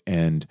about.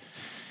 And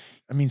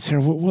I mean,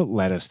 Sarah, what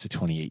led us to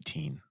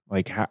 2018?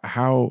 Like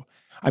how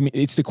I mean,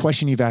 it's the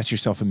question you've asked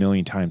yourself a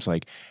million times,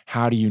 like,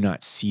 how do you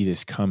not see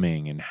this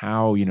coming? And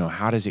how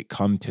does it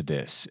come to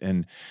this?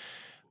 And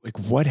like,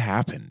 what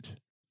happened?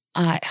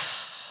 I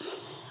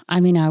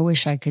mean, I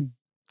wish I could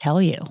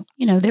tell you.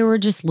 There were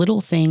just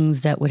little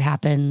things that would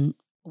happen.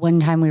 One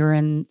time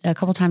a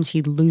couple times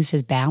he'd lose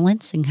his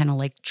balance and kind of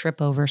like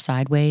trip over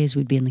sideways.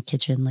 We'd be in the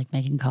kitchen, like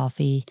making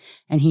coffee,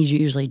 and he'd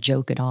usually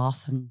joke it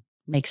off and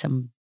make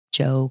some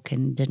joke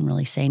and didn't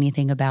really say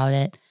anything about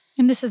it.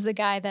 And this is the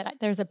guy that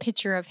there's a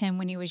picture of him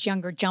when he was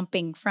younger,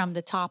 jumping from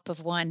the top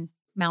of one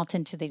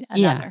mountain to the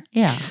another.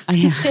 Yeah.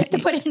 Just to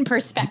put it in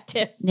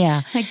perspective.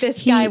 Yeah. Like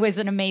this guy was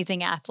an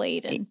amazing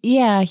athlete. And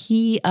yeah.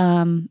 He,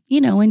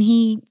 when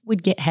he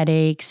would get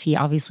headaches, he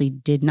obviously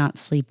did not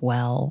sleep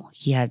well.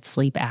 He had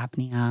sleep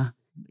apnea,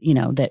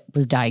 that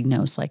was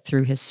diagnosed like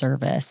through his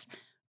service.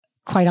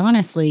 Quite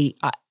honestly,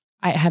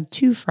 I have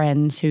two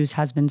friends whose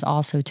husbands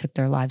also took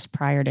their lives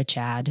prior to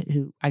Chad,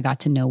 who I got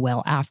to know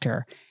well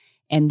after.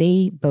 And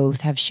they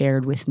both have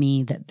shared with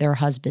me that their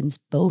husbands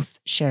both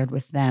shared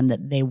with them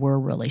that they were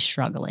really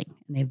struggling.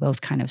 And they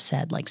both kind of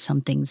said, like,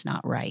 something's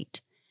not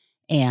right.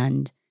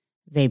 And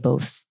they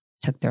both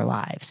took their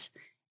lives.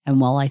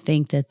 And while I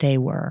think that they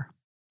were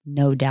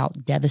no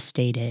doubt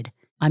devastated,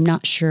 I'm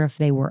not sure if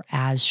they were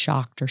as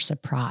shocked or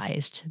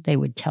surprised. They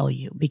would tell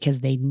you because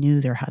they knew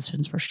their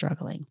husbands were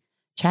struggling.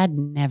 Chad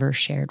never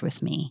shared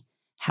with me.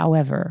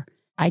 However,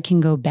 I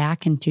can go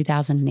back in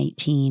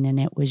 2018, and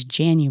it was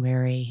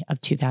January of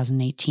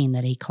 2018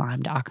 that he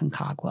climbed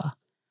Aconcagua.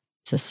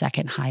 It's the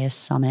second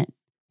highest summit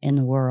in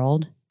the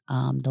world,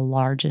 the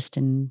largest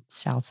in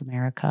South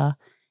America,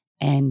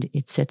 and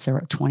it sits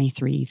at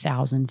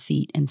 23,000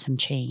 feet and some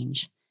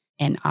change.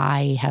 And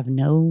I have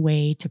no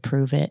way to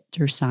prove it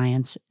through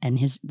science. And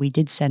we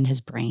did send his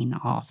brain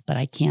off, but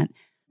I can't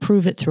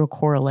prove it through a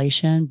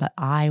correlation. But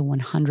I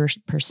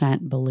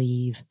 100%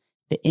 believe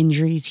the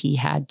injuries he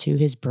had to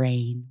his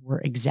brain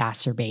were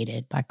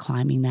exacerbated by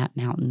climbing that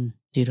mountain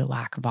due to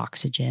lack of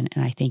oxygen.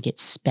 And I think it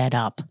sped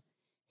up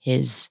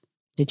his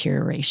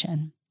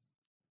deterioration.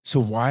 So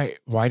why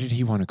did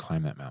he want to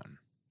climb that mountain?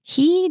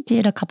 He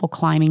did a couple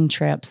climbing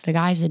trips. The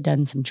guys had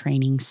done some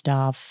training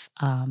stuff.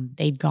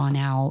 They'd gone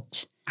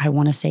out, I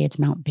want to say it's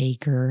Mount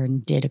Baker,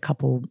 and did a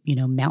couple,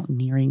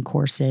 mountaineering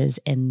courses.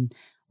 And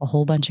a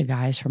whole bunch of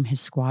guys from his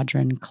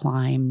squadron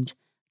climbed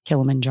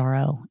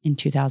Kilimanjaro in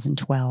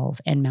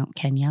 2012 and Mount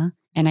Kenya.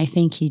 And I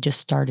think he just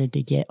started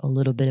to get a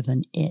little bit of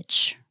an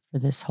itch for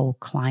this whole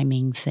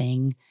climbing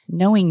thing.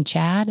 Knowing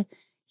Chad,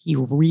 he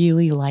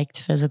really liked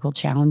physical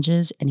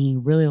challenges, and he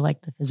really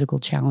liked the physical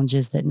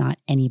challenges that not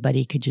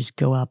anybody could just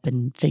go up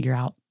and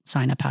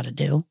sign up how to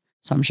do.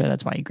 So I'm sure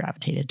that's why he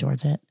gravitated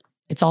towards it.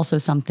 It's also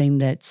something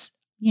that's,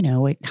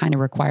 it kind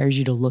of requires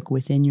you to look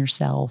within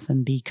yourself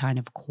and be kind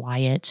of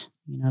quiet.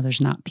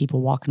 There's not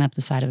people walking up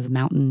the side of the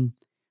mountain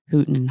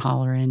hooting and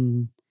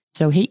hollering.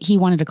 So he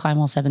wanted to climb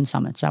all 7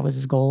 summits. That was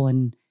his goal.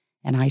 And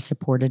I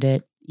supported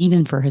it.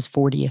 Even for his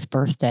 40th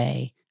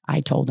birthday, I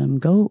told him,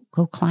 go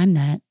climb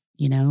that.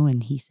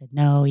 And he said,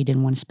 no, he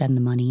didn't want to spend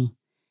the money.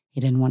 He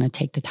didn't want to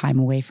take the time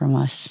away from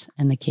us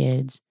and the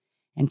kids.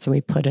 And so we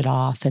put it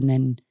off. And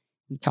then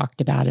we talked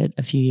about it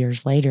a few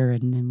years later.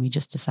 And then we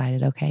just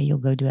decided, okay, you'll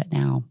go do it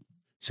now.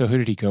 So who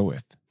did he go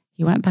with?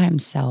 He went by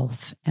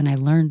himself. And I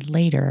learned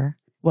later,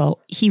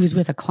 he was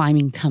with a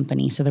climbing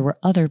company. So there were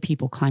other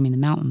people climbing the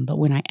mountain. But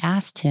when I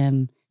asked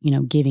him,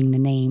 giving the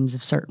names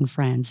of certain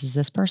friends, is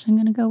this person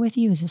going to go with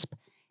you?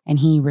 And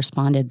he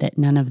responded that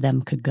none of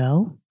them could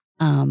go.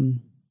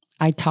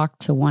 I talked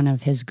to one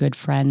of his good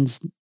friends.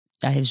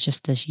 It was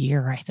just this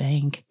year, I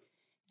think.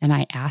 And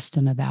I asked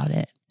him about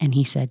it. And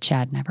he said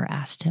Chad never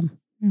asked him.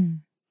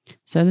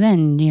 So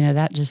then,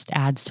 that just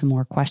adds to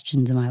more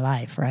questions in my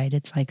life, right?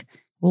 It's like,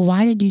 well,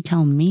 why did you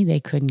tell me they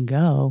couldn't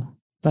go?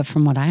 But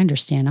from what I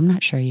understand, I'm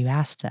not sure you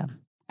asked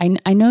them.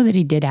 I know that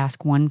he did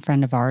ask one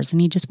friend of ours, and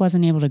he just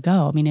wasn't able to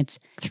go. I mean, it's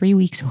 3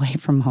 weeks away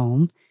from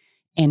home,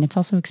 and it's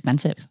also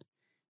expensive.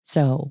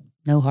 So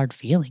no hard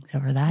feelings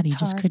over that. He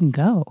just couldn't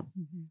go.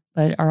 Mm-hmm.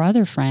 But our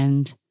other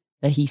friend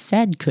that he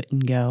said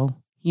couldn't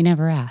go, he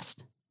never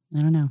asked. I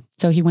don't know.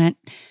 So he went,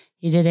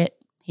 he did it.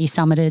 He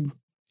summited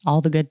all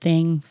the good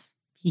things.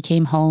 He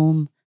came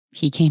home.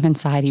 He came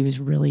inside. He was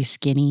really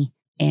skinny.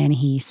 And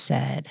he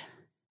said,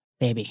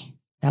 baby,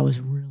 that was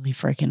really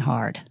freaking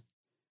hard.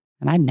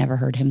 And I'd never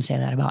heard him say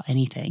that about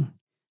anything.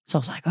 So I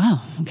was like,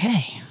 oh,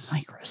 okay,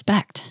 like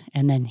respect.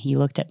 And then he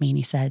looked at me and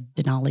he said,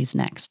 Denali's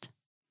next.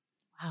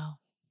 Wow.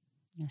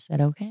 I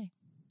said, okay.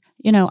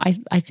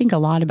 I think a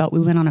lot about, we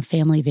went on a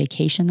family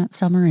vacation that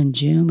summer in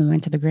June. We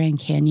went to the Grand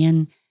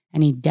Canyon,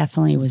 and he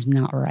definitely was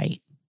not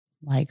right.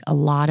 Like a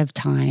lot of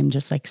time,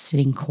 just like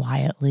sitting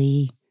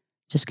quietly,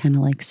 just kind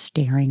of like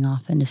staring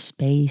off into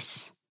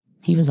space.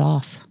 He was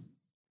off.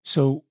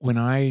 So when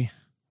I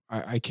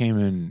came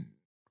and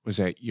was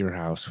at your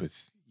house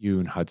with you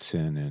and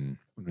Hudson and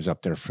was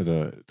up there for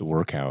the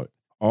workout,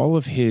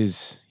 he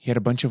had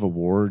a bunch of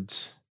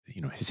awards,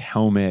 his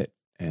helmet,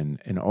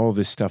 and all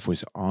this stuff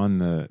was on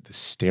the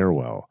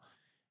stairwell.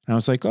 And I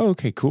was like, oh,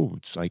 okay, cool.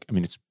 It's like,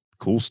 it's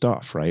cool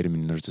stuff, right?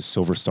 There's a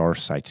Silver Star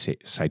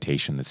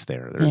citation that's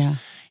there. There's,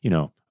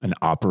 an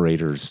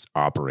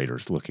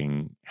operator's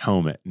looking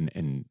helmet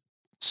and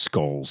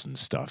skulls and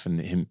stuff,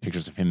 and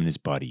pictures of him and his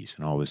buddies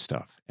and all this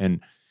stuff.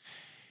 And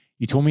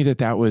you told me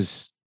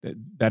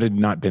that had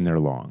not been there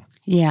long.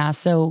 Yeah.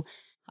 So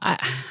I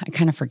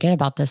kind of forget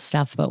about this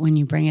stuff, but when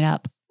you bring it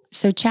up,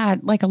 so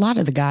Chad, like a lot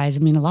of the guys,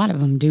 a lot of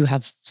them do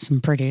have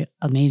some pretty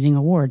amazing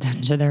awards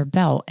under their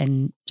belt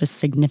and just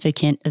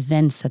significant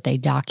events that they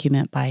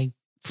document by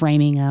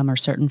framing them or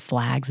certain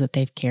flags that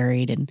they've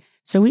carried. And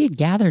so we had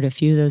gathered a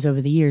few of those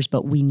over the years,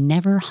 but we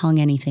never hung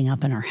anything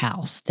up in our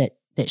house that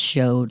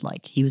showed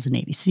like he was a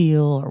Navy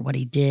SEAL or what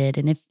he did.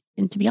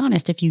 And to be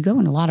honest, if you go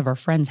in a lot of our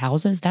friends'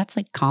 houses, that's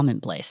like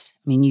commonplace.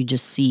 You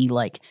just see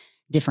like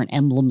different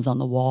emblems on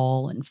the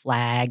wall and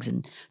flags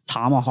and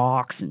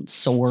tomahawks and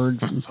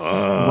swords and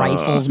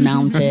rifles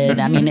mounted.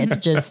 It's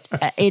just,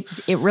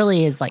 it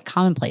really is like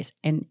commonplace.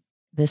 And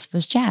this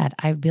was Chad.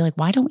 I would be like,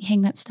 why don't we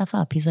hang that stuff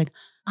up? He's like,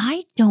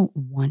 I don't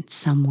want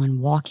someone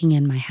walking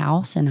in my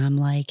house and I'm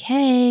like,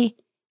 hey,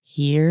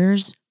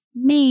 here's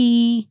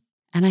me.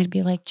 And I'd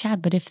be like,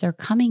 Chad, but if they're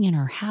coming in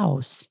our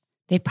house,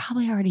 they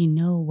probably already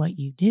know what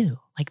you do.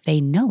 Like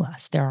they know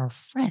us. They're our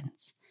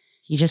friends.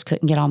 He just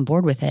couldn't get on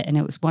board with it. And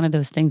it was one of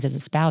those things as a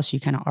spouse, you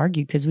kind of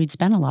argued because we'd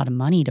spent a lot of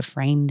money to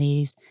frame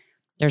these.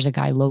 There's a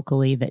guy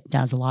locally that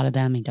does a lot of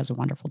them. He does a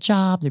wonderful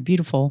job. They're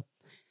beautiful.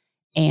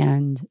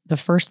 And the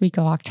first week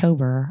of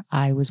October,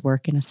 I was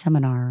working a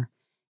seminar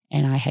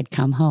and I had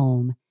come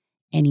home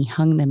and he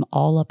hung them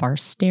all up our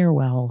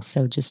stairwell.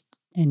 So just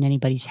in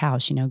anybody's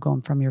house,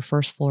 going from your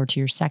first floor to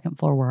your second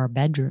floor where our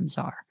bedrooms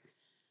are.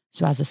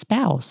 So as a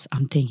spouse,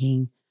 I'm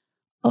thinking,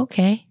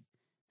 okay,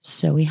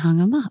 so he hung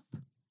them up,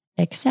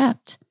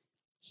 except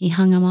he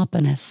hung them up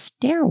in a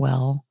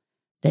stairwell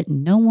that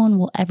no one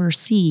will ever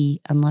see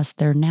unless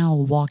they're now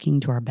walking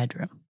to our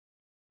bedroom,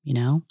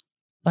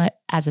 But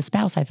as a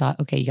spouse, I thought,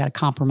 okay, you got to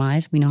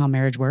compromise. We know how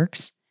marriage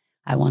works.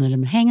 I wanted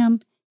him to hang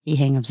them. He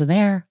hangs them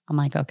there. I'm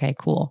like, okay,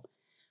 cool.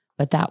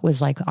 But that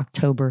was like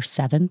October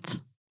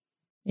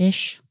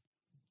 7th-ish,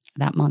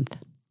 that month.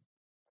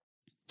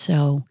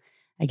 So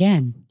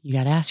again, you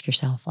got to ask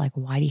yourself, like,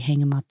 why did he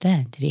hang him up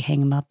then? Did he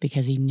hang him up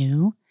because he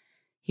knew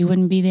he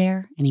wouldn't be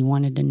there and he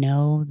wanted to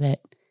know that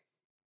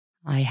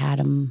I had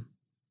him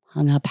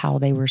hung up how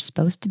they were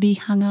supposed to be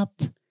hung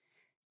up?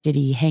 Did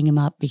he hang him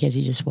up because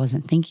he just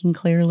wasn't thinking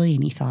clearly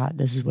and he thought,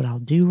 this is what I'll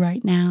do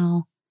right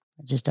now?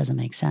 It just doesn't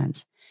make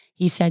sense.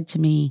 He said to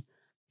me,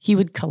 he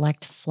would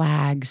collect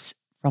flags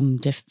from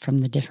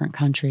the different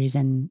countries.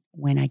 And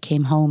when I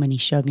came home and he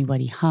showed me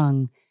what he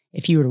hung,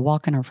 if you were to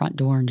walk in our front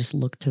door and just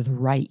look to the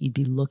right, you'd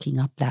be looking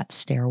up that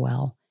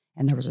stairwell.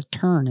 And there was a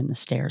turn in the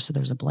stairs, so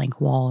there was a blank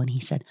wall. And he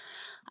said,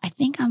 I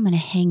think I'm going to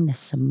hang the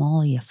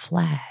Somalia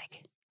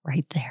flag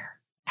right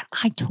there. And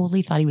I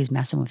totally thought he was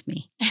messing with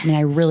me. I mean,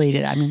 I really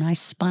did. I mean, I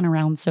spun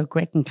around so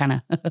quick and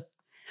kind of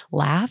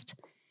laughed.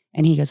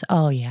 And he goes,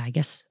 oh yeah, I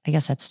guess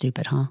that's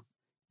stupid, huh?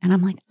 And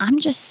I'm like, I'm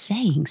just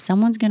saying,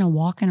 someone's going to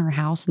walk in our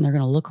house and they're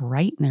going to look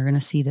right and they're going to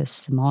see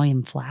this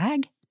Somalian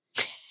flag.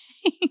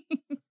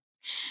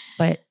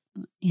 But,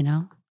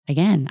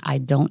 again, I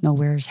don't know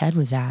where his head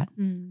was at.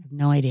 I have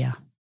no idea.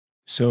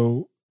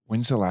 So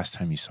when's the last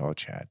time you saw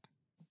Chad?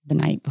 The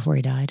night before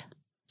he died.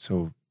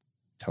 So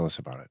tell us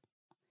about it.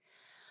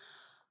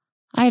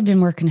 I had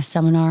been working a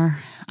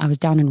seminar. I was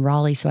down in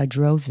Raleigh, so I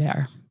drove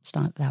there. It's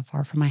not that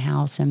far from my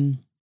house. And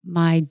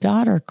my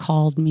daughter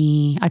called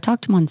me. I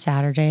talked to him on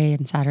Saturday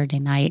and Saturday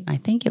night. And I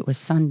think it was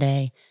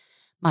Sunday.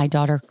 My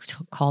daughter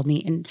called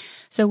me. And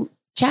so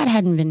Chad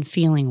hadn't been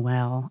feeling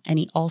well. And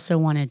he also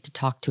wanted to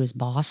talk to his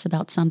boss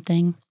about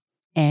something.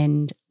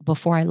 And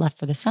before I left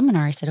for the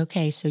seminar, I said,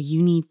 okay, so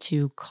you need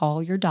to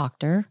call your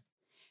doctor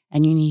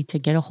and you need to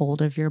get a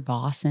hold of your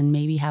boss and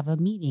maybe have a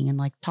meeting and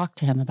talk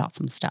to him about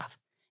some stuff.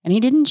 And he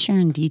didn't share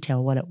in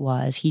detail what it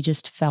was. He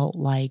just felt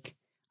like,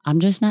 I'm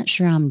just not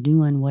sure I'm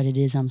doing what it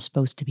is I'm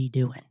supposed to be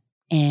doing.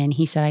 And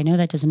he said, I know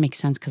that doesn't make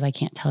sense because I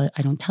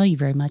don't tell you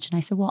very much. And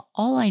I said, well,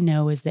 all I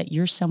know is that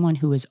you're someone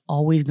who has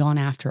always gone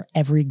after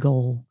every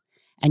goal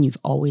and you've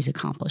always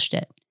accomplished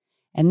it.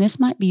 And this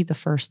might be the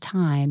first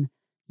time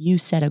you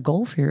set a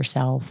goal for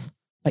yourself,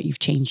 but you've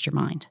changed your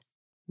mind.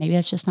 Maybe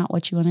that's just not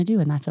what you want to do,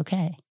 and that's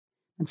okay.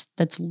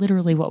 That's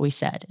literally what we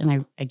said. And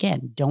I,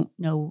 again, don't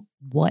know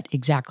what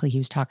exactly he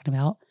was talking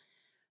about.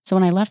 So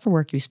when I left for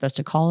work, he was supposed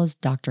to call his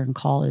doctor and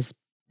call his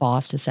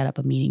boss to set up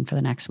a meeting for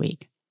the next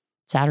week.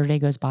 Saturday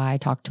goes by, I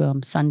talked to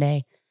him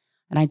Sunday,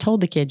 and I told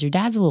the kids, your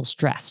dad's a little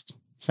stressed.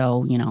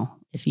 So,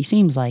 if he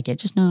seems like it,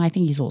 just know I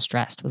think he's a little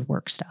stressed with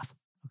work stuff.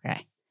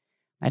 Okay.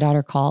 My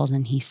daughter calls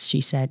and she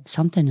said,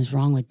 something is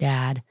wrong with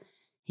Dad.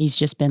 He's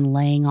just been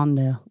laying on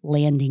the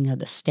landing of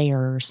the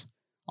stairs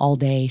all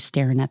day,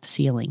 staring at the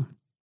ceiling.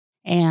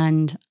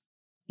 And,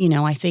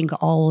 I think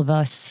all of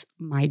us,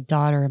 my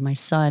daughter and my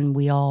son,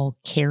 we all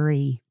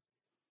carry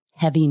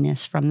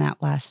heaviness from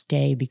that last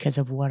day because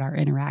of what our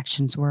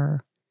interactions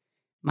were.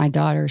 My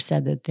daughter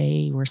said that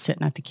they were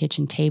sitting at the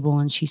kitchen table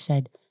and she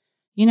said,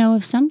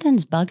 if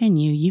something's bugging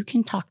you, you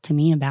can talk to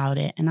me about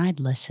it and I'd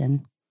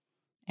listen.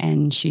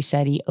 And she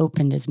said he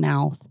opened his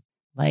mouth,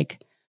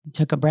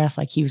 took a breath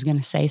like he was going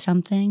to say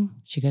something.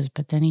 She goes,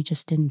 but then he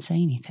just didn't say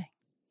anything.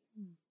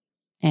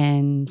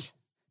 And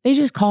they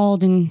just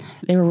called and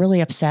they were really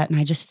upset. And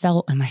I just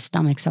felt in my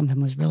stomach something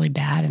was really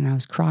bad. And I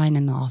was crying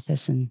in the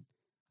office. And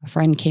a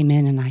friend came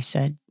in and I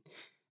said,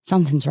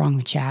 something's wrong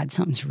with Chad.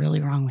 Something's really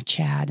wrong with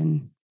Chad.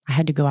 And I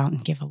had to go out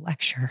and give a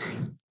lecture.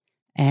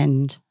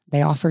 And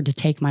they offered to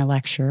take my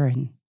lecture.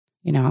 And,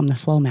 I'm the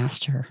flow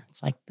master.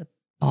 It's like the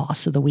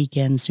boss of the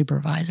weekend,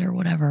 supervisor,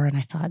 whatever. And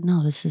I thought,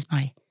 no, this is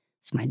my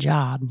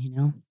job,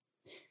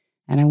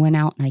 And I went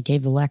out and I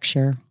gave the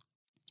lecture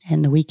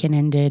and the weekend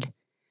ended.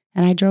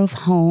 And I drove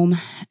home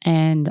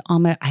and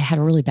I had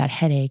a really bad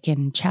headache.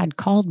 And Chad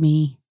called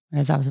me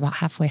as I was about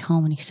halfway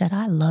home and he said,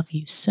 I love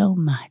you so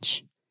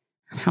much.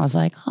 And I was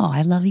like, oh,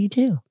 I love you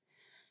too.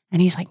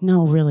 And he's like,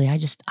 no, really, I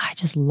just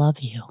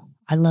love you.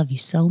 I love you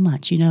so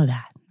much. You know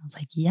that. I was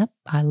like, yep,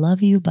 I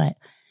love you, but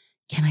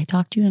can I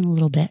talk to you in a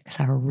little bit? Because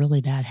I have a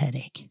really bad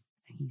headache.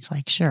 And he's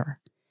like, sure.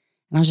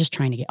 And I was just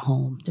trying to get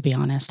home, to be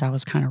honest. I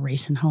was kind of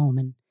racing home.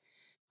 And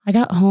I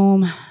got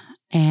home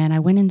and I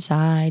went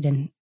inside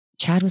and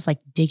Chad was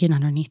digging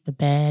underneath the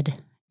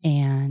bed,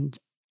 and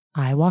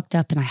I walked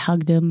up and I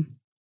hugged him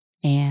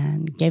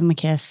and gave him a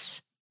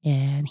kiss,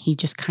 and he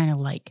just kind of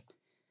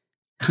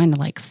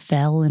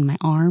fell in my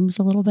arms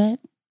a little bit.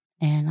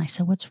 And I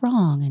said, what's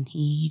wrong? And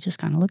he just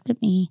kind of looked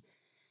at me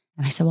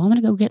And I said, well, I'm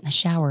going to go get in the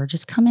shower.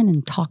 Just come in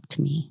and talk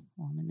to me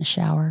while I'm in the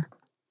shower.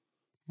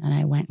 And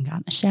I went and got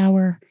in the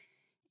shower,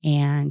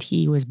 and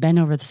he was bent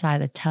over the side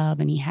of the tub,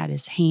 and he had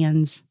his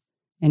hands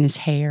in his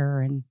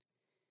hair, and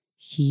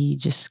he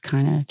just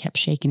kind of kept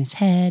shaking his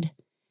head.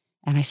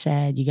 And I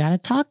said, you got to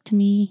talk to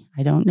me.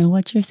 I don't know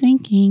what you're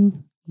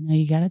thinking.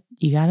 You got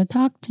to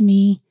talk to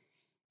me.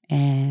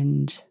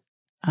 And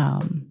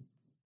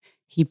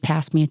he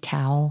passed me a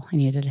towel. I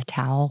needed a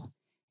towel.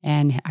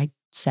 And I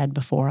said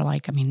before,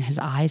 his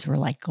eyes were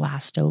like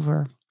glassed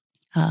over.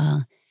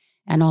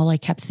 And all I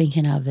kept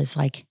thinking of is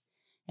like,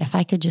 if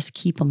I could just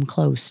keep him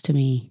close to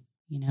me,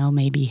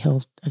 maybe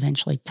he'll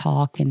eventually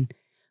talk. And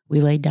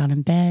we laid down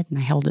in bed, and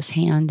I held his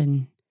hand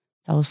and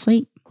fell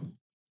asleep.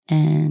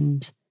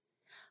 And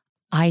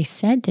I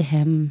said to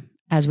him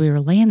as we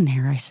were laying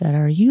there, I said,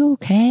 are you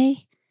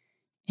okay?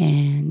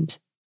 And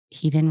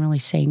he didn't really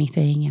say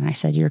anything. And I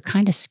said, you're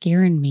kind of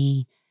scaring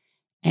me.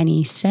 And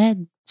he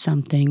said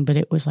something, but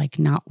it was like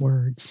not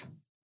words.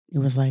 It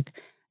was like,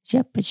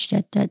 yep,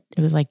 it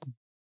was like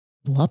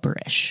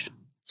blubberish.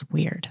 It's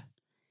weird.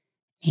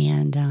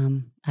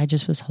 And I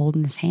just was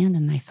holding his hand,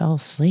 and I fell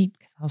asleep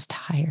because I was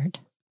tired.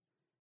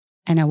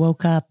 And I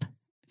woke up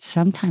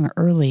sometime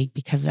early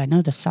because I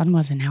know the sun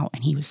wasn't out,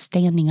 and he was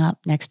standing up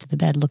next to the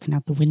bed looking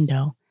out the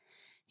window.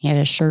 He had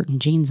a shirt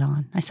and jeans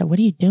on. I said, what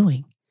are you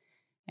doing?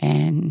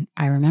 And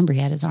I remember he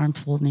had his arm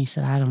folded, and he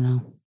said, I don't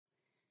know.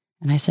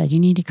 And I said, you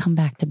need to come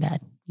back to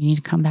bed. You need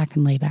to come back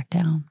and lay back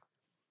down.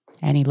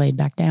 And he laid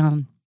back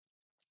down.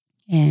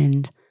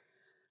 And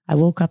I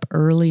woke up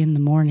early in the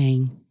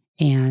morning.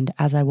 And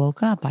as I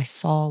woke up, I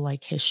saw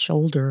like his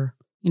shoulder.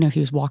 He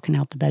was walking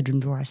out the bedroom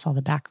door. I saw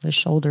the back of his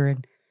shoulder.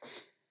 And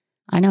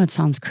I know it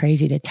sounds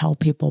crazy to tell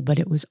people, but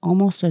it was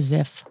almost as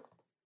if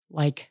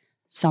like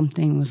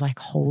something was like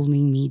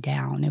holding me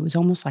down. It was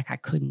almost like I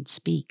couldn't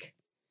speak,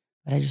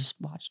 but I just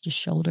watched his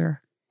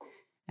shoulder.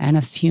 And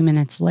a few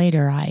minutes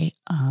later, I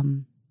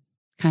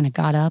kind of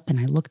got up and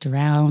I looked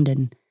around,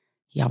 and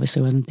he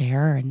obviously wasn't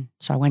there. And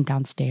so I went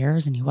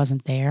downstairs, and he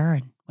wasn't there,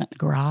 and went in the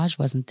garage,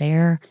 wasn't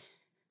there.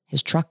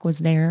 His truck was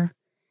there.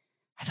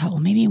 I thought, well,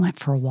 maybe he went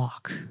for a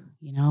walk.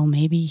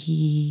 Maybe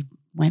he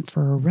went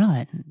for a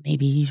run.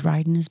 Maybe he's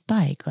riding his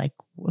bike. Like,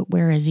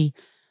 where is he?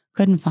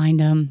 Couldn't find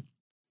him.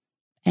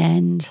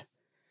 And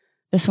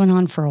this went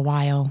on for a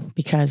while,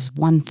 because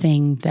one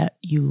thing that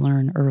you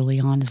learn early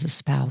on as a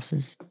spouse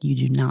is you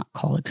do not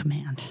call a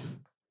command.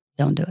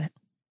 Don't do it.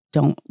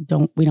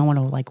 We don't want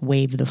to like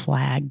wave the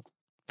flag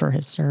for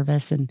his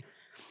service. And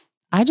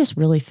I just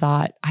really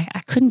thought,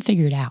 I couldn't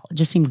figure it out. It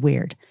just seemed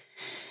weird.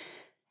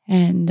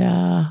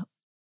 And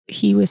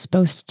he was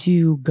supposed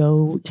to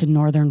go to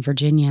Northern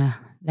Virginia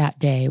that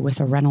day with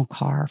a rental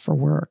car for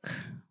work.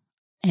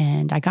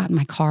 And I got in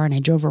my car and I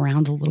drove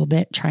around a little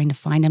bit trying to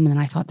find him. And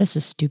then I thought, this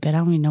is stupid. I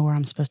don't even know where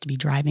I'm supposed to be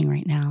driving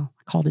right now.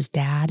 I called his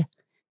dad.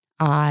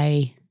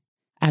 I,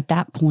 at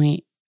that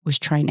point, was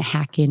trying to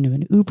hack into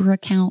an Uber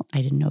account.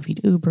 I didn't know if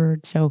he'd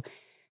Ubered. So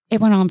it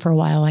went on for a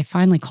while. I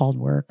finally called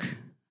work,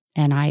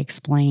 and I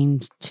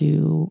explained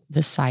to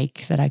the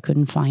psych that I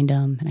couldn't find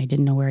him and I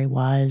didn't know where he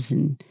was.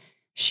 And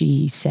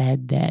she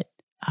said that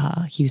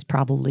he was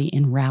probably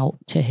en route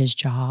to his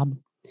job,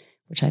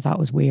 which I thought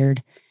was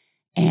weird.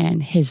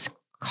 And his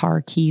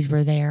car keys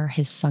were there.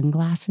 His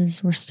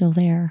sunglasses were still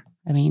there.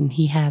 I mean,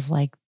 he has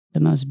like the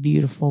most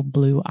beautiful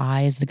blue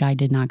eyes. The guy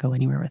did not go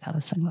anywhere without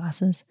his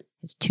sunglasses.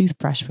 His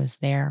toothbrush was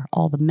there,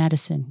 all the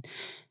medicine.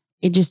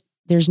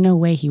 There's no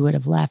way he would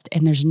have left.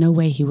 And there's no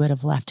way he would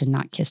have left and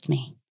not kissed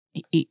me.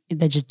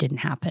 That just didn't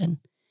happen.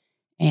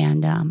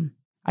 And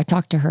I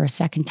talked to her a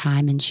second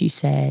time, and she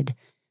said,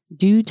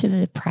 due to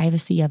the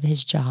privacy of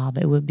his job,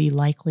 it would be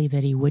likely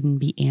that he wouldn't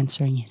be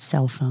answering his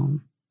cell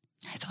phone.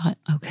 I thought,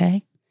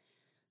 okay.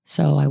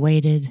 So I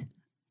waited,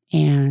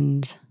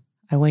 and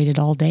I waited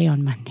all day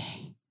on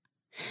Monday.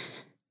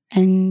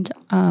 And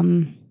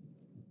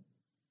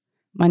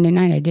Monday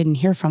night, I didn't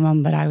hear from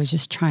him, but I was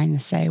just trying to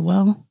say,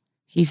 well,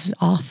 he's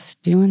off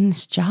doing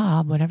this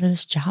job, whatever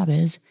this job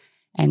is.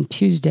 And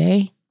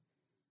Tuesday,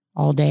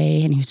 all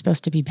day, and he was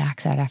supposed to be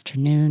back that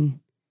afternoon.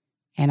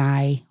 And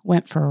I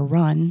went for a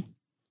run,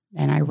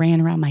 and I ran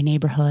around my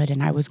neighborhood,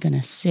 and I was going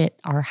to sit,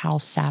 our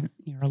house sat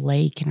near a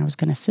lake, and I was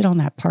going to sit on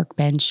that park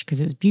bench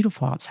because it was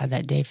beautiful outside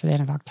that day for the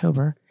end of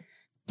October.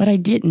 But I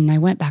didn't. I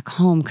went back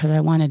home because I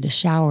wanted to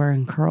shower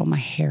and curl my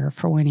hair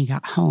for when he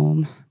got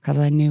home, because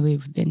I knew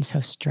he'd been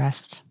so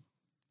stressed.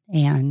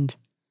 And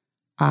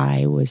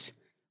I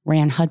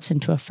ran Hudson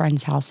to a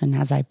friend's house, and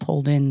as I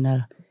pulled in,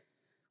 the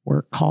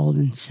work called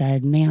and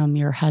said, ma'am,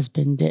 your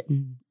husband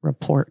didn't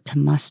report to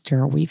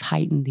muster. We've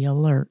heightened the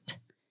alert.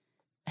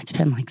 It's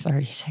been like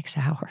 36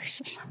 hours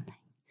or something.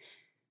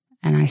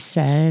 And I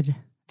said,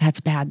 that's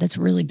bad. That's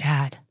really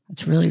bad.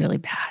 That's really, really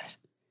bad.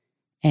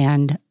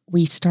 And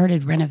we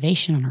started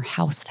renovation on our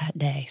house that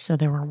day. So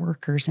there were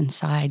workers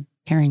inside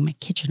tearing my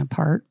kitchen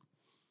apart.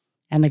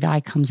 And the guy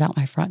comes out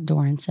my front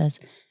door and says,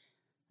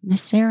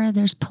 Miss Sarah,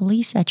 there's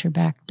police at your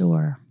back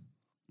door.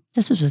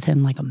 This was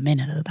within like a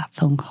minute of that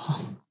phone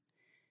call.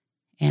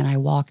 And I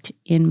walked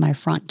in my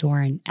front door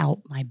and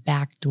out my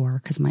back door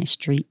because my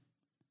street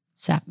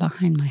sat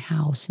behind my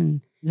house,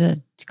 and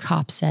the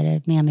cop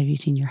said, "Ma'am, have you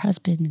seen your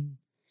husband?" And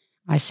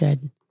I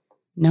said,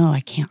 "No, I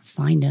can't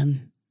find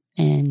him."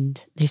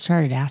 And they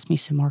started to ask me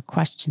some more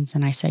questions.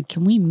 And I said,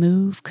 "Can we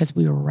move?" Because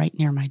we were right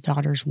near my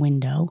daughter's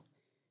window.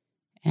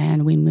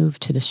 And we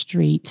moved to the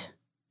street.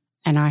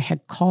 And I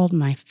had called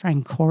my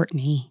friend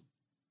Courtney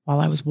while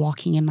I was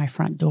walking in my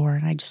front door.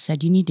 And I just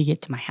said, "You need to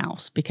get to my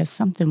house," because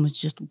something was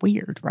just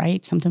weird,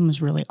 right? Something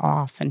was really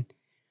off. And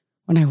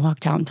when I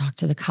walked out and talked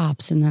to the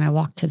cops, and then I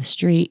walked to the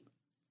street,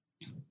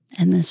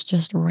 and this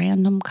just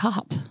random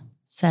cop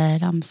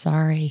said, "I'm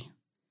sorry.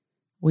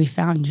 We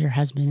found your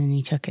husband and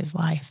he took his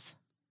life."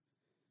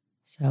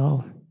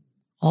 So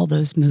all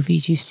those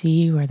movies you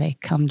see where they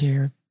come to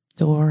your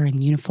door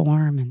in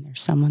uniform and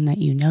there's someone that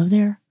you know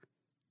there,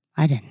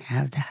 I didn't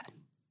have that.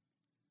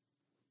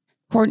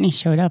 Courtney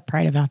showed up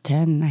right about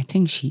then, and I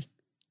think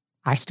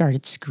I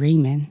started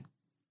screaming,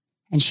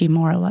 and she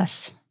more or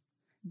less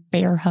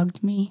bear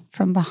hugged me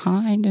from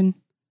behind, and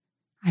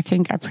I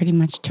think I pretty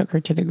much took her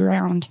to the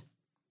ground.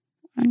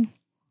 And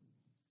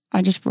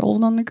I just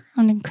rolled on the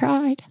ground and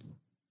cried.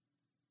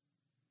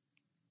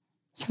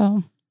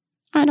 So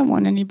I don't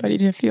want anybody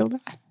to feel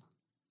that.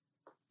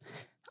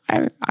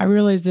 I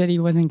realized that he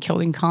wasn't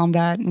killed in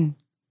combat, and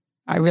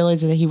I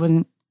realized that he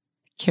wasn't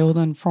killed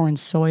on foreign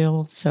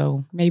soil,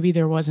 so maybe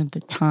there wasn't the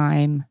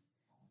time,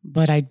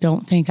 but I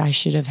don't think I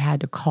should have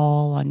had to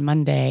call on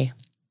Monday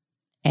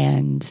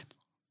and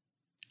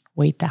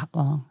wait that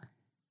long.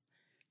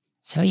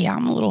 So yeah,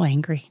 I'm a little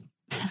angry.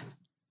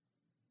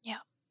 Yeah.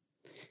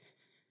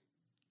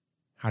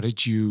 How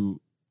did you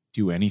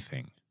do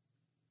anything?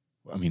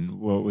 I mean,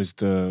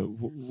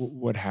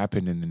 what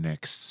happened in the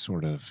next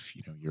sort of,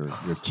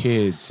 your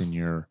kids and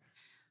your...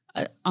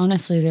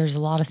 Honestly, there's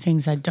a lot of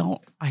things I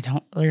don't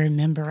really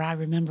remember. I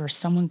remember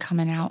someone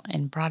coming out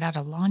and brought out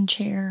a lawn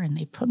chair, and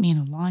they put me in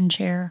a lawn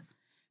chair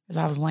because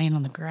I was laying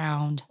on the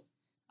ground.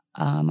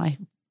 I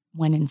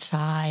went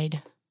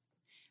inside.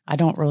 I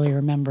don't really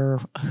remember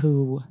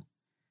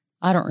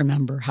I don't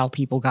remember how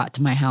people got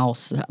to my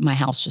house. My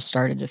house just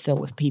started to fill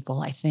with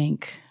people, I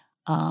think.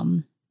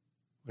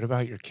 What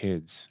about your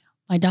kids?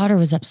 My daughter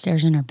was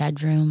upstairs in her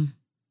bedroom,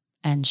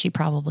 and she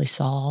probably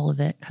saw all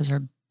of it because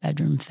her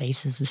bedroom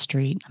faces the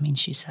street. I mean,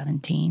 she's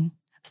 17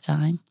 at the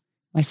time.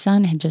 My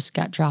son had just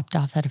got dropped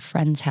off at a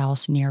friend's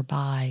house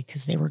nearby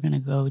because they were going to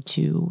go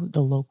to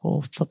the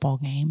local football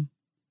game.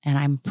 And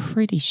I'm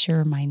pretty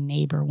sure my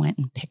neighbor went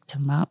and picked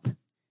him up.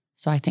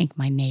 So I think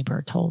my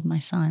neighbor told my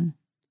son.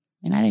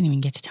 And I didn't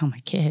even get to tell my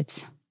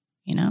kids,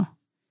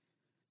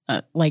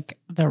 like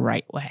the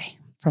right way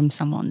from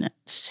someone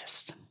that's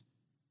just...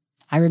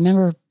 I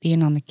remember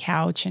being on the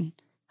couch, and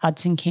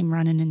Hudson came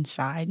running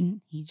inside,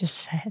 and he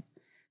just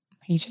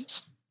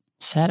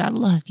said, "I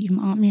love you,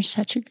 Mom. You're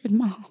such a good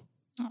mom."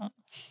 I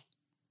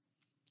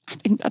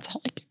think that's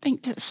all I could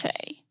think to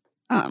say.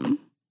 And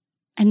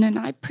then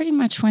I pretty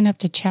much went up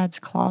to Chad's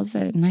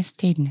closet, and I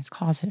stayed in his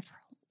closet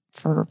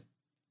for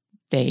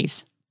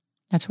days.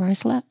 That's where I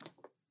slept.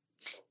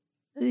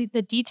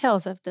 The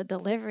details of the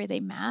delivery, they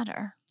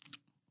matter.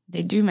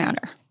 They do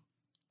matter.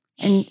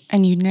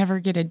 And you never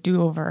get a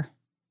do-over.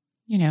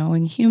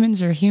 And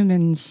humans are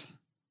humans.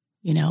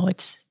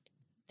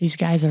 These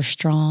guys are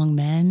strong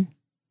men,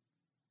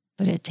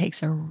 but it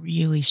takes a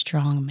really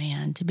strong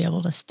man to be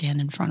able to stand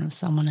in front of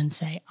someone and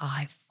say,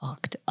 "I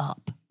fucked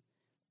up."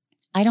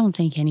 I don't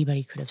think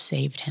anybody could have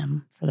saved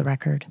him, for the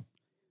record.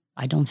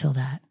 I don't feel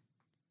that.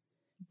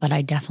 But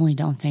I definitely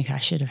don't think I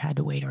should have had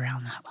to wait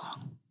around that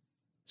long.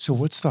 So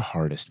what's the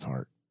hardest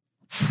part?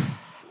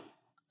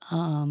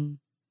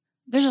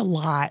 There's a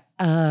lot.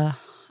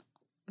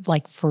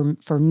 Like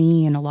for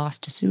me, in a loss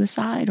to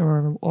suicide,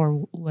 or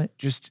what?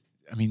 Just,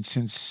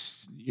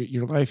 since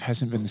your life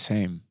hasn't been the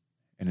same,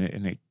 and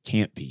it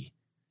can't be.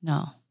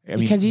 No,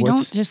 because you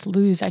don't just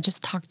lose. I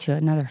just talked to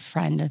another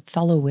friend, a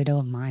fellow widow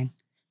of mine,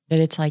 that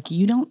it's like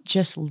you don't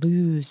just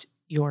lose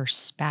your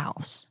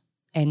spouse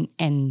and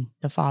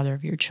the father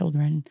of your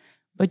children,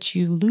 but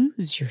you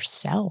lose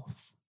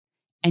yourself,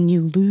 and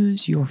you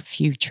lose your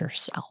future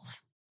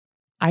self.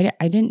 I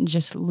didn't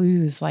just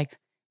lose like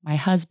my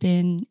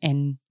husband,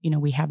 and,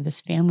 we have this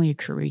family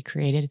we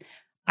created.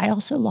 I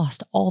also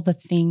lost all the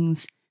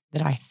things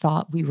that I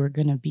thought we were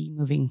going to be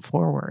moving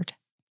forward.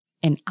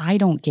 And I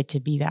don't get to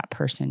be that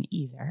person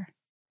either.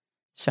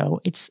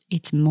 So it's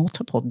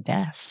multiple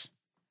deaths,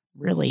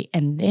 really.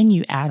 And then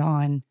you add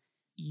on,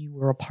 you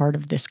were a part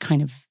of this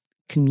kind of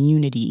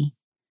community.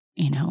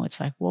 It's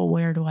like, well,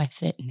 where do I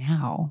fit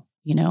now?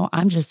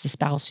 I'm just the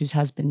spouse whose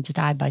husband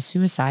died by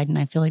suicide. And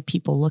I feel like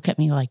people look at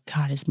me like,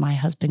 God, is my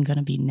husband going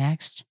to be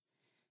next?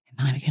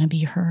 Am I going to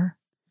be her?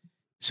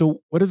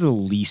 So what are the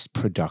least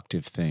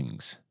productive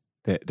things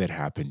that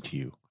happened to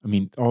you?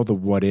 All the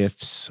what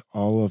ifs,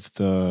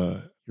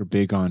 you're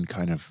big on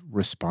kind of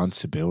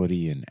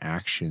responsibility and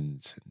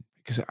actions.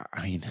 Because,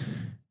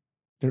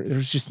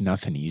 there's just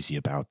nothing easy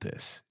about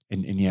this.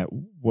 And yet,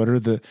 what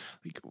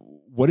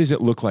does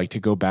it look like to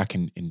go back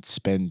and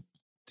spend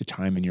the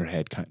time in your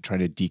head trying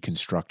to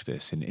deconstruct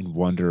this and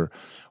wonder,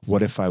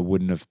 what if I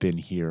wouldn't have been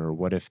here? Or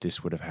what if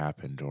this would have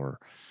happened? Or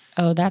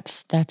Oh,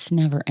 that's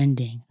never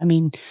ending. I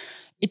mean,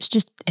 it's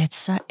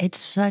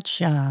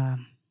such,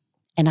 and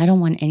I don't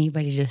want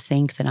anybody to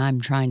think that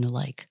I'm trying to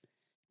like,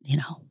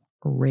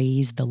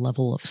 raise the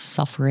level of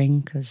suffering,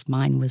 because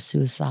mine was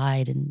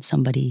suicide and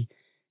somebody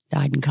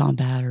died in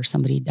combat or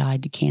somebody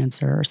died to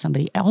cancer or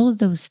all of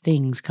those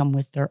things come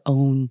with their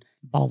own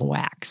ball of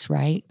wax,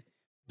 right?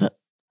 But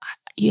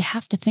you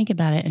have to think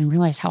about it and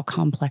realize how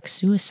complex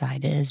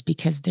suicide is,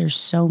 because there's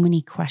so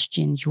many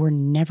questions you're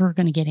never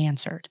going to get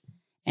answered.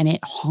 And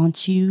it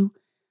haunts you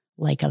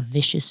like a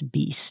vicious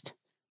beast.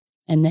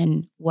 And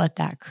then what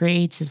that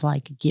creates is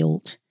like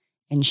guilt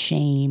and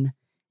shame.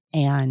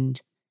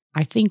 And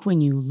I think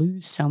when you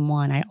lose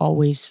someone, I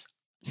always,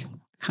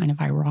 kind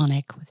of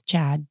ironic with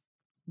Chad,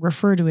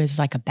 refer to it as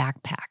like a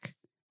backpack,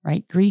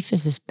 right? Grief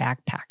is this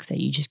backpack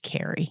that you just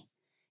carry.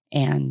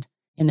 And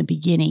in the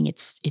beginning,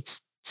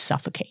 it's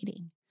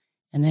suffocating.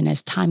 And then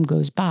as time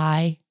goes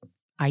by,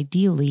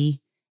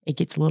 ideally, it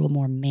gets a little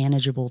more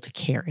manageable to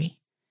carry.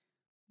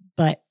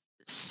 But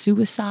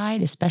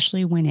suicide,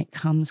 especially when it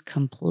comes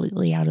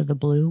completely out of the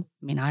blue,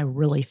 I mean, I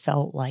really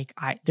felt like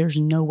there's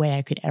no way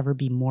I could ever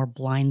be more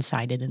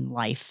blindsided in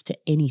life to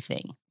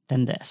anything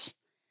than this.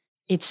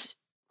 It's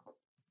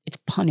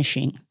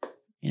punishing,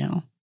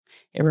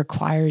 It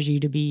requires you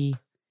to be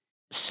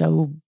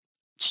so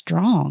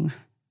strong.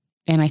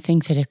 And I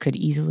think that it could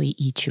easily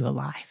eat you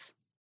alive.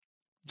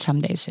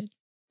 Some days it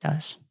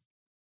does.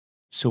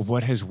 So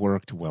what has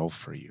worked well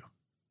for you?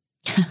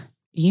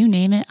 You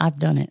name it, I've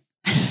done it.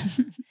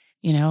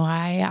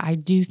 I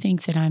do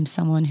think that I'm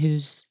someone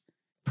who's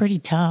pretty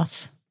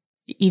tough.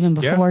 Even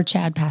before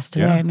Chad passed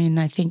away, I mean,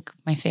 I think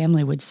my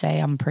family would say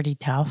I'm pretty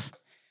tough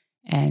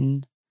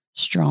and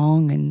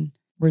strong and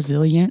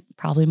resilient.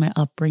 Probably my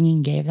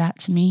upbringing gave that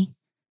to me.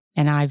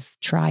 And I've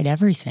tried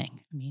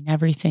everything. I mean,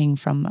 everything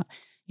from,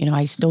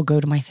 I still go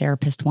to my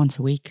therapist once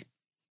a week.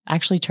 I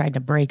actually tried to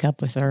break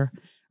up with her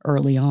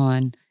early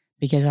on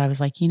because I was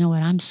like, you know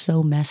what, I'm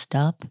so messed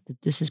up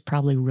that this is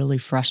probably really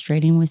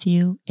frustrating with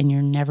you and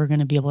you're never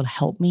going to be able to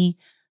help me.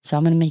 So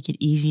I'm going to make it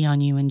easy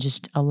on you and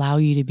just allow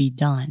you to be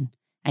done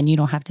and you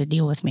don't have to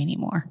deal with me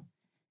anymore.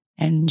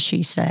 And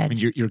she said, I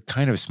mean, you're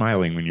kind of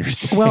smiling when you're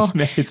saying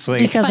that. It's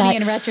like, it's funny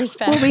in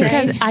retrospect. Well,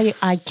 because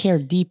I care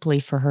deeply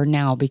for her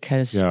now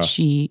because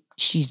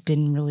she's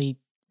been really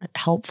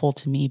helpful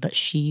to me, but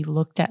she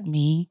looked at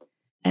me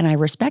and I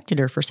respected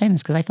her for saying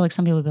this because I feel like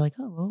some people would be like,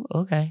 oh,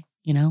 okay,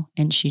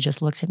 and she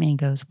just looks at me and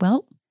goes,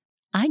 well,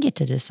 I get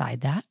to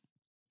decide that.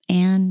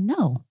 And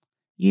no,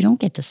 you don't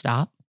get to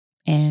stop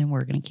and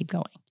we're going to keep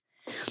going.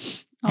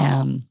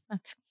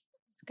 That's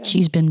good.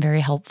 She's been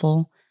very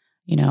helpful.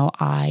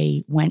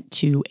 I went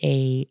to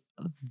a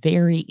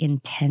very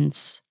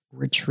intense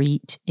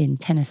retreat in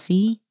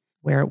Tennessee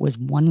where it was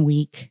 1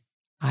 week.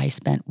 I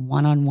spent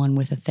one-on-one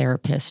with a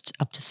therapist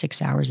up to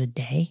 6 hours a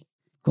day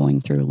going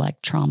through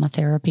like trauma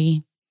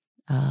therapy.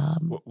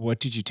 What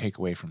did you take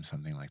away from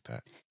something like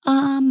that?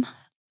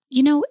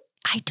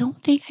 I don't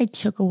think I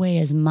took away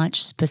as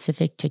much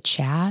specific to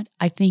Chad.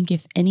 I think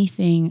if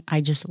anything,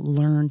 I just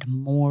learned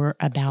more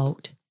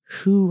about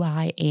who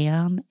I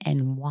am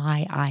and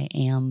why I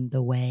am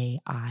the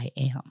way I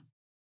am.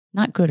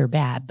 Not good or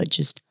bad, but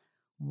just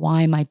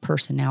why my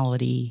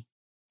personality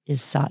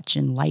is such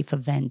and life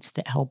events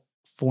that help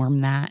form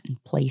that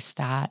and place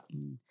that.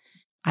 And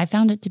I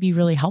found it to be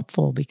really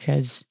helpful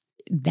because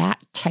that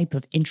type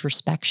of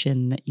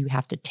introspection that you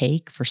have to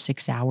take for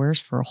 6 hours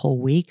for a whole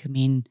week, I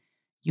mean,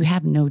 you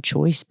have no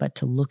choice but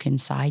to look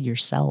inside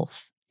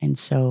yourself. And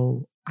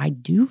so I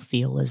do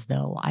feel as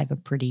though I have a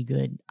pretty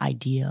good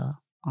idea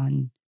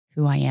on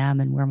who I am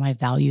and where my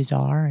values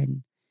are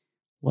and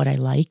what I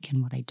like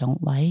and what I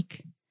don't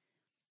like.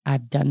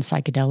 I've done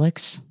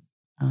psychedelics.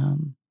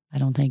 I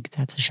don't think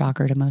that's a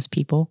shocker to most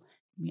people.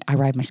 I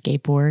ride my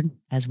skateboard,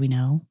 as we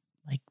know,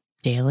 like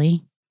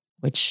daily,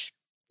 which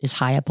is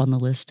high up on the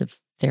list of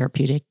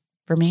therapeutic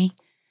for me.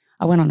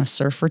 I went on a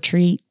surf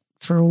retreat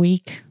for a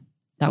week.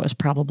 That was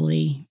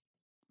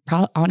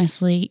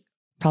honestly,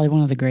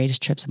 one of the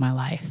greatest trips of my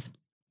life.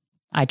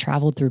 I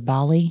traveled through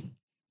Bali.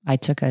 I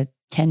took a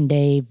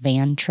 10-day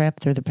van trip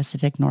through the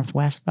Pacific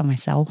Northwest by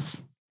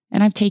myself.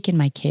 And I've taken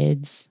my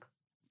kids.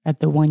 At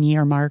the 1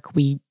 year mark,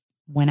 we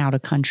went out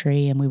of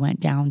country and we went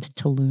down to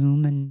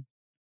Tulum and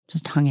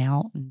just hung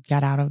out and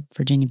got out of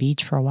Virginia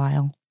Beach for a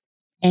while.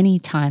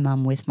 Anytime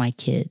I'm with my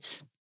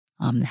kids,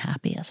 I'm the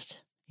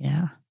happiest.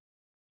 Yeah.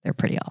 They're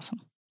pretty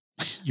awesome.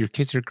 Your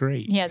kids are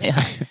great.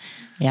 Yeah.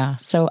 Yeah.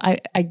 So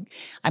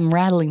I'm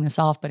rattling this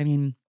off, but I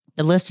mean,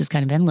 the list is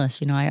kind of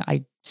endless.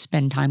 I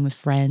spend time with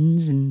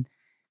friends and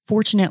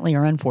fortunately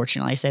or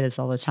unfortunately, I say this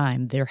all the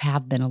time, there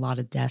have been a lot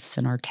of deaths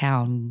in our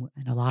town,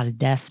 and a lot of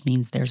deaths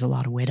means there's a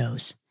lot of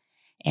widows.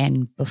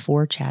 And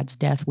before Chad's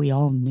death, we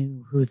all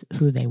knew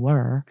who they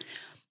were.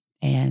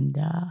 And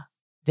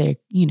they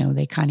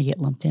kind of get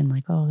lumped in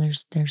like, oh,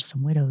 there's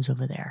some widows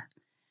over there.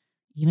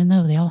 Even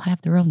though they all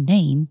have their own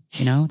name,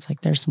 it's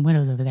like there's some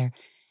widows over there.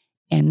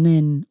 And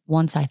then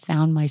once I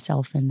found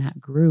myself in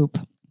that group,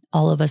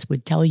 all of us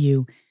would tell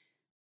you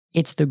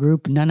it's the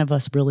group none of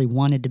us really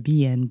wanted to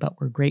be in, but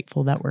we're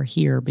grateful that we're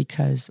here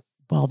because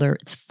while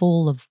it's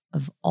full of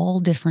all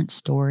different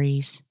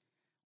stories,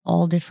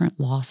 all different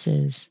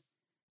losses,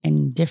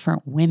 and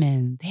different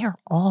women, they are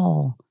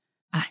all,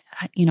 I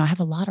have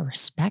a lot of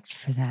respect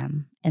for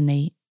them. And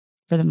they,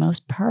 for the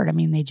most part, I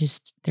mean,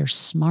 they're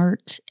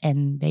smart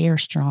and they are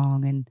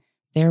strong and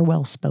they're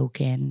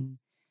well-spoken.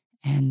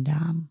 And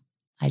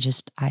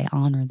I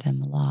honor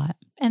them a lot.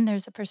 And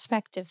there's a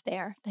perspective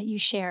there that you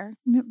share.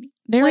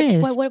 There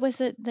is. What was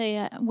it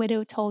the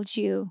widow told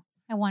you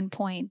at one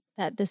point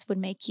that this would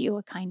make you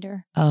a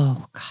kinder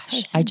Oh, gosh.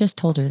 person? I just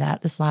told her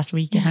that this last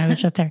week and I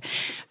was up there.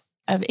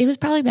 It was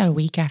probably about a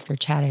week after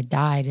Chad had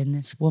died, and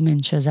this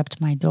woman shows up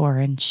to my door,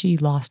 and she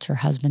lost her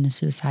husband to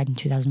suicide in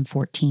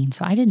 2014.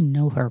 So I didn't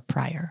know her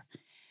prior.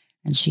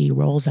 And she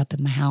rolls up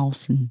in my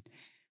house, and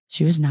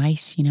she was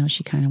nice.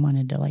 She kind of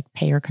wanted to like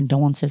pay her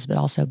condolences, but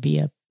also be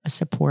a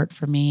support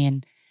for me.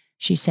 And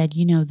she said,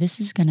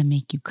 this is going to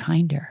make you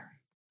kinder.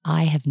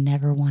 I have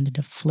never wanted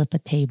to flip a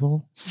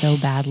table so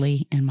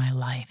badly in my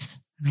life.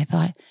 And I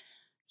thought,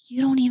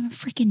 you don't even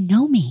freaking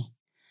know me.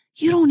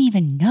 You don't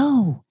even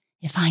know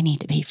if I need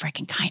to be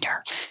freaking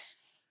kinder.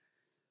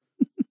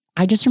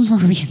 I just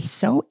remember being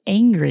so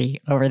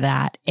angry over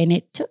that. And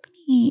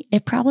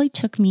it probably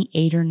took me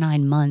 8 or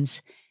 9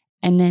 months.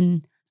 And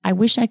then I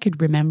wish I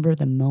could remember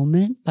the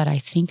moment, but I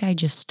think I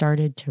just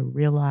started to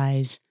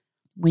realize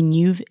when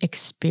you've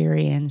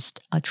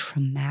experienced a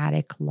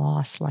traumatic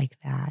loss like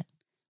that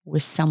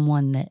with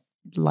someone that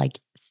like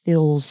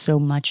fills so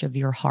much of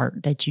your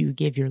heart that you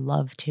give your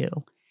love to,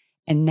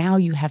 and now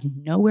you have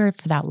nowhere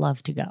for that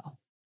love to go.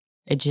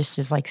 It just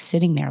is like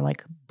sitting there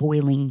like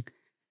boiling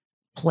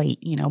plate,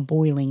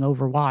 boiling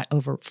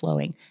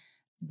overflowing,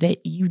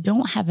 that you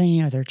don't have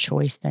any other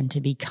choice than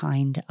to be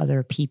kind to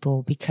other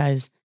people.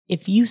 Because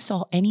if you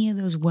saw any of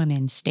those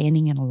women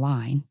standing in a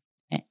line,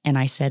 and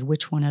I said,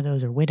 which one of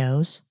those are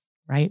widows,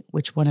 right?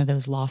 Which one of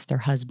those lost their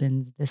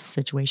husbands, this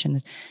situation,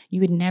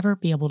 you would never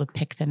be able to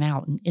pick them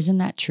out. And isn't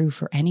that true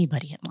for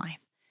anybody in life?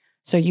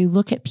 So you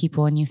look at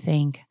people and you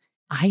think,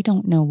 I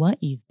don't know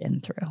what you've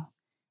been through.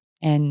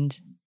 And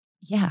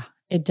yeah,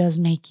 it does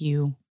make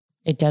you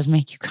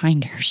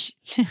kinder.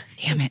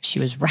 Damn it, she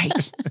was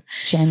right.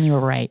 Jen, you were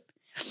right.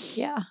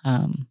 Yeah.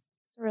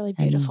 It's a really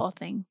beautiful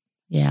thing.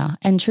 Yeah.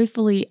 And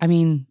truthfully, I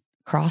mean,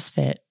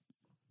 CrossFit,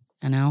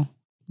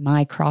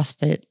 my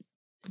CrossFit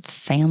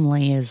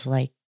family is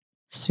like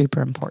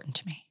super important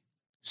to me.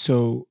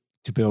 So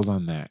to build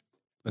on that,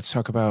 let's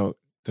talk about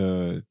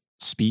the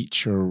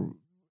speech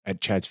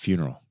at Chad's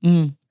funeral.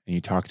 Mm. And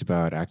you talked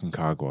about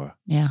Aconcagua.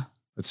 Yeah.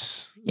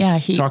 Let's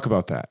talk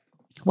about that.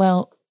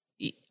 Well,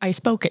 I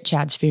spoke at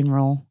Chad's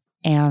funeral,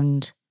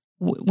 and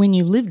when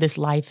you live this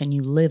life and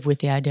you live with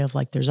the idea of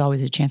like, there's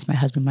always a chance my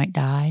husband might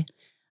die,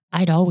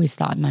 I'd always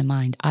thought in my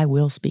mind, I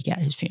will speak at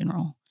his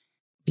funeral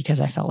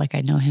because I felt like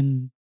I know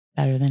him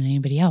better than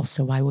anybody else.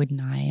 So why wouldn't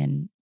I?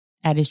 And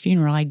at his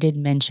funeral, I did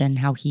mention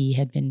how he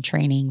had been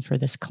training for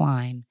this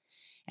climb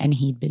and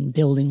he'd been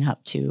building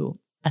up to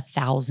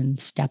 1,000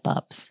 step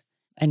ups.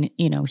 And,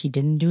 he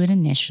didn't do it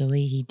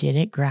initially. He did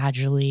it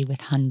gradually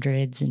with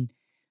hundreds and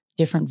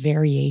different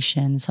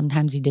variations.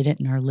 Sometimes he did it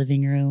in our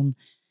living room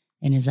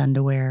in his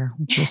underwear,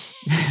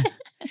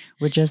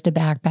 with just a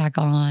backpack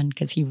on,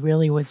 because he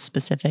really was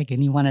specific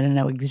and he wanted to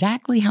know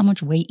exactly how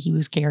much weight he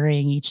was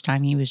carrying each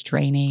time he was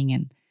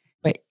training.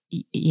 But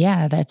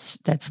yeah,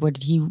 that's what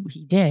he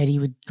did. He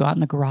would go out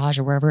in the garage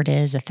or wherever it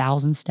is,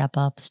 1,000 step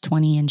ups,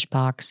 20-inch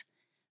box,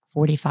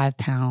 45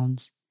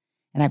 pounds.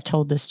 And I've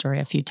told this story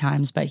a few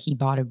times, but he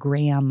bought a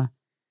gram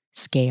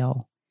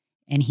scale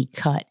and he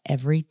cut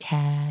every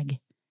tag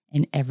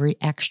and every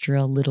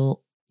extra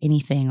little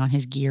anything on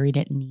his gear he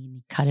didn't need.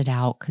 He cut it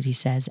out because he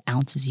says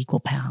ounces equal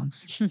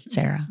pounds,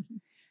 Sarah.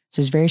 So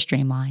it's very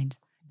streamlined.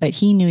 But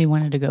he knew he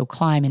wanted to go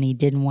climb and he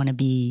didn't want to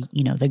be,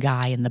 the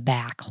guy in the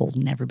back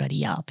holding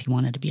everybody up. He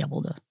wanted to be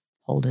able to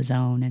hold his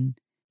own. And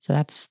so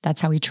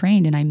that's how he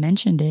trained. And I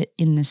mentioned it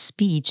in the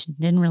speech,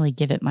 didn't really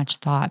give it much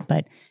thought,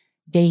 but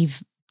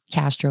Dave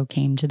Castro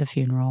came to the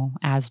funeral,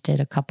 as did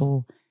a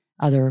couple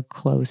other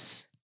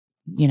close,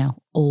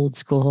 old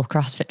school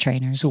CrossFit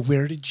trainers. So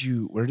where did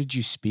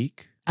you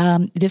speak?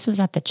 This was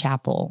at the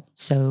chapel.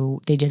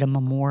 So they did a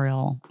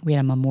memorial. We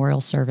had a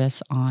memorial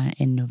service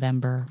in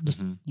November,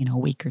 just, a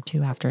week or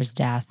two after his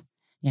death.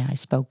 Yeah, I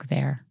spoke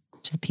there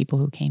to the people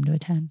who came to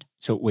attend.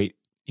 So wait,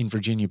 in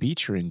Virginia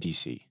Beach or in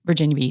DC?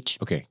 Virginia Beach.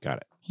 Okay, got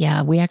it.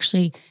 Yeah,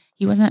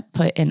 he wasn't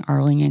put in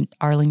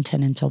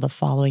Arlington until the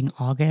following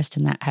August,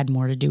 and that had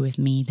more to do with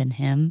me than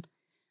him.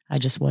 I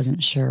just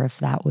wasn't sure if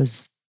that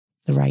was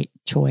the right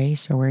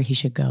choice or where he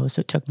should go. So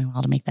it took me a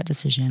while to make that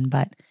decision.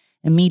 But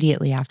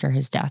immediately after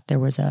his death, there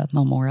was a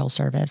memorial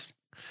service.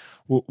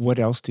 What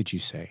else did you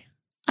say?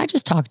 I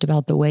just talked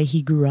about the way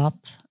he grew up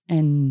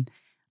and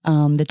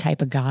the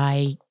type of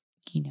guy,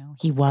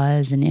 he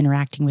was, and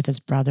interacting with his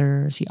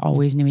brothers. He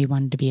always knew he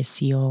wanted to be a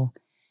SEAL.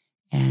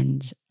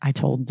 And I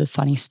told the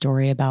funny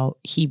story about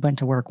he went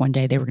to work one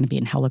day. They were going to be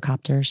in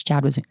helicopters.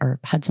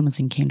 Hudson was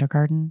in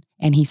kindergarten.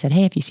 And he said,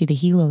 hey, if you see the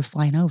helos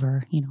flying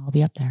over, I'll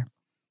be up there.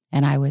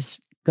 And I was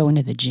going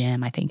to the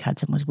gym. I think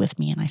Hudson was with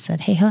me. And I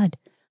said, hey, Hud,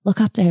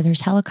 look up there.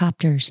 There's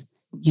helicopters.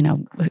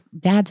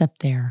 Dad's up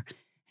there.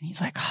 And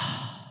he's like,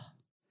 oh.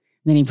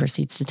 Then he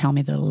proceeds to tell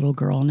me the little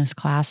girl in his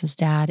class's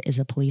dad is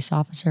a police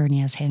officer and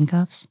he has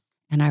handcuffs.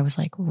 And I was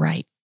like,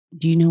 right.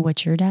 Do you know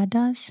what your dad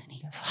does? And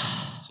he goes,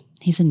 oh.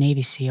 He's a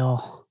Navy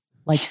SEAL,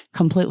 like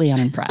completely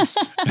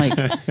unimpressed. Like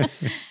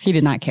he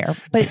did not care.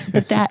 But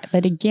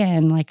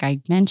again, like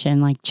I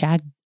mentioned, like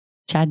Chad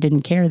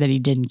didn't care that he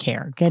didn't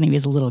care. Again, he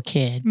was a little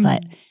kid,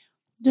 but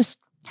just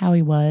how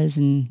he was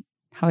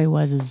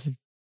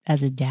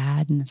as a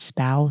dad and a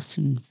spouse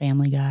and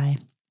family guy.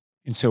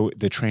 And so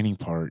the training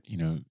part,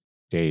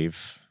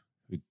 Dave,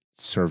 who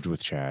served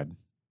with Chad.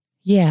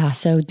 Yeah.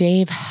 So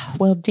Dave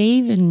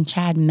and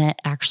Chad met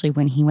actually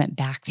when he went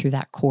back through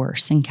that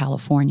course in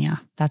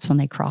California. That's when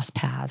they crossed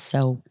paths.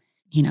 So,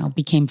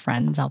 became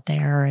friends out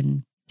there,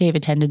 and Dave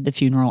attended the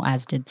funeral,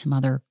 as did some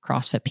other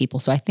CrossFit people.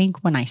 So I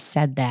think when I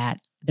said that,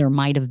 there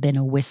might have been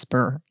a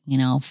whisper,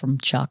 from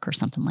Chuck or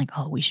something like,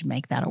 oh, we should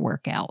make that a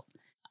workout.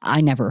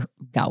 I never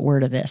got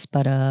word of this,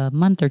 but a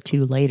month or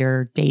two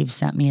later, Dave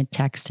sent me a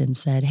text and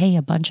said, hey,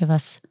 a bunch of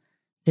us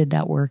did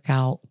that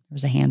workout. There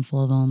was a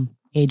handful of them.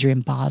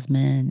 Adrian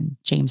Bosman,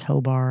 James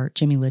Hobart,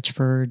 Jimmy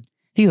Litchford,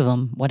 a few of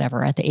them,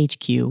 whatever, at the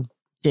HQ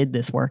did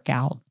this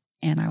workout.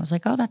 And I was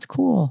like, oh, that's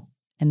cool.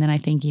 And then I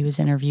think he was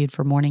interviewed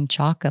for Morning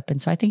Chalk Up.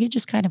 And so I think it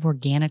just kind of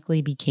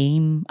organically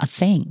became a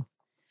thing.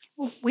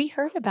 Well, we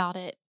heard about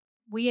it.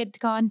 We had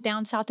gone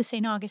down south to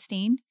St.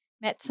 Augustine,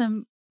 met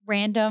some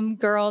random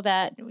girl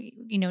that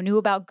knew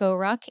about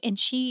GoRuck, and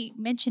she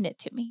mentioned it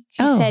to me.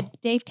 She said,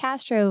 Dave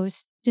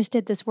Castro's just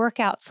did this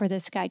workout for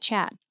this guy,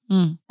 Chad.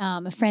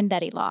 A friend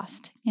that he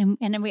lost. I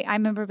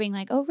remember being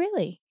like, oh,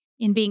 really?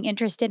 And being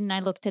interested. And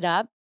I looked it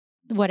up,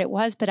 what it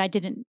was, but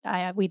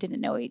we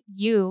didn't know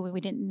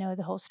we didn't know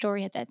the whole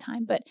story at that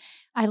time. But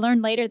I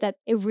learned later that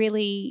it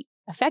really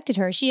affected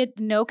her. She had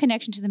no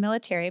connection to the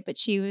military, but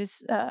she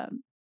was a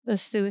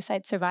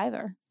suicide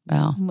survivor.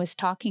 Wow. And was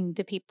talking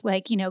to people,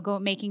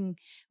 making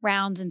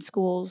rounds in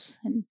schools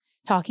and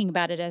talking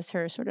about it as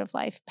her sort of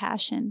life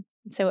passion.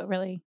 And so it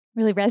really,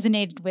 really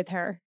resonated with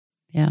her.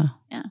 Yeah.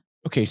 Yeah.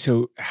 Okay,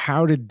 so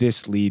how did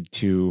this lead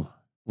to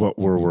what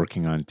we're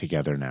working on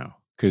together now?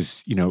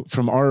 Because,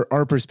 from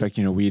our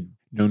perspective, we had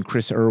known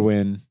Chris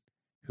Irwin,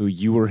 who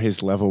you were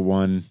his level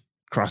 1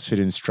 CrossFit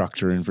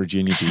instructor in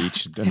Virginia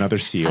Beach, another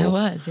SEAL. I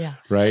was, yeah.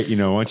 Right?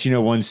 Once you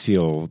know one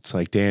SEAL, it's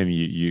like, damn,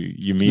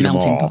 you meet them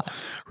all, pot.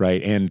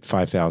 Right? And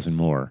 5,000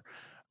 more.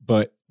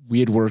 But we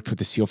had worked with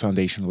the SEAL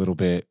Foundation a little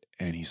bit,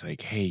 and he's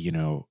like, hey,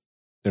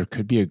 there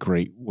could be a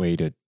great way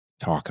to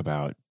talk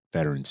about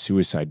veteran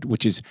suicide,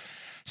 which is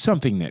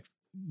something that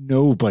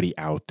nobody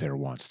out there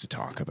wants to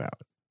talk about.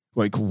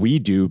 Like we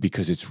do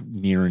because it's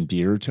near and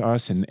dear to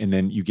us. And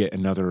then you get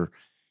another,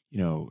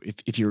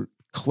 if you're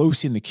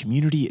close in the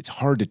community, it's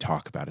hard to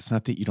talk about. It's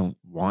not that you don't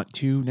want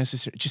to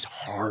necessarily, it's just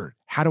hard.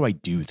 How do I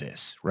do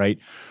this? Right.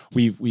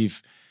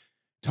 We've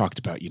talked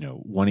about,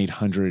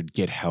 1-800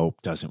 get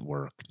help doesn't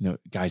work. No,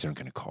 guys aren't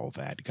going to call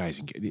that.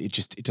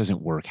 It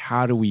doesn't work.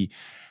 How do we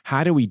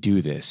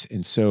do this?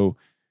 And so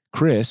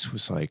Chris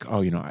was like,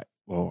 oh,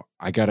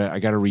 I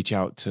gotta reach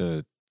out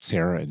to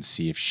Sarah and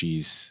see if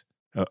she's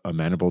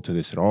amenable to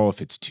this at all.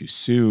 If it's too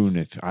soon,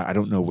 if I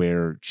don't know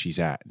where she's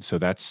at. And so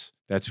that's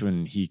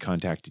when he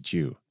contacted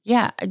you.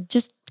 Yeah.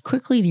 Just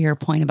quickly to your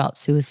point about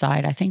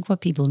suicide, I think what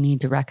people need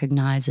to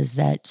recognize is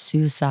that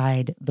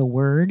suicide, the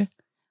word,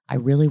 I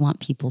really want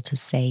people to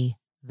say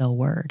the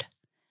word.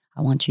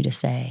 I want you to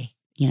say,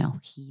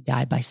 he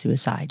died by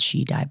suicide,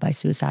 she died by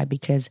suicide,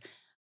 because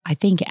I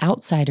think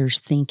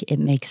outsiders think it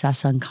makes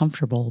us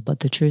uncomfortable.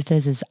 But the truth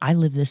is I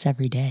live this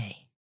every day.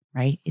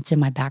 Right? It's in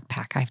my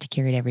backpack. I have to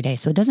carry it every day.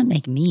 So it doesn't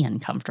make me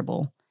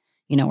uncomfortable,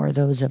 or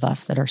those of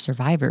us that are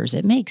survivors.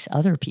 It makes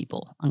other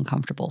people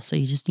uncomfortable. So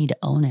you just need to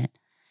own it.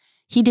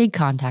 He did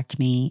contact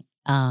me.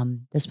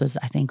 This was,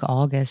 I think,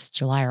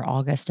 July or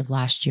August of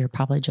last year,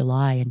 probably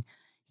July. And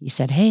he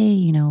said,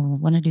 hey,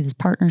 want to do this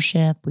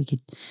partnership.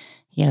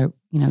 He had,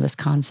 this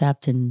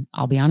concept. And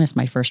I'll be honest,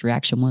 my first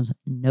reaction was,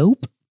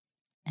 nope.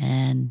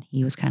 And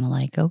he was kind of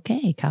like,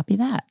 okay, copy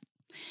that.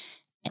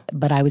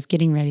 But I was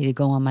getting ready to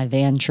go on my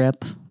van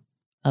trip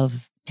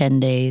of 10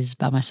 days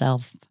by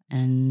myself.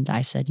 And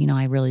I said,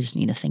 I really just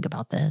need to think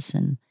about this.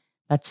 And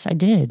I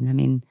did. I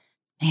mean,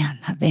 man,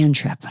 that van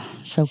trip,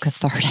 so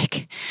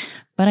cathartic.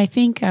 But I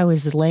think I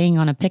was laying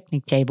on a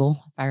picnic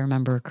table, if I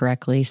remember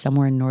correctly,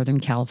 somewhere in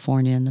Northern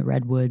California in the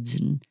Redwoods.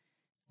 And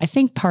I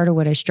think part of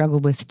what I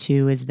struggled with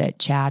too is that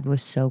Chad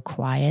was so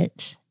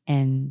quiet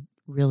and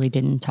really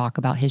didn't talk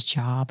about his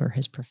job or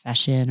his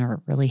profession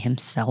or really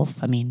himself.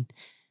 I mean,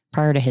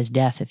 prior to his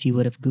death, if you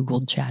would have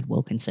Googled Chad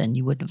Wilkinson,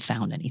 you wouldn't have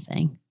found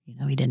anything.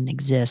 He didn't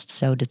exist.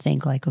 So to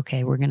think like,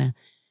 okay, we're going to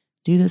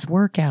do this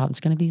workout. It's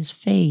going to be his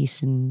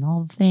face and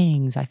all the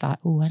things. I thought,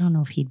 I don't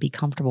know if he'd be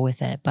comfortable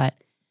with it, but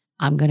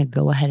I'm going to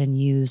go ahead and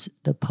use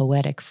the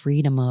poetic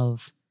freedom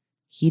of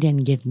he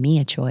didn't give me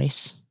a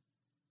choice.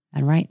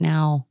 And right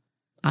now,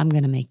 I'm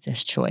going to make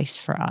this choice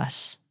for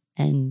us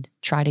and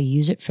try to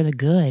use it for the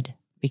good,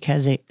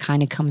 because it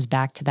kind of comes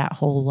back to that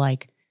whole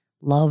like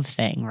love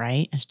thing,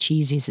 right? As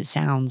cheesy as it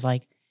sounds,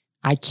 like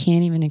I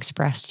can't even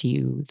express to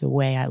you the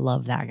way I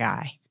love that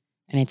guy.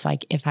 And it's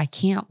like, if I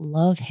can't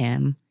love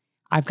him,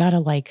 I've got to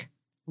like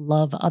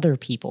love other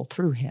people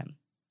through him.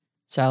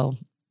 So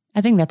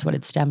I think that's what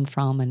it stemmed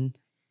from. And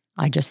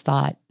I just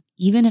thought,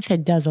 even if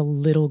it does a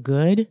little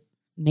good,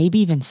 maybe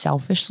even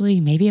selfishly,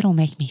 maybe it'll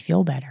make me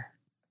feel better.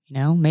 You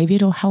know, maybe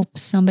it'll help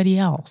somebody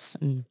else.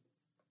 And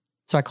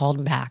so I called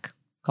him back,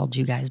 called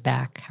you guys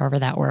back, however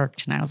that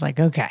worked. And I was like,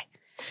 okay,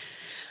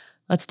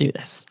 let's do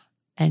this.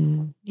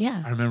 And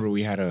yeah. I remember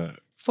we had a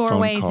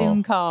Four-way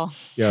Zoom call.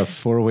 Yeah,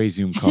 4-way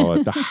Zoom call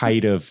at the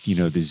height of,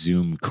 the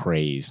Zoom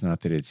craze.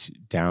 Not that it's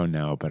down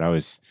now, but I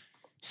was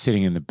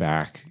sitting in the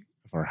back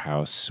of our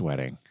house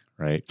sweating,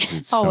 right? 'Cause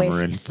it's Always.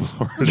 summer in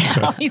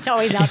Florida. He's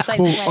always outside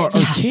Well,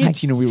 sweating. our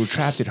kids, we were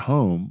trapped at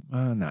home.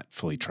 Not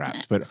fully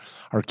trapped, but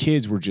our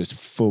kids were just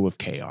full of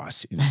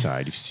chaos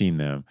inside. You've seen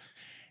them.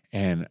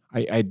 And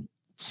I'd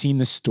seen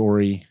the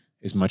story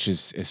as much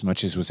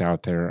as was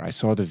out there. I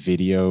saw the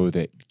video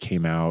that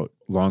came out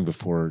long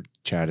before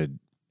Chad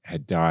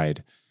had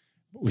died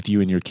with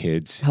you and your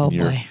kids. Oh, and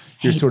boy.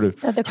 You're sort of,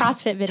 The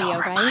CrossFit video,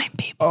 Don't right? remind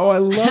people. oh, I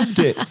loved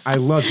it. I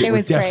loved it. It We're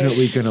was great.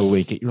 definitely going to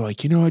link it. You're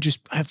like,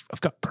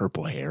 I've got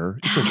purple hair.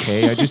 It's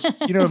okay. I just,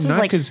 This not is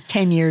like because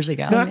 10 years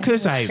ago. not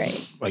because I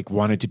That's great.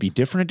 wanted to be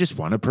different. I just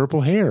wanted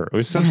purple hair. It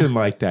was something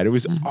like that. It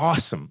was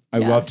awesome. I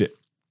Yeah. loved it.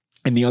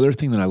 And the other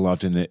thing that I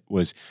loved in it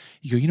was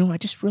you go, I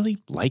just really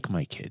like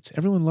my kids.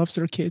 Everyone loves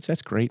their kids.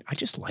 That's great. I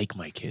just like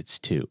my kids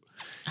too.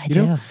 I You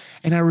do. know?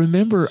 And I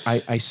remember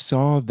I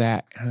saw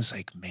that and I was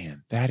like,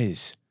 man, that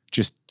is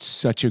just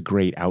such a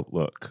great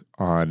outlook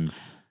on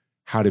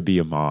how to be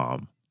a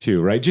mom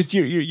too, right? Just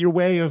your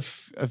way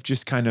of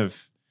just kind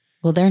of,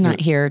 Well, they're not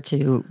here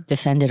to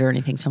defend it or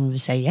anything. So I'm going to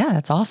say, yeah,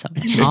 that's awesome.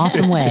 It's an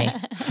awesome way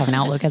to have an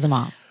outlook as a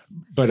mom.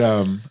 but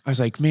I was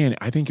like, man,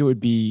 I think it would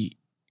be,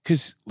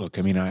 because look,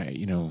 I mean,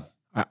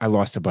 I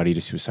lost a buddy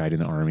to suicide in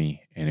the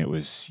Army, and it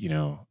was,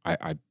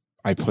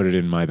 I put it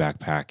in my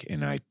backpack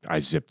and I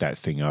zipped that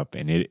thing up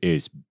and it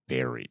is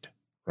buried,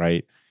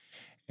 right?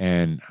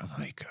 And I'm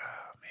like,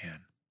 oh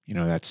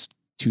man, that's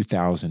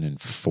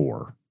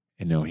 2004.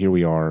 And here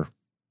we are.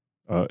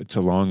 It's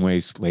a long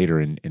ways later,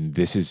 and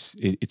this is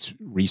it's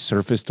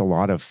resurfaced a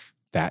lot of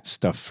that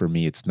stuff for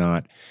me. It's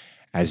not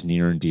as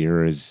near and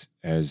dear as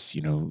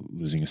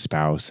losing a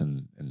spouse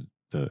and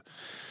the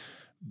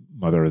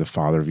mother or the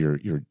father of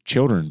your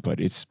children,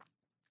 but it's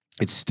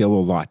still a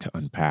lot to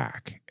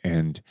unpack.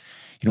 And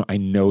I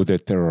know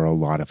that there are a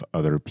lot of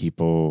other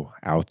people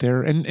out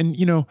there, and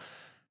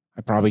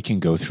I probably can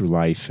go through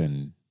life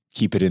and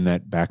keep it in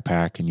that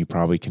backpack, and you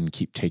probably can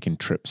keep taking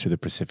trips through the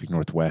Pacific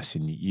Northwest,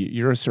 and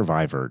you're a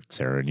survivor,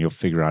 Sarah, and you'll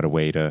figure out a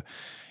way to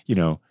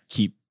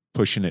keep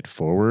pushing it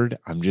forward.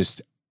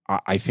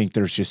 I think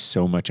there's just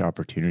so much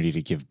opportunity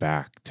to give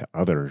back to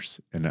others.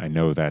 And I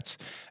know that's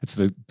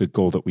the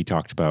goal that we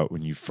talked about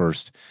when you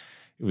first,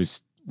 it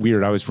was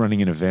weird. I was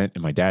running an event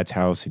in my dad's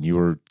house and you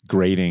were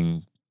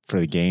grading for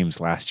the games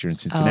last year in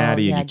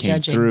Cincinnati, and you came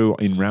judging through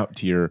en route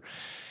to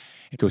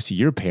go see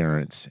your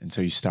parents. And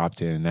so you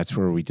stopped in, and that's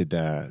where we did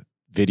the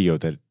video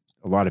that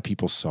a lot of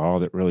people saw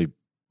that really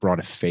brought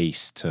a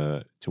face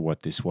to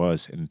what this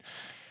was. And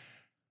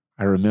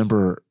I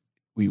remember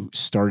we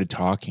started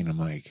talking. I'm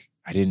like,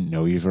 I didn't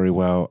know you very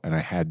well. And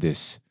I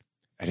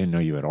didn't know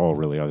you at all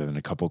really, other than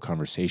a couple of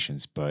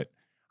conversations, but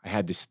I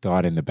had this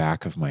thought in the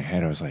back of my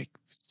head. I was like,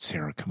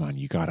 Sarah, come on,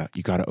 you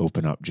gotta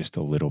open up just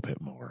a little bit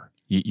more.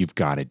 You've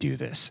got to do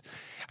this.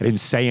 I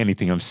didn't say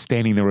anything. I'm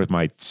standing there with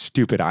my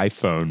stupid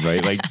iPhone,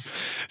 right? Like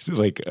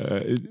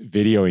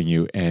videoing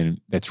you.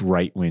 And that's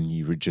right when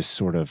you were just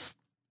sort of,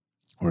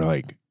 or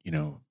like,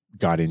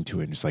 got into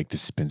it and just like,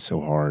 this has been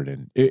so hard.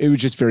 And it was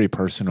just very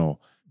personal.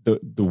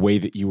 The way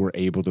that you were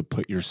able to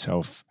put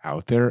yourself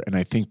out there. And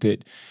I think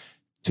that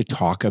to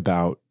talk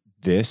about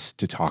this,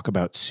 to talk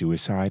about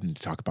suicide and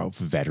to talk about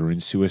veteran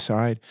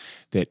suicide,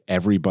 that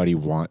everybody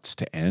wants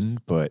to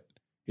end, but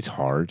it's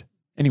hard.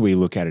 Any way you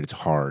look at it, it's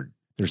hard.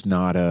 There's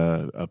not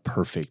a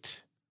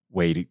perfect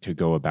way to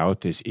go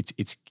about this.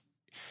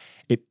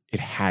 It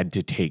had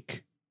to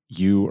take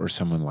you or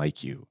someone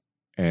like you.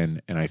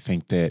 And I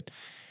think that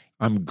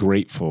I'm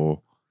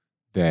grateful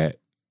that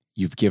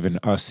you've given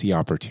us the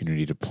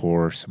opportunity to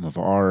pour some of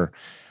our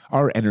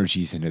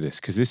energies into this,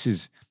 because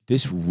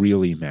this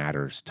really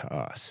matters to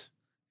us.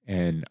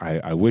 And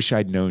I wish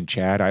I'd known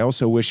Chad. I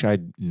also wish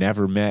I'd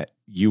never met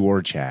you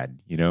or Chad,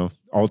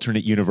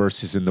 alternate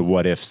universes and the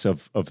what ifs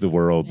of the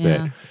world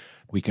that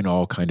we can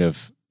all kind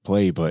of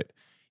play. But,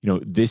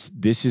 this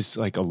is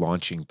like a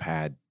launching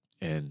pad,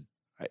 and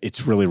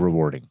it's really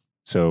rewarding.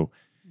 So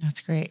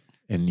That's great.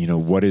 And,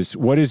 what is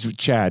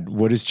Chad?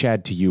 What is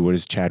Chad to you? What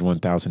is Chad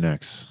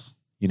 1000X?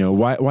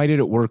 Why did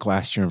it work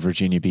last year in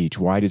Virginia Beach?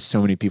 Why did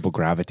so many people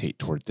gravitate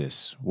toward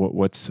this?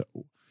 What's...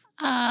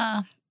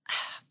 I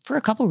For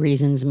a couple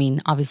reasons. I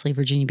mean, obviously,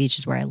 Virginia Beach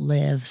is where I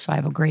live, so I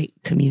have a great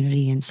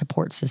community and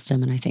support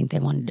system, and I think they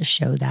wanted to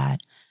show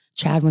that.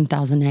 Chad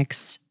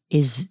 1000X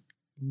is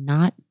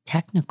not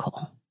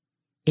technical.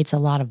 It's a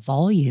lot of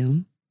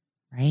volume,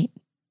 right?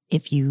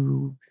 If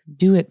you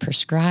do it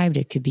prescribed,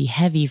 it could be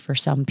heavy for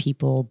some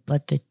people,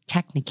 but the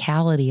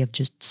technicality of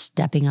just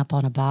stepping up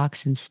on a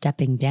box and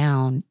stepping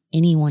down,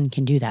 anyone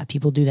can do that.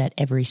 People do that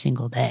every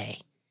single day.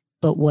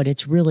 But what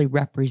it's really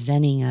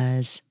representing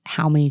is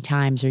how many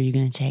times are you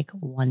going to take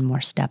one more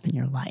step in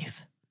your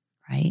life,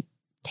 right?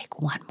 Take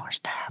one more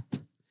step.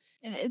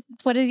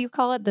 What do you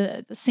call it?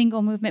 The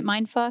single movement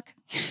mind fuck?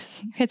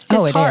 It's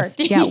just it hard. is.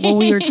 Yeah. Well,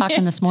 we were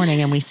talking this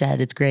morning and we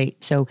said it's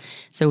great. So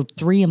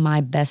 3 of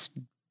my best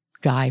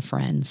guy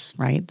friends,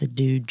 right? The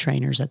dude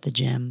trainers at the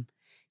gym.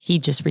 He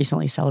just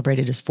recently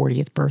celebrated his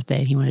 40th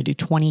birthday. He wanted to do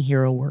 20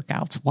 hero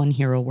workouts, 1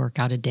 hero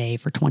workout a day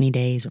for 20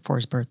 days before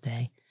his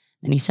birthday.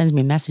 And he sends me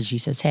a message. He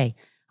says, "Hey,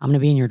 I'm going to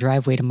be in your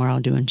driveway tomorrow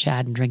doing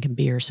Chad and drinking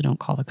beer, so don't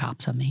call the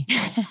cops on me."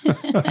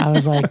 I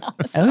was like,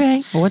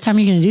 okay, well, what time are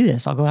you going to do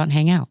this? I'll go out and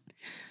hang out.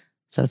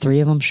 So 3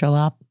 of them show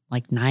up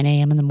like 9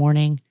 a.m. in the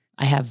morning.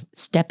 I have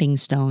stepping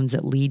stones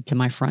that lead to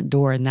my front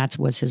door, and that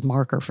was his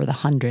marker for the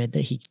 100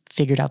 that he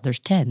figured out there's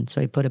 10.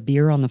 So he put a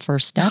beer on the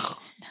first step,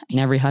 and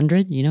every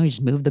 100, he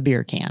just moved the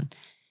beer can.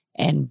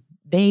 And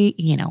they,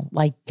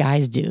 like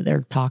guys do,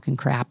 they're talking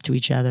crap to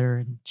each other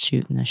and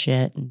shooting the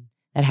shit. And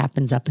that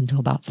happens up until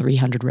about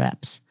 300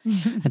 reps.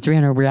 At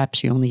 300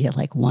 reps, you only get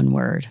like 1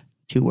 word,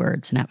 2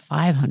 words. And at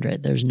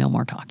 500, there's no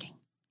more talking.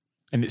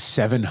 And at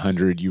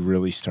 700, you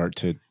really start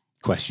to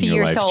question See your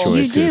your life soul.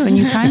 choices. You do.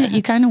 And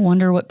you kind of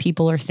wonder what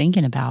people are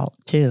thinking about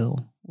too.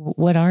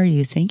 What are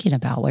you thinking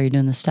about while you're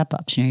doing the step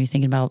ups? Are you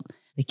thinking about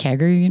the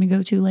kegger you're going to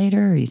go to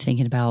later? Are you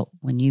thinking about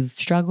when you've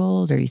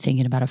struggled? Are you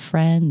thinking about a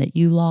friend that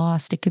you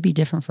lost? It could be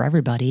different for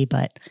everybody,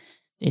 but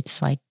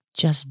it's like,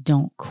 just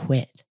don't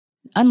quit.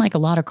 Unlike a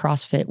lot of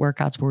CrossFit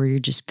workouts where you're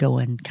just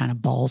going kind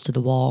of balls to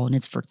the wall and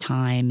it's for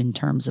time in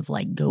terms of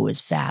like go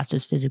as fast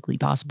as physically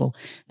possible,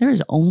 there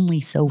is only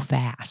so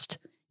fast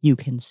you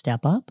can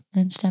step up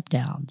and step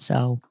down.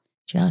 So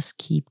just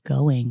keep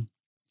going.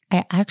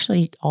 I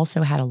actually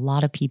also had a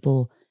lot of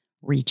people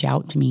reach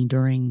out to me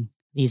during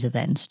these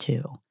events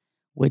too,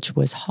 which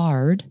was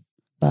hard,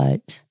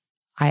 but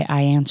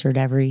I answered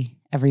every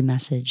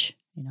message.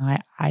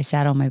 I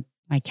sat on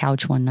my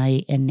couch one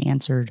night and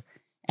answered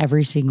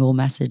every single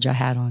message I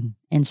had on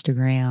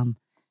Instagram,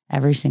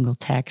 every single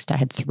text. I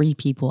had 3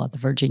 people at the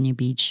Virginia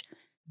Beach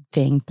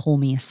thing pull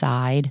me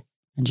aside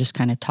and just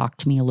kind of talk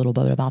to me a little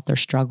bit about their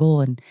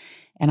struggle. And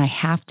I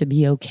have to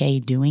be okay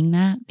doing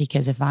that,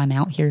 because if I'm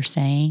out here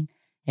saying,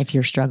 if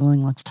you're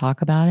struggling, let's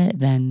talk about it,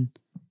 then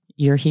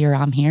you're here,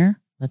 I'm here,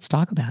 let's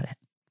talk about it.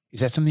 Is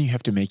that something you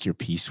have to make your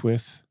peace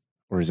with?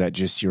 Or is that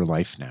just your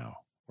life now?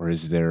 Or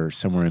is there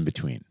somewhere in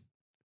between?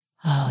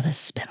 Oh,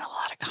 this has been a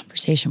lot of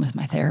conversation with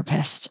my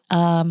therapist.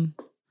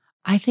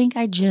 I think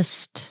I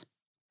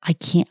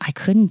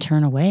couldn't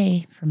turn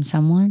away from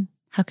someone.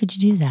 How could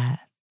you do that?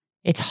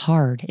 It's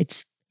hard.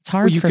 It's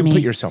hard for me. You can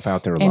put yourself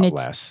out there a lot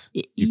less.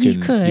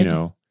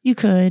 You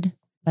could,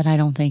 but I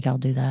don't think I'll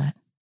do that.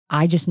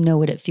 I just know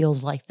what it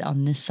feels like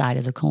on this side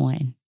of the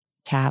coin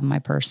to have my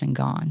person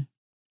gone.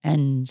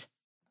 And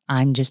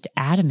I'm just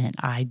adamant.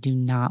 I do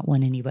not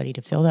want anybody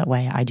to feel that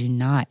way. I do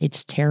not.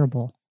 It's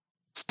terrible.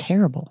 It's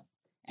terrible.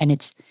 And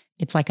it's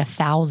like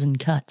 1,000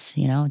 cuts,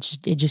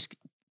 it just.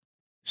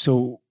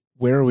 So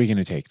where are we going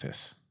to take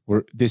this?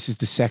 This is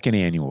the 2nd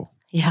annual.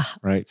 Yeah.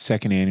 Right?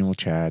 2nd annual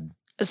Chad.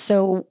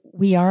 So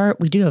we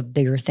do have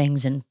bigger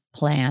things in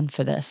plan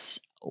for this.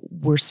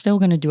 We're still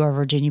going to do our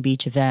Virginia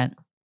Beach event.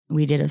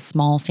 We did a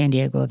small San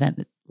Diego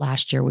event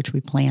last year, which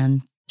we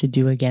plan to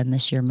do again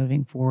this year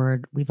moving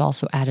forward. We've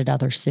also added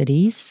other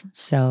cities.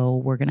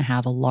 So we're going to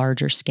have a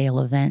larger scale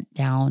event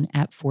down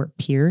at Fort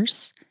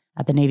Pierce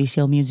at the Navy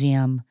SEAL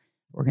Museum.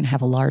 We're going to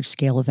have a large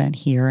scale event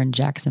here in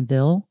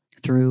Jacksonville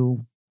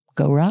through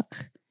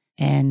GoRuck.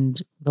 And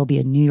there'll be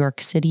a New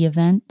York City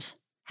event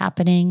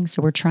happening.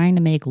 So we're trying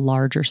to make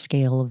larger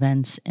scale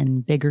events in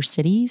bigger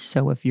cities.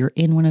 So if you're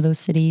in one of those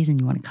cities and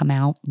you want to come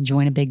out and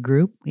join a big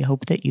group, we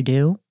hope that you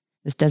do.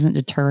 This doesn't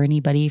deter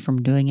anybody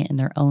from doing it in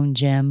their own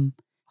gym,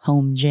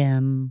 home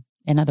gym.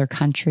 In other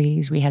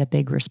countries, we had a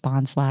big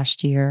response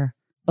last year.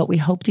 But we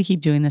hope to keep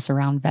doing this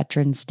around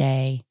Veterans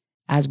Day.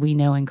 As we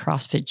know, in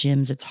CrossFit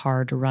gyms, it's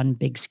hard to run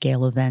big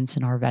scale events,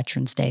 and our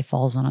Veterans Day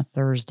falls on a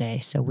Thursday.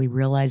 So we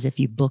realize if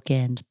you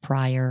bookend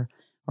prior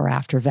or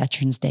after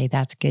Veterans Day,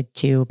 that's good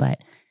too. But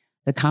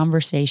the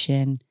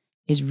conversation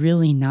is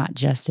really not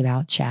just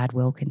about Chad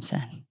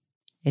Wilkinson.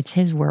 It's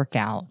his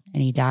workout,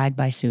 and he died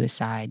by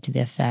suicide to the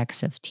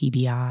effects of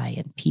TBI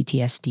and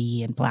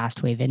PTSD and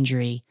blast wave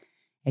injury.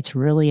 It's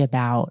really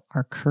about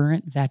our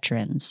current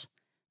veterans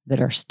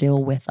that are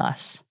still with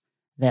us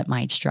that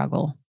might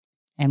struggle.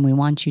 And we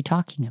want you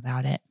talking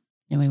about it,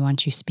 and we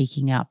want you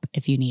speaking up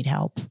if you need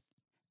help.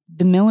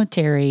 The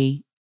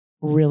military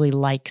really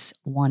likes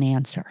one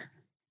answer.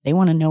 They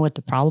want to know what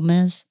the problem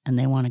is, and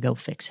they want to go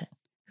fix it.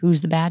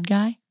 Who's the bad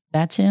guy?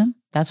 That's him.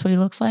 That's what he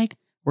looks like.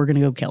 We're going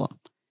to go kill him.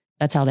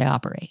 That's how they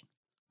operate.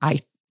 I'm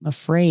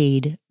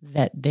afraid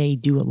that they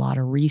do a lot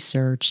of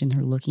research and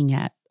they're looking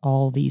at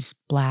all these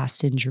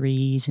blast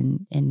injuries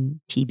and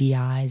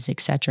TBIs,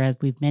 et cetera, as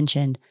we've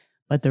mentioned,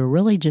 but they're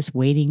really just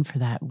waiting for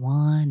that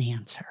one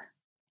answer.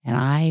 And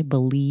I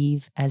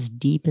believe, as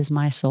deep as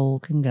my soul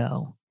can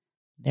go,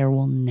 there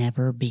will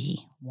never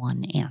be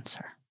one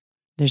answer.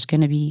 There's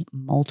going to be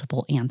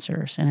multiple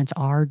answers, and it's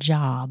our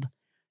job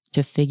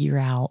to figure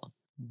out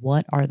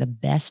what are the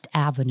best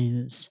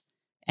avenues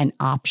and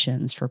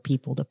options for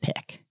people to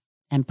pick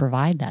and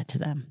provide that to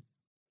them.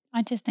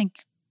 I just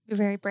think you're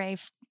very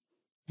brave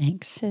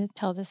Thanks. to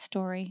tell this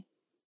story.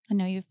 I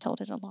know you've told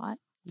it a lot.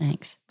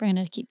 Thanks. We're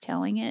going to keep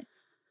telling it,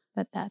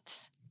 but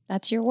that's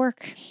your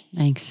work.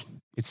 Thanks.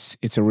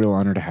 It's a real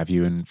honor to have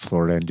you in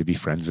Florida and to be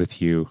friends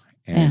with you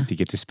and to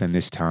get to spend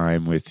this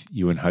time with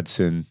you and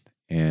Hudson.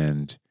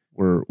 And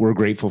we're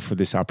grateful for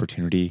this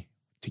opportunity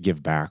to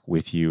give back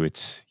with you.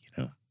 It's,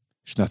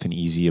 there's nothing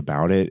easy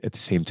about it. At the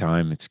same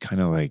time, it's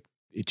kind of like,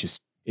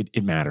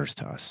 it matters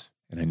to us.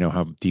 And I know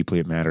how deeply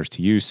it matters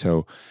to you.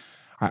 So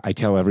I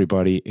tell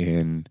everybody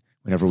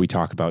whenever we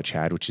talk about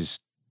Chad, which is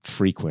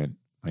frequent,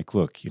 like,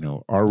 look,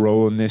 our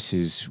role in this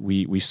is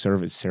we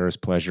serve at Sarah's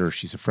pleasure.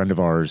 She's a friend of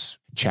ours.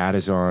 Chad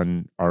is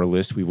on our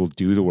list. We will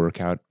do the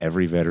workout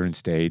every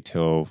Veterans Day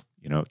till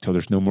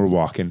there's no more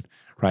walking,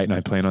 right? And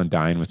I plan on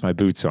dying with my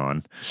boots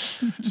on.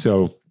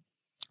 So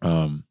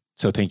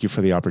thank you for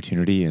the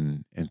opportunity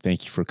and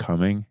thank you for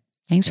coming.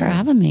 Thanks for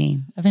having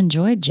me. I've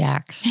enjoyed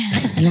Jax.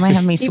 You might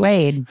have me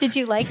swayed. Did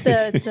you like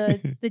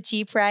the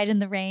Jeep ride in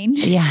the rain?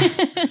 Yeah.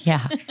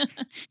 Yeah.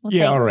 Well,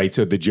 Yeah. thanks. All right.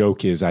 So the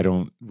joke is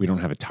we don't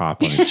have a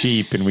top on a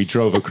Jeep, and we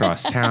drove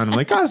across town. I'm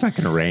like, it's not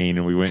going to rain.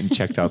 And we went and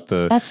checked out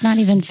That's not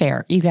even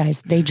fair. You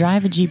guys, they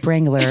drive a Jeep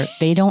Wrangler.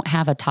 They don't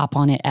have a top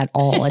on it at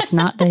all. It's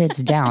not that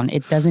it's down.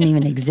 It doesn't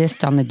even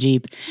exist on the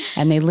Jeep.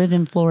 And they live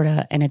in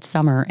Florida and it's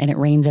summer and it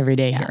rains every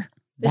day here.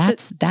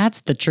 That's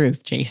the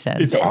truth, Jason.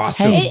 It's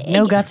awesome. Hey,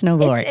 no guts, no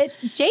glory.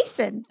 It's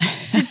Jason.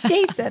 It's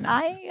Jason.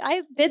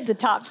 I did the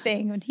top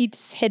thing when he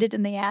just hid it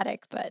in the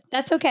attic, but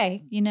that's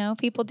okay.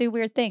 People do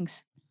weird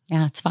things.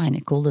 Yeah, it's fine.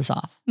 It cooled us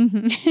off.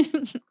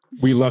 Mm-hmm.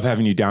 We love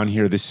having you down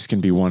here. This is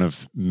going to be one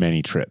of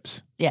many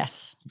trips.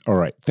 Yes. All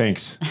right.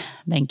 Thanks.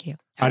 Thank you.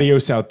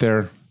 Adios out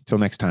there. Till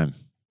next time.